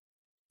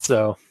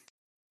 So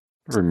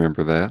I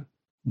remember that.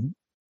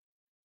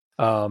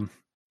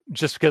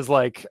 Just because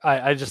like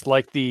I just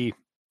like the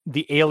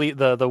alien,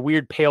 the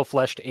weird pale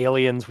fleshed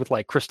aliens with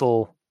like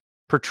crystal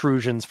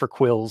protrusions for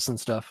quills and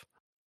stuff.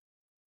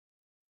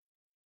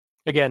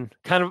 Again,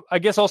 kind of, I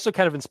guess, also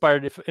kind of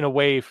inspired in a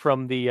way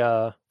from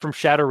the from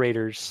Shadow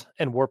Raiders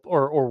and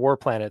War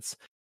Planets,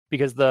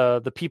 because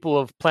the people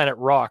of Planet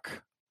Rock,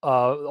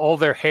 all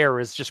their hair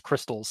is just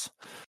crystals,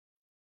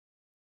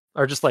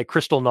 or just like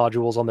crystal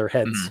nodules on their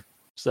heads.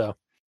 So,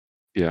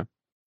 yeah.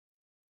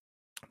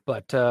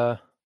 But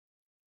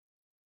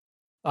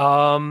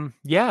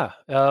yeah.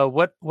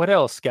 What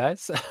else,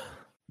 guys?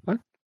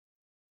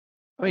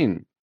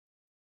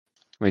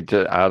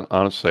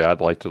 Honestly,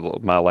 I'd like to.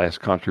 My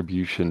last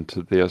contribution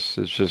to this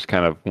is just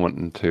kind of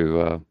wanting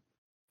to,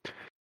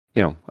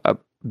 we don't have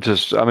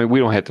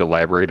to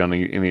elaborate on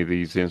any of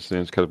these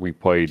incidents because we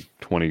played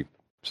 20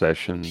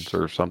 sessions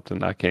or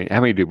something. I can't.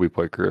 How many did we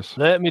play, Chris?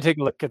 Let me take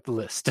a look at the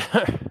list.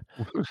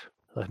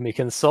 Let me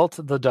consult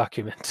the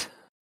document.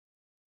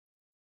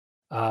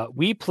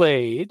 We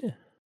played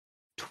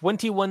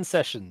 21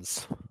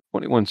 sessions.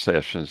 21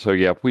 sessions. So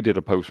yeah, we did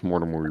a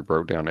post-mortem where we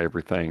broke down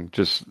everything.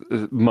 Just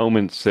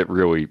moments that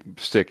really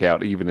stick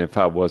out, even if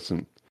I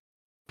wasn't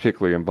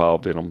particularly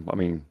involved in them. I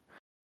mean,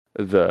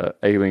 the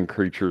alien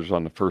creatures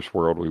on the first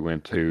world we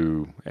went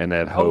to, and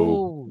that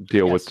whole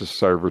deal with the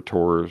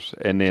servitors,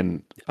 and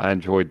then I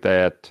enjoyed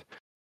that.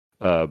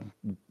 I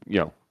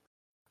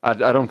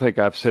don't think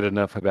I've said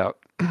enough about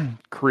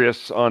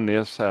Chris on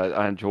this.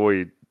 I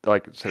enjoyed,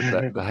 like I said,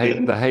 that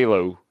the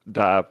Halo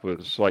dive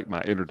was like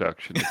my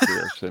introduction to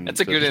Chris, and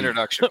that's a good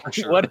introduction for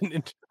sure. What an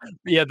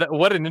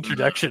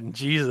introduction,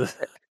 Jesus!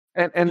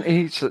 And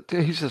he's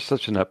just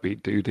such an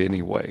upbeat dude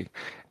anyway,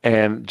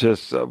 and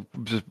just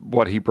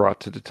what he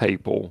brought to the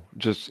table,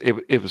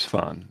 it was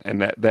fun,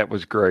 and that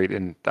was great,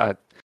 and I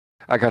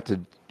got to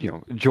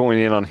join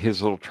in on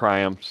his little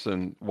triumphs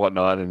and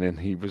whatnot, and then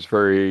he was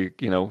very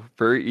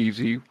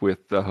easy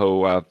with the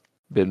whole I've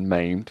been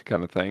maimed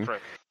kind of thing. Right.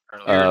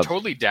 You're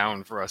totally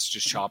down for us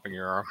just chopping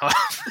your arm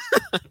off.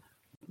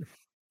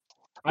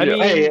 I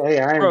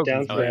am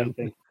down for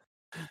anything.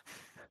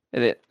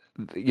 And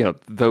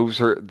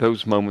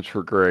those moments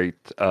were great.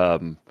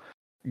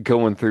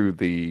 Going through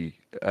the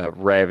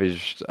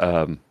ravaged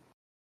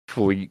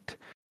fleet,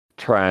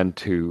 trying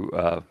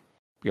to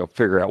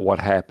figure out what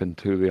happened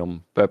to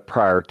them, but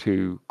prior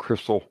to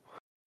Crystal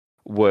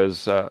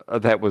was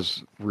that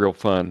was real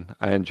fun.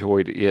 I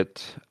enjoyed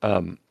it.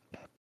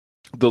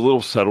 The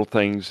little subtle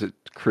things that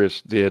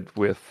Chris did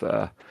with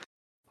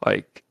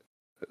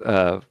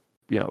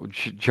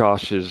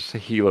Josh's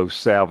Hilo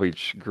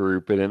salvage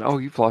group, and then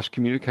you've lost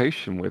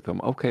communication with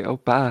them. Okay,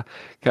 bye,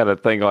 kind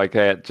of thing like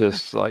that.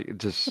 Just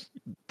the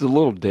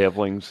little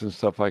devlings and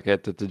stuff like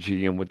that the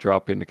GM would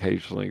drop in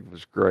occasionally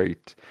was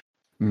great.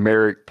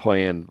 Maerk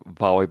playing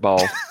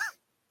volleyball,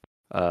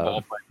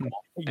 and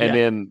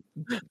then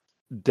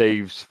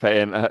Dave's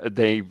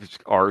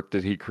art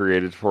that he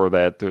created for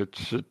that,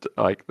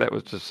 that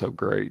was just so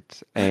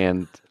great.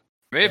 And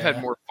may have had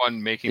more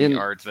fun making the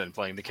art than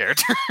playing the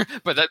character,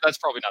 but that's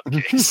probably not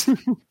the case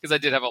because I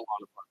did have a lot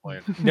of fun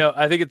playing. No,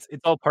 I think it's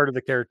all part of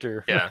the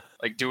character. Yeah,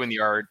 like doing the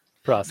art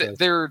process.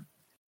 They're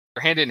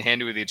hand in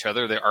hand with each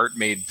other. The art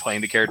made playing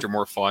the character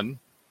more fun,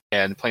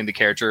 and playing the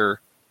character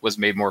was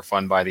made more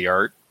fun by the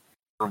art,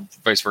 or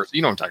vice versa.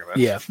 You know what I'm talking about?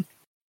 Yeah.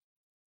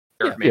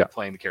 The art made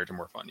playing the character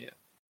more fun. Yeah.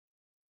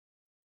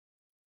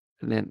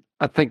 And then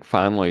I think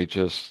finally,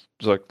 just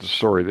like the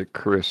story that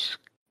Chris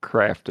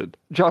crafted.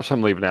 Josh,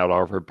 I'm leaving out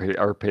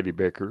our petty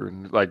bicker,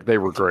 and they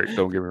were great.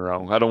 Don't get me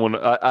wrong. I don't want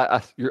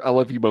to. I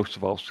love you most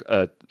of all,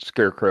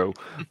 Scarecrow,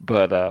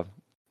 but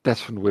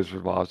that's from the Wizard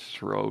of Oz.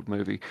 It's a old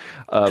movie.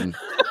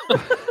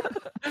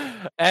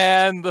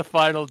 And the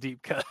final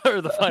deep cut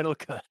or the final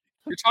cut.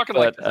 You're talking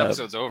like this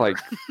episode's over.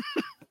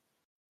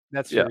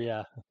 That's true.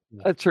 Yeah.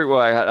 That's true.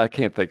 Well, I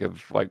can't think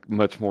of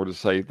much more to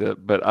say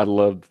but I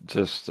loved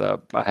just I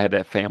had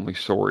that family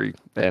story,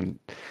 and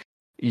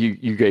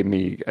you gave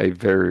me a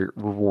very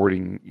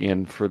rewarding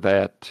end for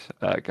that.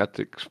 I got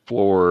to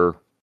explore,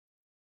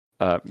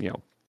 not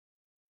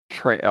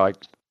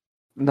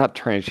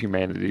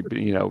transhumanity, but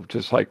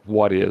just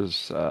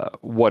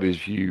what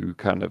is you,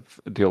 kind of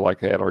deal like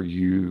that. Are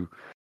you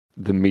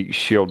the meat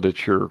shield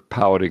that you're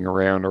piloting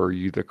around, or are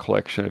you the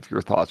collection of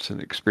your thoughts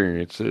and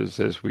experiences?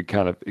 As we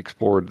kind of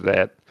explored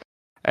that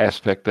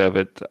aspect of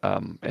it,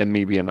 and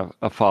me being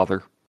a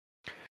father,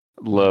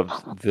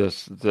 loved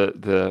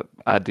the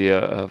idea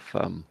of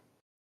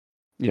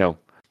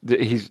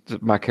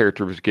my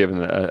character was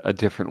given a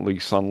different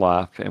lease on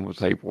life and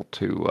was able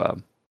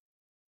to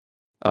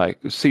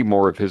see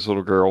more of his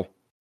little girl,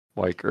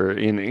 we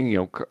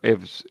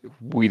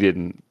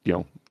didn't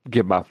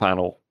give my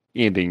final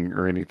ending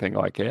or anything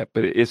like that,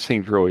 but it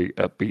seemed really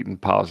upbeat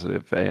and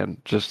positive, and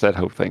just that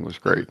whole thing was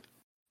great.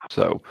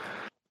 So,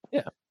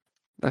 yeah,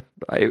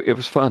 it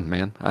was fun,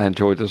 man. I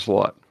enjoyed this a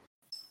lot.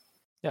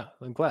 Yeah,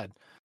 I'm glad.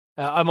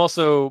 I'm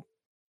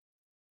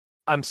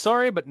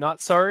sorry, but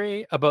not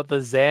sorry about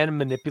the Zan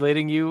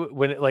manipulating you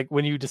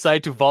when you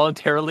decide to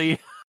voluntarily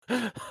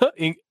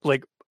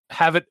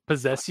have it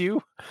possess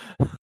you.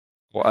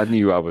 Well, I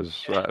knew I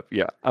was,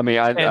 yeah. I mean,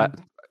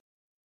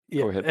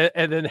 go ahead.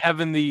 And then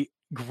having the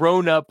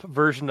grown-up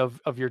version of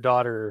your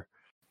daughter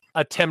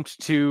attempt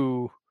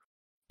to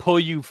pull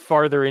you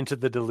farther into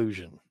the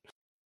delusion.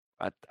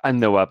 I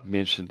know I've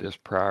mentioned this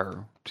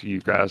prior to you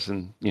guys,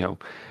 and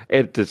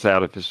edit this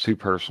out if it's too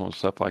personal and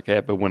stuff like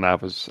that. But when I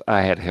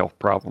had health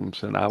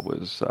problems, and I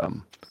was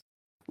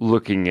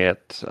looking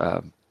at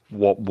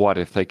what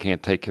if they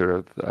can't take care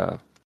of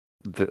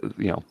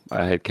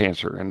I had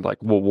cancer, and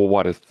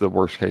what if the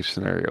worst case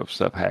scenario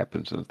stuff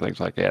happens and things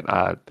like that.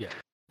 I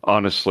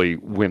honestly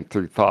went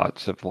through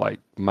thoughts of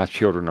my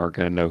children are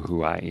going to know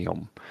who I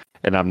am,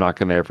 and I'm not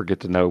going to ever get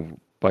to know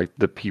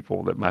the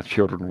people that my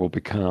children will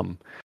become.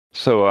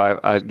 So I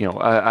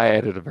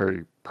added a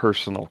very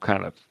personal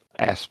kind of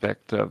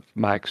aspect of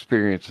my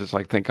experiences.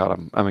 Thank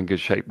God I'm in good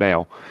shape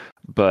now,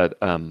 but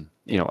I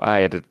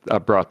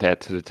brought that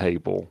to the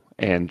table,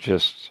 and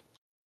just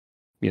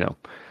the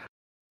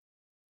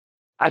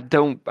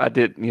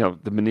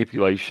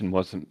manipulation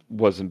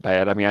wasn't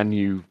bad. I mean, I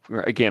knew,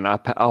 again,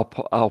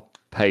 I'll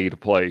pay to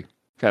play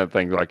kind of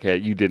thing like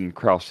that. You didn't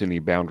cross any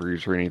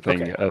boundaries or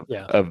anything of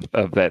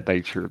that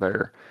nature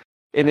there,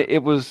 and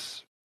it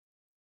was.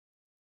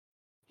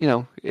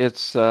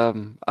 It's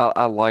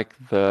I like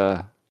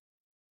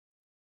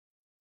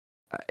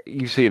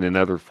you see it in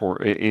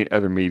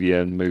other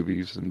media and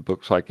movies and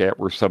books like that,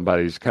 where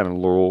somebody's kind of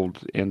lulled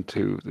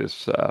into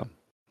this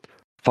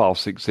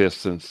false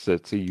existence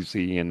that's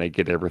easy and they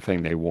get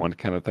everything they want,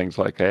 kind of things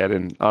like that.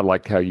 And I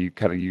liked how you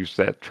kind of used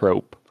that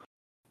trope.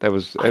 It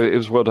was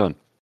well done.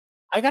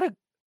 I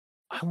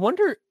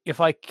wonder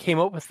if I came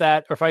up with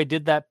that, or if I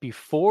did that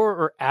before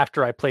or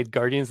after I played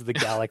Guardians of the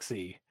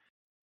Galaxy.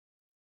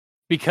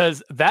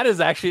 Because that is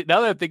actually,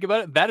 now that I think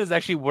about it, that is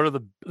actually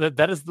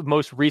that is the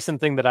most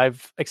recent thing that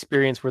I've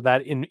experienced where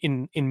that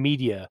in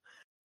media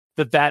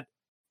that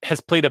has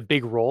played a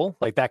big role,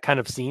 that kind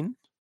of scene.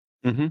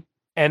 Mm-hmm.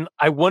 And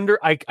I wonder,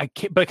 I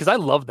can't, because I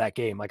love that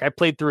game. I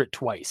played through it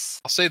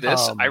twice. I'll say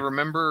this: I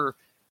remember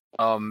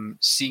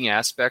seeing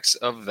aspects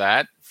of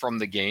that from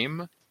the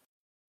game,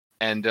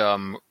 and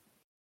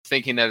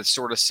thinking that it's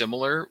sort of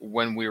similar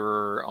when we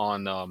were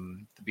on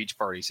the beach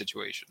party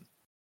situation.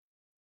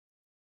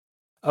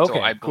 Okay,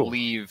 so I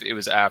believe it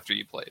was after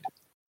you played.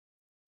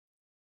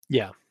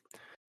 Yeah,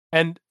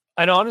 and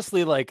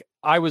honestly,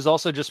 I was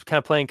also just kind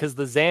of playing because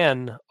the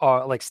Zan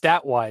are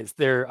stat wise.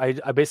 I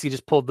basically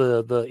just pulled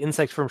the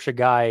insects from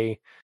Shagai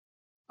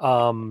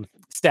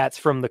stats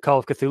from the Call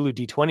of Cthulhu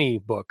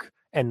D20 book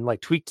and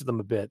tweaked them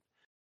a bit.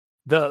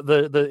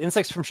 The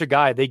insects from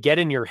Shagai, they get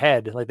in your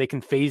head, they can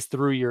phase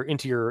through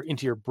into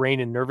your brain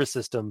and nervous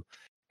system,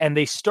 and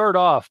they start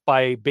off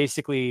by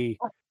basically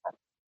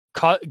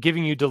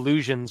giving you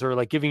delusions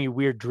or giving you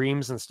weird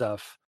dreams and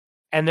stuff.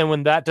 And then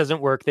when that doesn't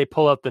work, they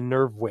pull out the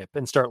nerve whip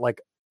and start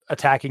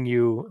attacking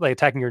you,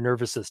 attacking your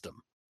nervous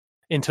system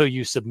until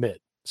you submit.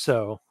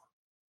 So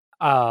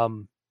a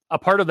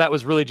part of that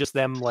was really just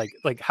them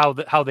how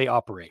they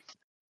operate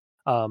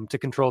to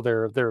control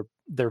their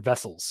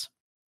vessels.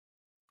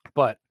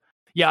 But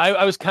yeah,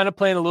 I was kind of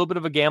playing a little bit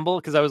of a gamble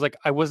because I was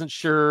I wasn't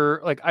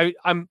sure.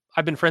 I've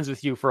been friends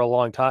with you for a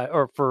long time,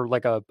 or for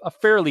a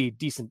fairly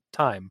decent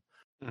time.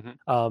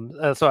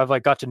 Mm-hmm. So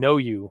I've got to know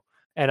you,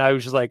 and I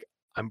was just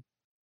I'm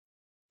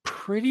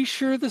pretty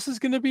sure this is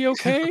going to be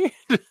okay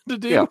to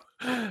do.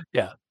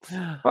 Yeah.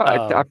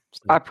 Well,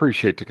 I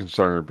appreciate the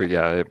concern, but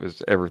yeah,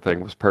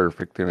 everything was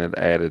perfect, and it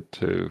added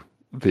to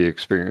the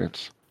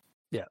experience.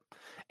 Yeah,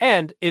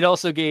 and it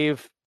also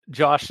gave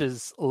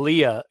Josh's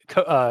Leah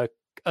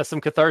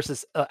some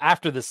catharsis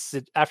after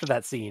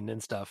that scene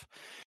and stuff,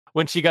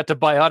 when she got to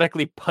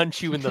biotically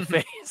punch you in the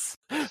face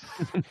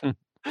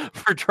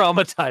for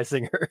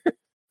traumatizing her.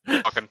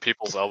 Fucking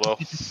people's elbow.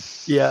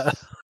 Yeah.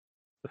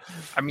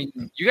 I mean,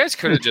 you guys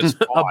could have just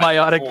a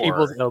biotic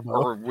people's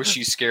elbow. Or was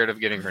she scared of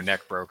getting her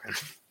neck broken?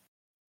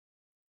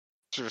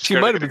 She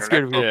might have been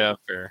scared of it. Yeah,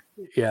 fair.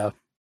 Yeah.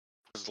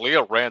 Because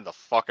Leah ran the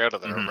fuck out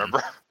of there,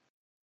 remember?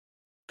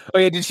 Oh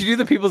yeah, did she do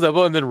the people's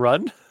elbow and then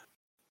run?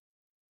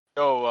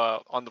 No,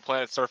 on the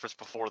planet's surface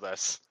before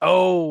this.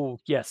 Oh,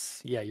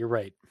 yes. Yeah, you're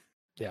right.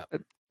 Yeah.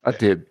 I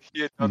did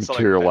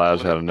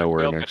materialize out of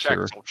nowhere next to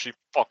her. So she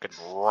fucking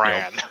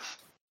ran.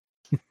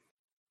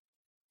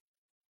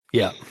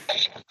 Yeah.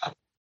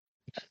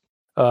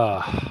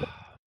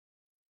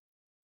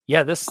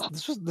 Yeah, this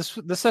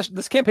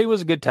campaign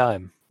was a good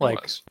time.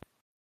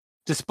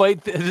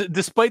 Despite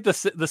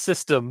the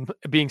system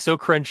being so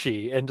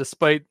crunchy, and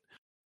despite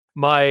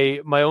my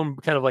own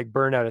kind of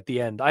burnout at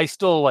the end, I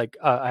still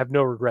I have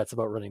no regrets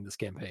about running this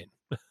campaign.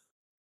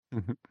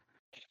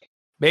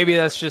 Maybe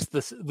that's just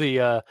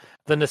the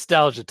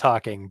nostalgia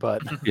talking,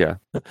 but yeah,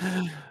 it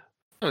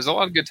was a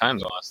lot of good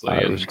times, honestly.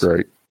 It was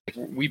great.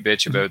 We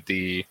bitch about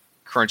the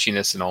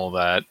crunchiness and all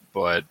that,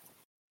 but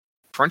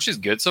crunch is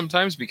good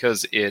sometimes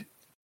because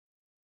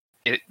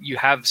you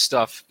have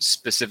stuff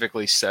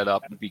specifically set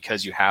up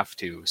because you have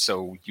to,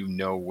 so you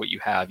know what you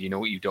have, you know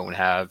what you don't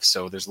have,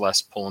 so there's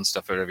less pulling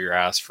stuff out of your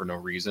ass for no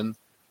reason.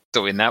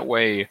 So in that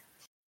way,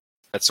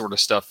 that sort of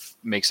stuff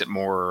makes it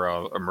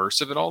more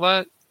immersive and all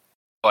that.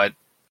 But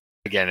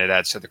again, it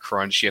adds to the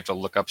crunch. You have to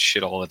look up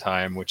shit all the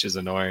time, which is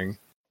annoying.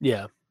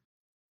 Yeah.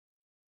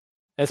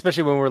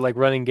 Especially when we're like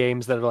running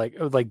games that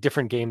are like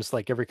different games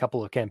like every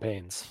couple of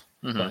campaigns.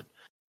 Mm-hmm. But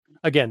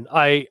again,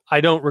 I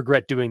don't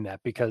regret doing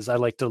that because I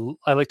like to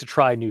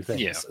try new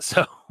things. Yeah.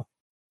 So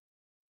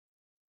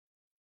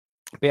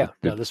but yeah,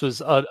 no, this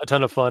was a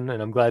ton of fun,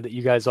 and I'm glad that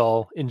you guys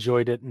all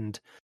enjoyed it and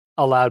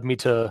allowed me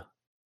to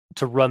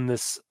run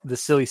this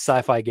silly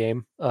sci-fi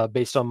game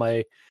based on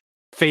my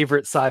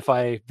favorite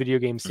sci-fi video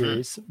game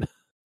series. Mm-hmm.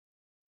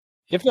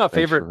 If not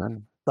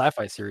favorite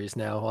sci-fi series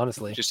now,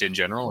 honestly. Just in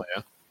general,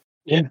 yeah.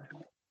 Yeah.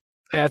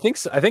 I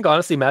think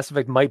honestly Mass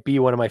Effect might be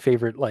one of my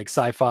favorite like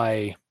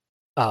sci-fi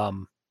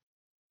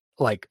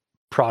like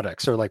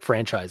products or like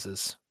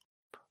franchises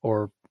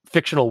or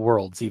fictional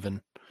worlds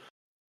even.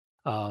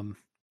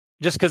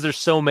 Just because there's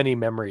so many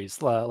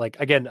memories. Like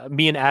again,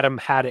 me and Adam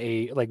had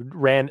a like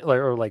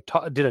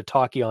did a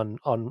talkie on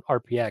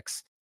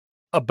RPX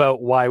about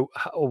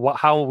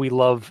how we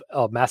love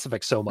Mass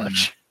Effect so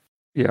much.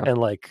 Yeah. And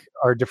like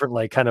our different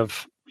like kind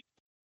of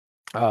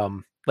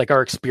like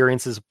our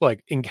experiences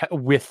like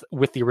with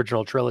the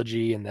original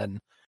trilogy and then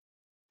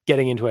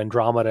getting into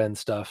Andromeda and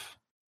stuff.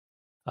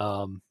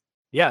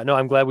 Yeah, no,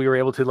 I'm glad we were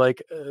able to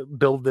like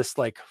build this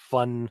like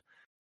fun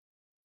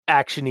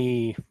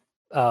actiony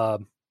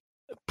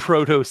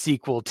proto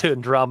sequel to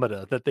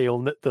Andromeda that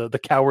the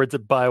cowards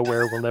at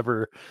BioWare will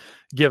never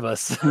give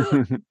us.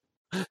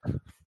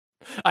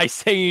 I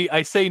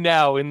say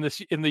now in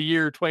the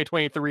year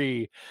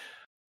 2023,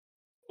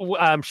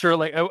 I'm sure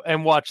like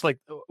and watch like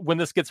when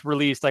this gets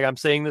released, like I'm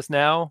saying this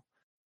now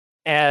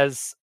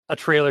as a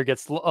trailer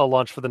gets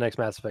launched for the next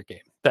Mass Effect game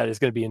that is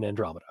going to be in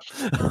Andromeda.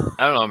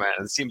 I don't know, man.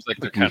 It seems like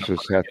they're kind of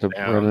just have to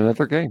run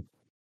another game.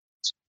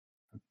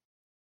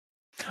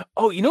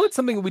 Oh, you know what's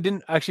something we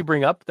didn't actually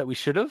bring up that we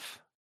should have?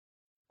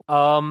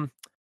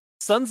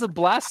 Sons of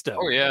Blasto.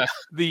 Oh yeah,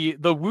 the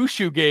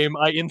Wushu game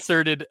I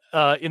inserted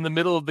in the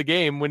middle of the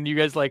game when you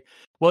guys like,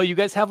 well, you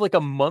guys have like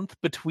a month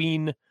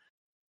between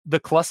the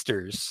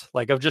clusters,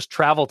 like of just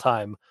travel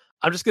time.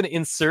 I'm just going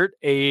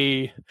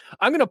to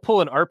I'm going to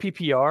pull an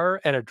RPPR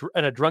and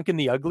a Drunk in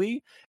the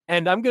Ugly,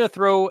 and I'm going to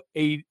throw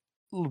a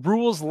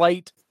rules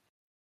light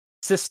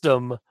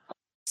system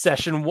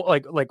session,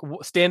 like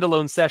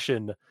standalone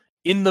session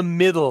in the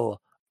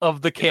middle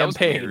of the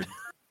campaign.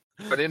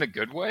 But in a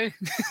good way.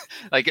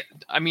 Like,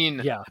 I mean,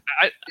 yeah,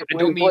 I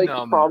don't mean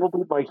like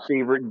probably my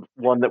favorite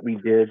one that we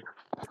did.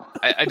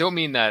 I don't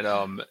mean that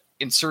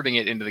inserting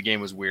it into the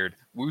game was weird.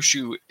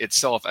 Wushu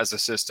itself as a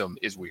system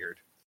is weird.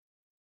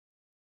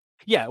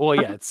 Yeah, well,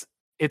 yeah,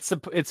 it's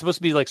supposed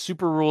to be like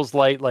super rules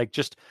light. Like,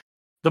 just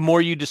the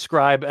more you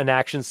describe an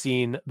action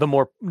scene, the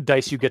more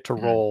dice you get to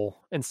roll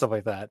and stuff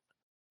like that.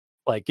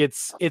 Like,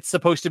 it's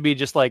supposed to be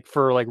just like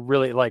for like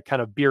really like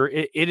kind of beer.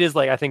 It is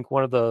like I think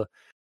one of the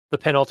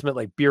penultimate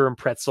like beer and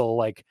pretzel.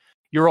 Like,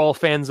 you're all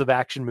fans of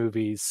action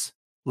movies.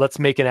 Let's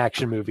make an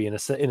action movie in a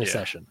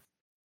session.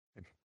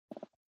 It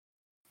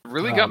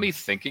really got me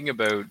thinking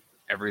about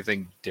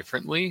everything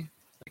differently,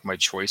 like my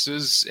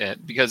choices,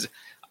 and because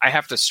I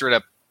have to straight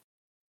up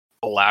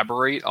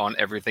elaborate on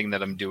everything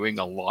that I'm doing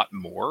a lot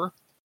more.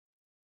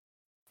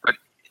 But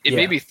it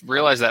made me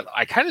realize that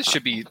I kind of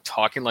should be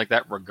talking like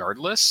that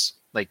regardless,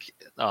 like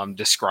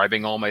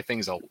describing all my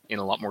things in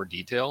a lot more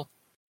detail.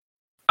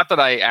 Not that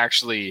I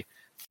actually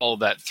followed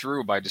that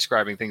through by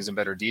describing things in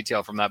better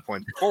detail from that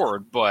point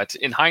forward, but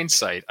in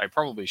hindsight, I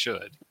probably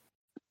should.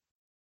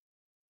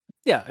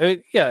 Yeah,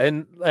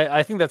 and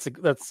I think that's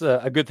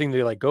a good thing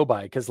to like go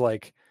by, because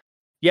like,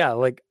 yeah,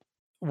 like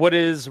what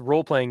is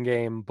role playing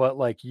game but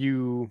like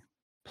you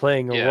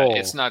playing a role?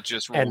 It's not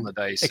just rolling the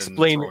dice and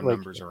throwing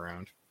numbers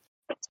around.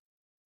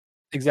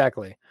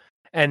 Exactly,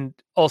 and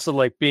also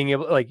like being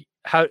able like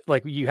how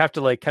like you have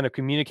to like kind of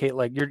communicate,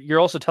 like you're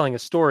also telling a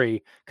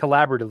story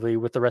collaboratively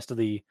with the rest of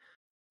the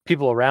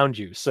people around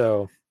you.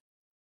 So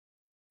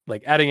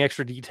like adding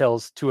extra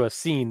details to a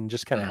scene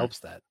just kind of helps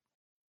that.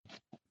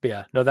 But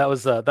yeah, no, that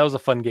was a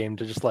fun game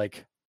to just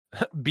like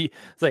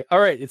it's like, all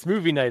right, it's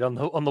movie night on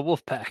the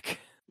Wolfpack.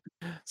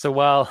 So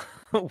while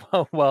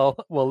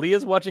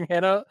Leah's watching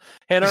Hannah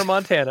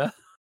Montana,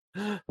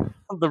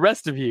 the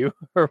rest of you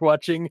are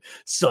watching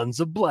Sons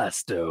of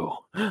Blasto.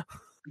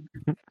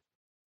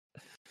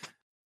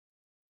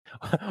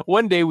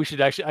 One day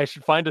I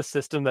should find a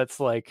system that's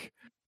like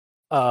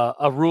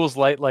a rules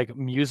light like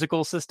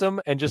musical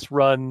system and just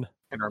run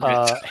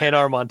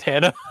Hannah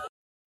Montana.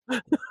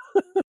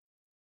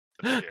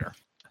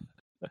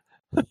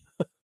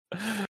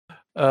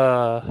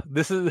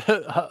 This is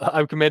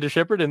I'm Commander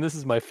Shepard, and this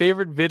is my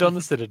favorite vid on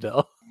the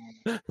Citadel.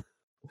 I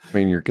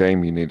mean, your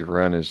game you need to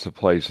run is to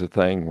place a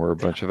thing where a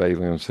bunch of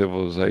alien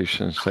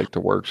civilizations take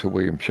the works of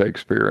William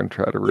Shakespeare and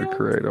try to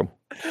recreate them.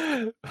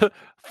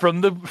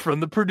 From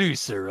the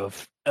producer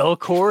of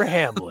Elcor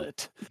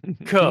Hamlet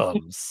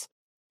comes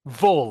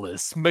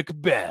Volus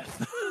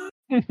Macbeth.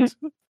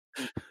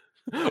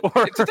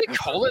 Or did they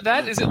call it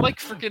that? Is it like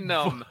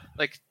freaking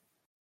like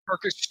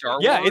Turkish Star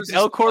Wars? Yeah, it's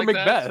Elcor like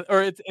Macbeth, that?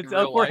 or it's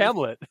Elcor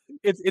Hamlet.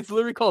 It's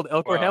literally called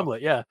Elcor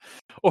Hamlet. Yeah,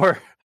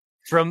 or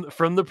from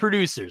the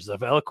producers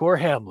of Elcor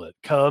Hamlet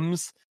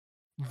comes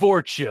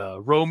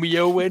Vorcha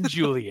Romeo and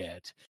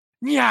Juliet.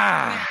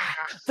 Yeah,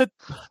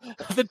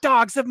 the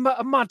dogs of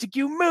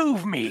Montague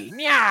move me.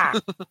 Yeah.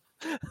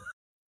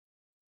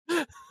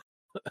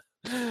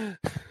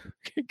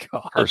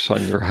 God. Curse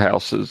on your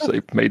houses.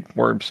 They've made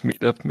worms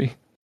meat of me.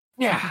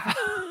 Yeah.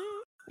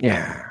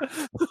 Yeah.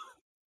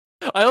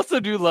 I also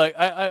do like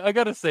I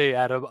gotta say,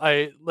 Adam,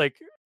 I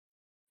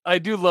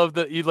do love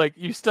that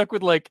you stuck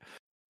with like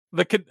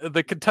the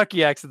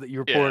Kentucky accent that you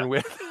were born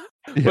with,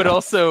 but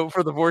also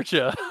for the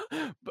Vorcha,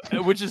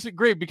 which is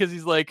great because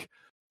he's like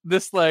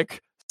this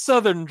like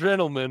Southern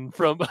gentleman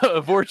from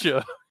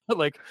Vorcha,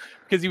 like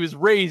because he was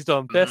raised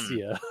on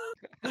Thessia.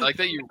 I like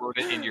that you wrote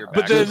it in your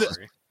But then-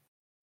 backstory.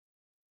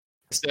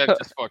 Seb,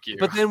 just fuck you.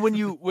 But then when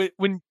you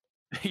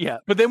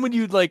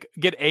like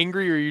get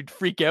angry or you'd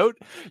freak out,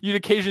 you'd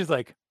occasionally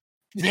like,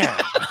 yeah.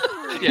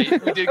 Yeah,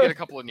 we did get a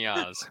couple of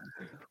nyas.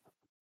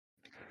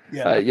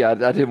 I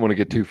didn't want to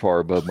get too far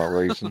above my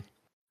racing.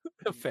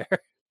 Fair.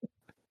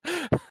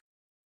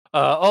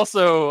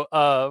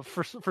 Also,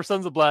 for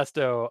Sons of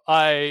Blasto,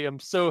 I am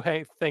so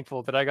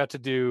thankful that I got to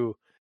do.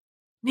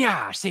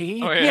 Yeah,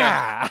 see, Oh,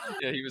 yeah.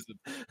 Yeah, he was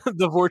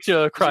the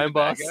Vorcha crime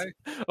bad boss guy?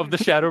 of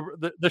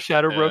the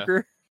shadow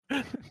broker.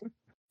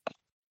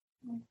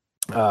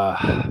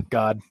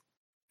 God,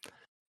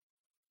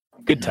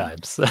 good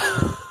times.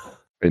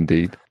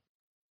 Indeed.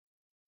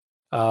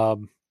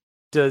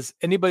 Does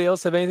anybody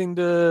else have anything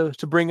to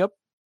bring up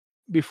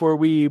before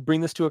we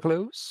bring this to a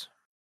close?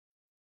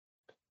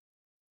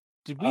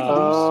 Did we lose?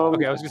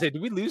 Okay, I was gonna say,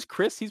 did we lose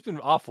Chris? He's been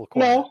awful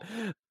quiet.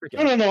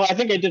 No. I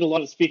think I did a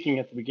lot of speaking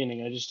at the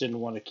beginning. I just didn't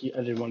want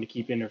to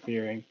keep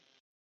interfering.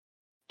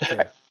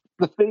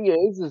 The thing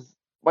is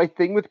my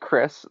thing with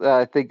Chris.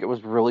 I think it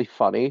was really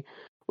funny.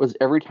 Was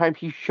every time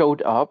he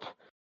showed up,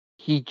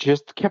 he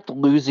just kept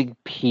losing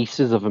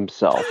pieces of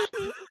himself.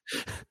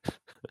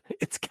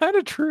 It's kind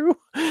of true.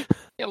 Yeah,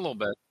 a little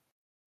bit.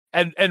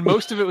 And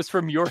most of it was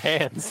from your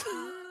hands.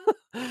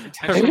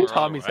 From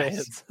Tommy's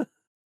hands.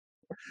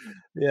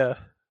 Yeah.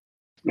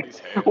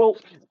 Well,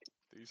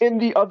 and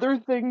the other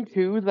thing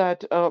too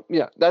that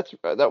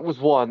that was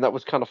one that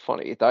was kind of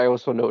funny that I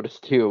also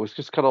noticed too. It was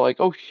just kind of like,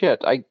 oh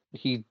shit,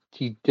 he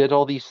did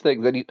all these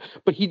things and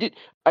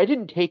I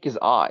didn't take his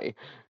eye.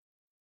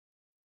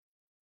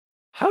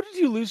 How did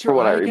you lose your for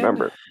what eye I again?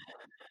 remember?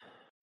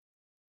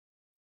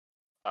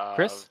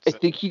 Chris? I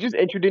think he just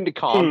entered into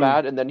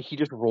combat and then he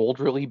just rolled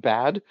really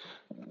bad.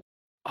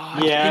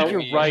 I think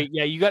you're right.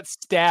 Yeah, you got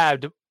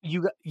stabbed.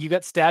 You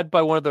got stabbed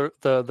by one of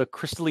the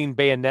crystalline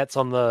bayonets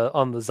on the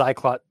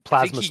Zyklot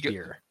plasma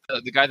spear.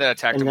 The guy that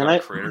attacked him got a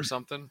crit or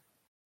something.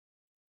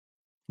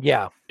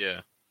 Yeah.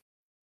 Yeah.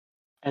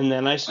 And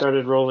then I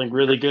started rolling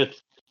really good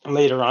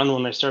later on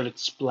when I started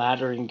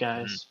splattering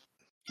guys.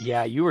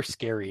 Yeah, you were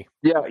scary.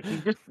 Yeah, he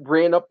just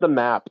ran up the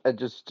map and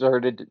just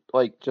started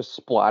just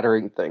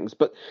splattering things.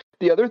 But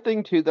the other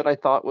thing too that I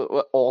thought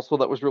also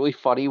that was really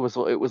funny was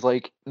it was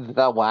like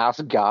the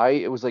last guy.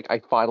 It was like I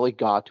finally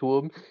got to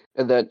him,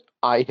 and then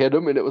I hit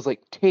him, and it was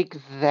like take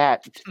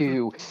that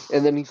too.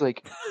 And then he's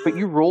like, "But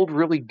you rolled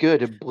really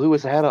good and blew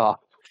his head off."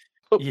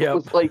 Yeah, it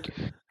was like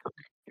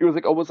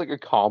almost like a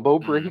combo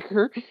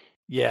breaker.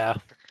 Yeah,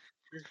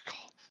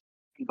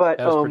 but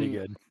that was pretty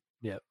good.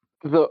 Yeah.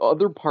 The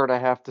other part I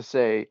have to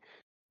say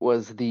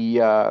was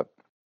the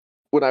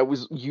when I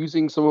was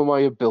using some of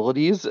my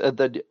abilities, and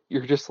then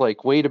you're just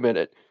like, wait a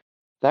minute,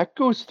 that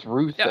goes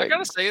through things. I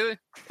gotta say,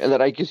 and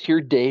then I just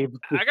hear Dave.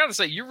 I gotta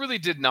say, you really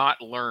did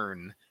not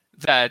learn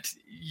that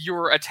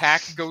your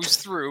attack goes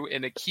through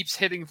and it keeps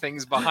hitting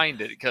things behind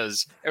it,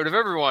 because out of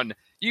everyone,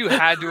 you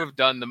had to have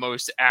done the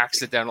most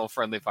accidental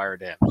friendly fire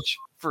damage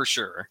for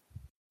sure.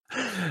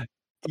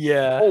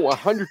 Yeah. Oh,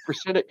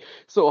 100%.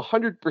 So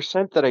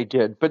 100% that I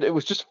did, but it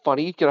was just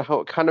funny, how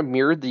it kind of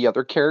mirrored the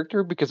other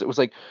character, because it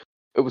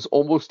was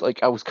almost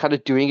like I was kind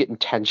of doing it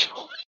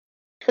intentionally.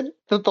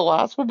 The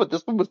last one, but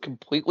this one was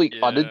completely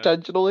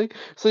unintentionally.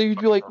 So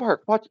you'd be like,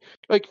 Mark, watch,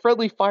 like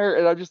friendly fire,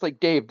 and I'm just like,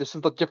 Dave, this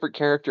is a different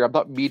character. I'm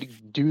not meaning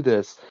to do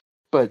this,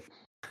 but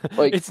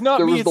like it's not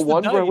there me. was It's the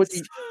one dice. where I went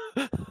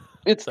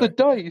it's the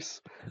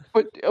dice,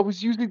 but I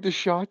was using the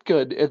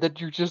shotgun, and then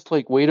you're just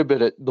like, wait a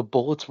minute, the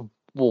bullets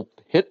will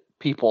hit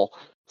people.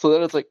 So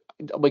then it's like,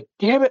 I'm like,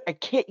 damn it, I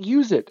can't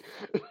use it.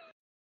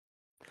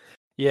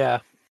 Yeah.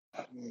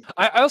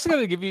 I also got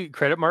to give you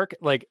credit, Mark.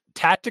 Like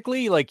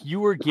tactically, like you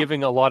were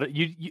giving a lot of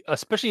you,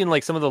 especially in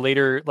like some of the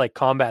later like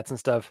combats and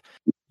stuff.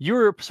 You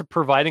were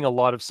providing a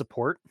lot of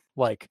support,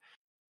 like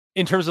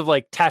in terms of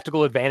like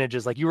tactical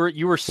advantages. Like you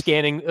were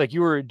scanning, like you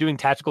were doing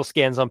tactical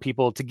scans on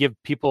people to give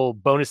people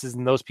bonuses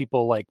and those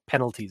people like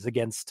penalties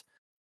against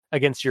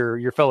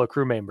your fellow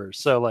crew members.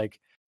 So like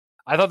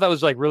I thought that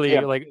was like really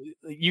like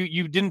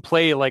you didn't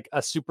play like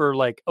a super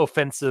like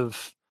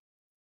offensive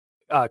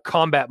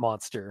combat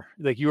monster.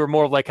 Like you were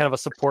more of like kind of a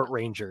support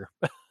ranger.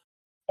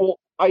 Well,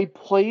 I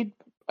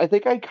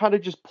think I kind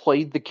of just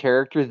played the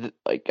character that,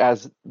 like,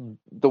 as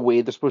the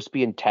way they're supposed to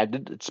be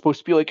intended. It's supposed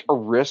to be like a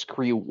risk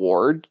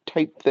reward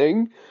type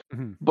thing,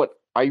 but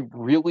I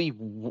really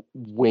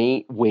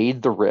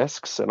weighed the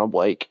risks, and I'm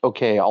like,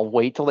 okay, I'll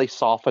wait till they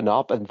soften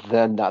up, and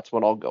then that's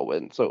when I'll go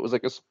in. So it was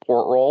like a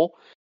support role,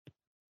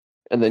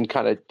 and then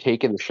kind of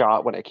taking the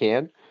shot when I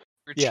can.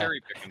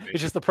 Cherry picking, it's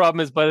just the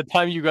problem is by the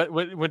time you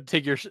went to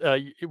take your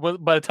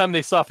by the time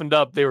they softened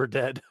up, they were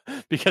dead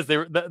because they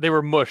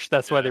were mush.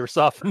 That's why they were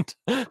softened.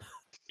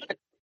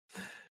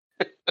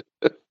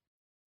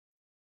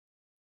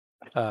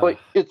 Like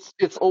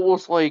it's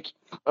almost like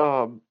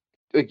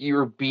you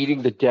were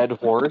beating the dead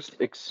horse,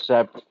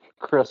 except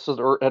Chris had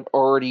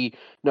already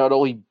not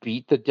only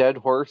beat the dead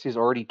horse, he's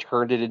already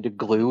turned it into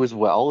glue as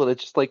well, and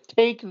it's just like,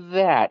 take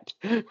that.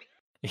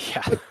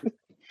 Yeah.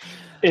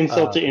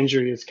 Insult to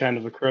injury is kind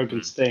of a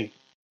Krogan's thing.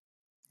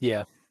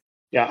 Yeah.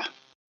 Yeah.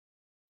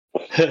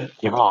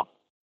 Yeah.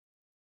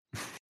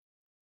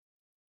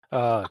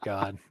 Oh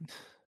God.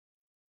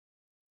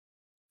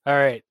 All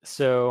right.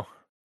 So,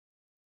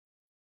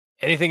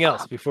 anything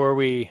else before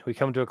we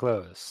come to a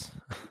close?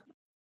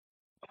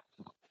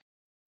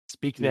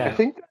 Speak now. I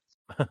think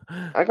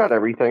I got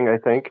everything. I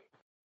think.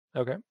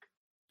 Okay.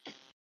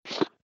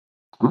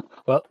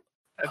 Well,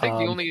 I think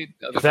the only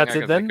other thing that's I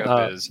can it then. think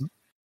of is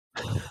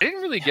I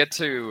didn't really get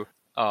to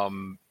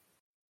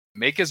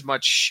make as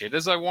much shit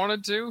as I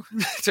wanted to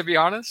be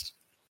honest.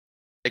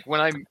 Like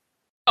when I'm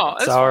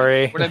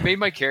sorry. When I made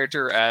my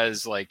character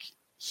as like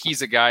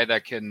he's a guy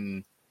that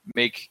can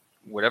make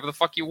whatever the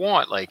fuck you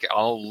want. Like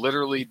I'll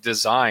literally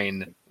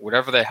design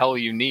whatever the hell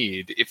you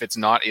need if it's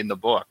not in the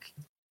book.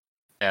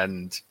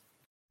 And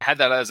I had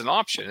that as an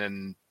option,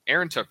 and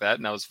Aaron took that,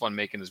 and that was fun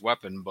making his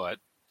weapon, but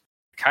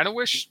I kind of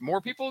wish more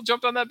people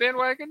jumped on that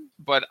bandwagon,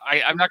 but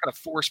I'm not going to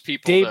force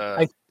people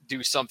to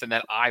do something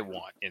that I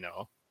want, you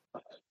know?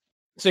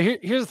 So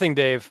here's the thing,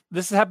 Dave.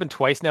 This has happened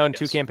twice now in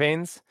 2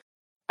 campaigns.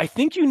 I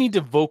think you need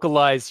to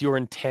vocalize your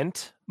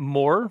intent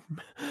more.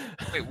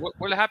 Wait,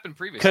 what happened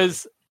previously?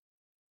 Because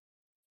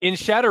in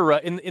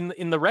Shadowrun,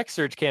 in the Wrex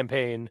Surge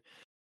campaign,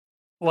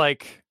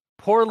 like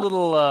poor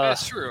little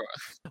that's true.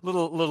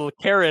 little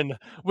Karen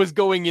was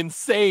going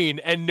insane,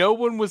 and no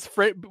one was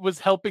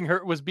helping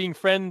her, was being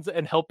friends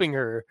and helping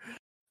her.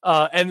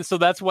 And so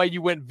that's why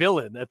you went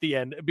villain at the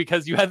end,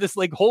 because you had this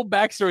like whole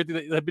backstory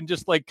that had been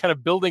just like kind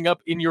of building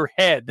up in your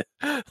head.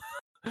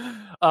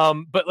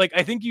 But like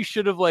I think you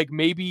should have like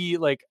maybe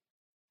like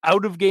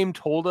out of game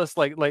told us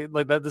like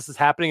that this is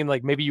happening, and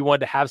like maybe you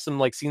wanted to have some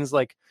like scenes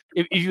like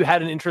if you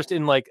had an interest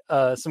in like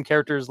some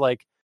characters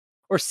like,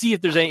 or see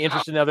if there's any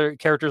interest in other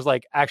characters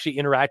like actually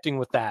interacting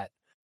with that.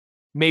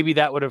 Maybe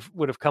that would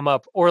have come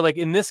up, or like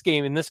in this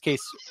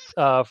case,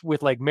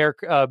 with like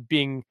Maerk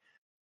being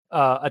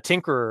a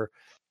tinkerer.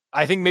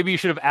 I think maybe you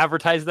should have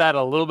advertised that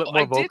a little bit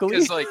more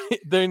vocally like,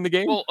 during the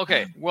game. Well,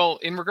 okay. Well,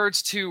 in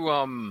regards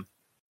to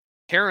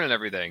Karen and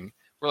everything,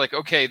 we're like,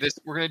 okay,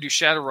 we're gonna do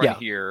Shadowrun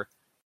here,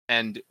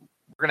 and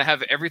we're gonna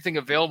have everything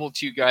available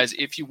to you guys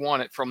if you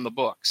want it from the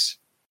books.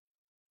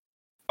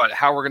 But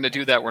how we're gonna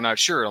do that, we're not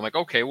sure. I'm like,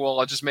 okay, well,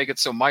 I'll just make it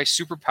so my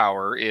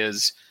superpower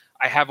is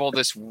I have all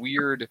this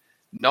weird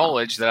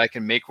knowledge that I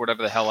can make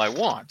whatever the hell I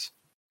want.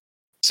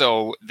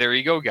 So there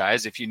you go,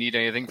 guys. If you need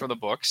anything from the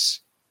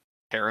books,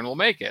 Karen will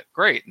make it.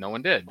 Great. No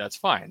one did. That's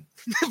fine.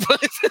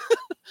 But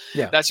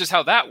that's just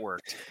how that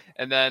worked.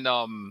 And then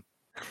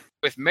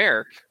with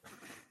Maerk,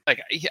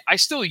 like I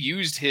still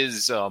used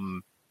his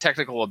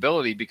technical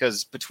ability,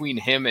 because between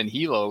him and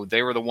Hilo,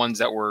 they were the ones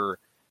that were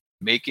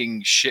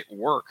making shit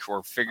work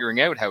or figuring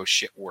out how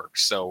shit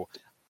works. So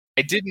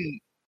I didn't.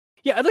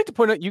 Yeah, I'd like to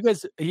point out you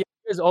guys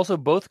also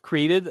both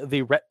created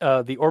the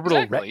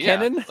orbital ret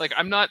cannon. Like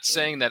I'm not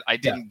saying that I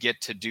didn't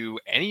get to do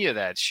any of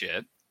that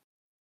shit.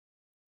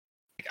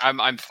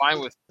 I'm fine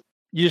with.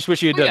 You just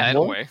wish you had done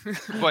more? In a way.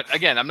 But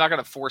again, I'm not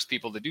going to force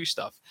people to do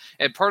stuff.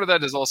 And part of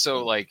that is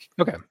also like,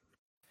 okay,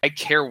 I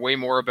care way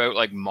more about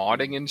like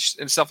modding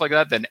and stuff like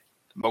that than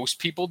most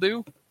people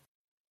do.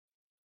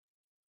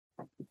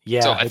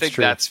 Yeah, so I think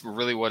that's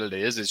really what it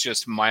is. It's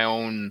just my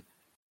own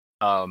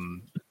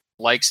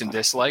likes and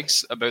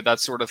dislikes about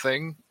that sort of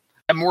thing.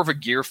 I'm more of a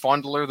gear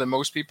fondler than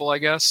most people, I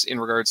guess, in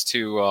regards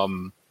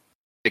to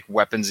like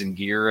weapons and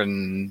gear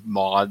and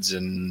mods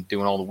and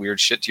doing all the weird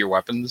shit to your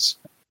weapons.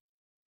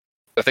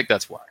 I think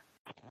that's why.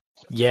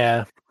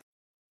 Yeah.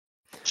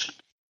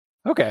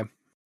 Okay.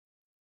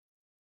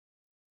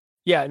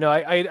 Yeah, no,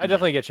 I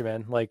definitely get you,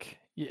 man. Like,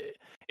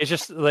 it's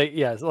just like,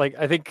 yeah, like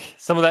I think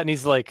some of that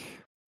needs like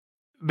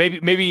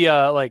maybe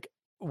like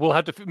we'll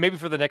have to maybe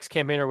for the next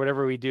campaign or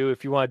whatever we do,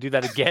 if you want to do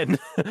that again,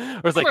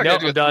 or it's like no,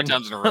 I'm done. 3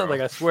 times in a row.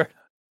 Like I swear.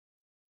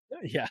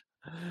 Yeah.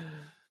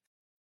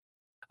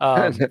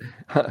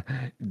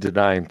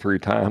 Deny him 3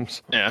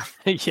 times. Yeah.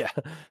 Yeah.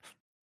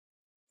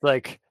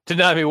 Like,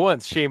 deny me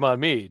once, shame on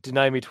me.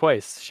 Deny me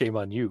twice, shame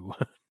on you.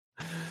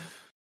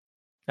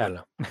 I don't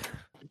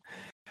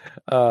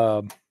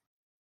know.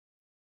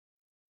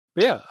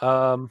 But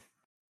yeah.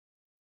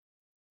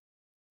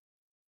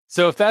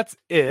 So if that's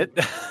it,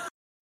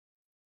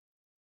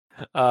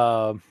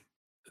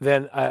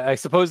 then I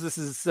suppose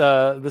this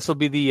will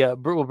be the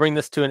we'll bring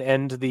this to an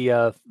end,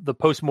 the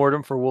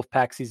post-mortem for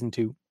Wolfpack season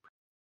 2.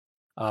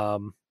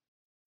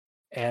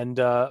 And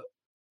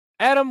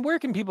Adam, where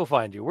can people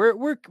find you? Where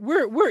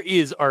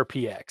is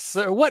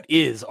RPX? What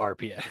is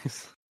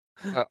RPX?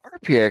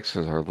 RPX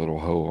is our little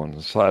hoe on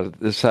this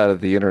side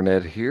of the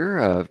internet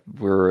here.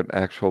 We're an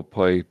actual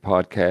play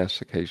podcast.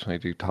 Occasionally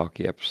do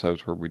talkie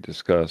episodes where we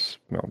discuss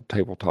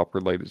tabletop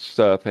related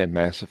stuff and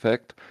Mass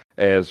Effect,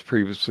 as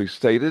previously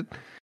stated.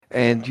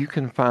 And you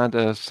can find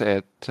us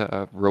at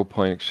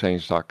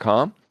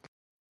roleplayingexchange.com.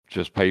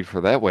 Just paid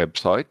for that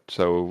website,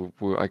 so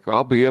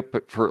I'll be up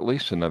for at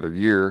least another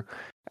year.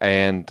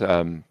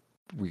 And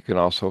we can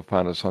also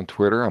find us on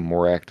Twitter. I'm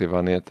more active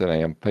on it than I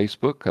am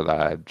Facebook, because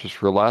I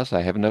just realized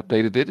I haven't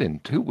updated it in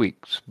 2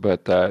 weeks.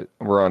 But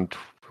we're on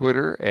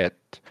Twitter at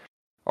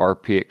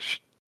RPX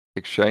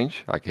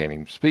Exchange. I can't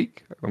even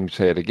speak. Let me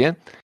say it again.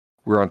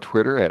 We're on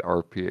Twitter at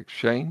RP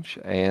Exchange.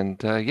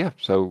 And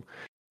so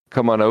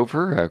come on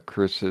over.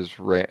 Chris has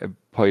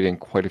played in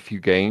quite a few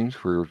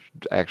games. We're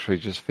actually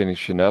just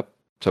finishing up.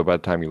 So by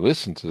the time you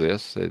listen to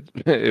this,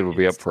 it'll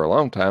be up for a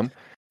long time.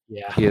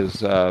 Yeah.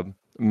 His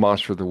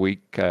Monster of the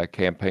Week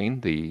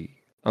campaign, the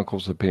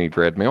Uncles of Penny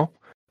Dreadmill,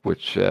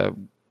 which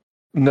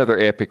another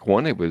epic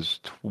one. It was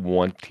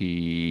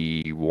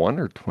 21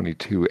 or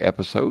 22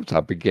 episodes.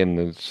 I begin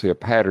to see a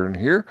pattern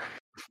here.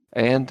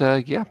 And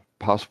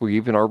possibly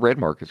even our Red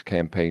Markets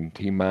campaign,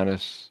 T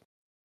minus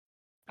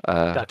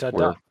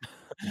dot.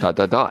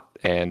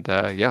 And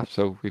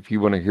so if you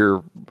want to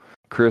hear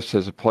Chris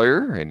as a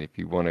player, and if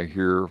you want to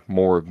hear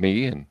more of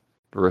me and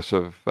the rest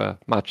of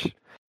my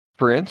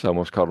friends, I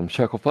almost called them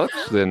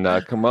chucklefucks, then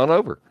come on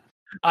over.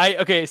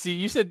 See,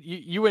 you said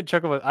you went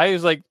chucklefuck. I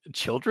was like,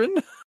 children?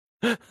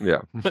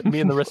 Yeah. Me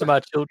and the rest of my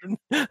children.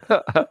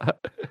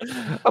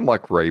 I'm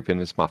like Raven,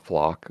 it's my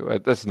flock.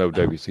 That's no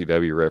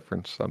WCW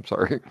reference. I'm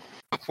sorry.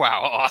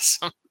 Wow,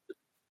 awesome.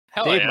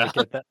 Hell Dave yeah. might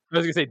get that. I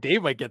was gonna say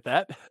Dave might get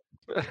that.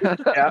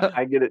 Yeah,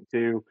 I get it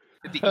too.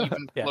 The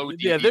even flow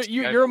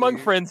you're among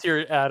friends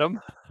here, Adam.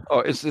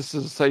 Oh, is this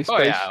a safe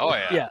space? Oh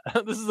yeah.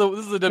 Yeah, this is a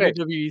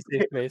WWE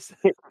safe space.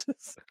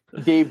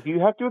 Dave, do you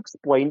have to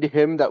explain to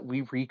him that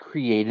we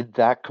recreated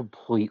that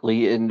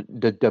completely in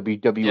the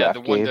WWF Yeah,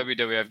 the one game?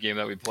 WWF game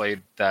that we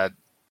played that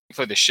we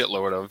played the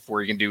shitload of,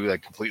 where you can do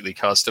like completely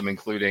custom,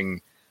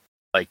 including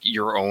like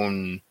your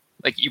own.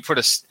 Like you put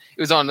it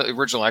was on the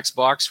original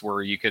Xbox,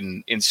 where you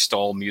can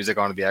install music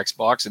onto the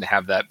Xbox and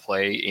have that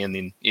play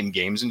in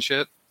games and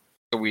shit.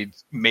 So we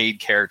made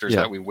characters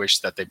that we wish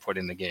that they put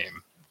in the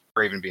game.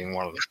 Raven being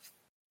one of them.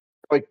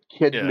 Like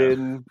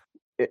Kidman.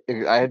 Yeah.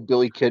 I had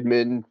Billy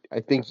Kidman. I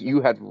think you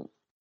had.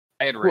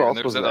 I had Raven.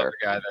 There was another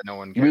guy that no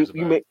one cares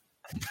about.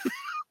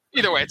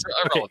 Either way, it's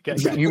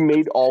irrelevant. You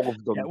made all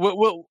of them. Yeah,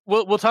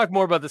 we'll talk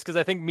more about this, because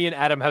I think me and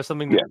Adam have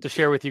something to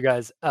share with you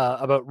guys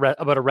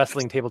about a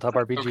wrestling tabletop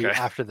RPG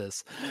after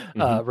this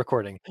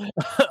recording.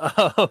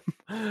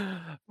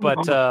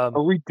 But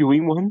are we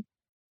doing one?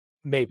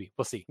 Maybe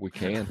we'll see. We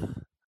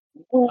can.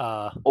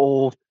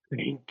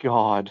 Thank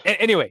God.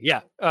 Anyway,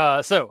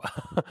 that's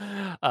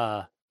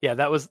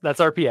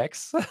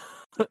RPX.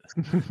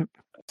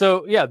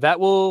 So that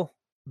will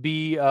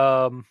be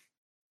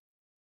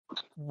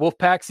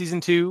Wolfpack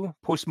Season 2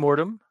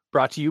 Post-Mortem,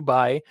 brought to you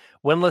by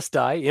When Less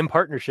Die in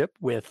partnership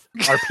with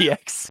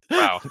RPX.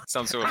 Wow,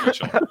 sounds so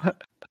official.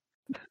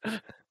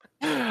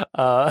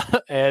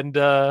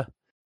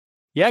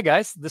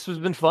 Guys, this has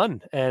been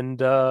fun, and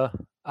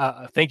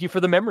thank you for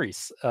the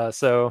memories.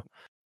 So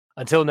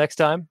until next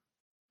time,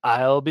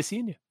 I'll be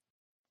seeing you.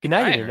 Good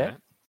night, Internet.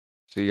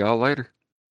 See y'all later.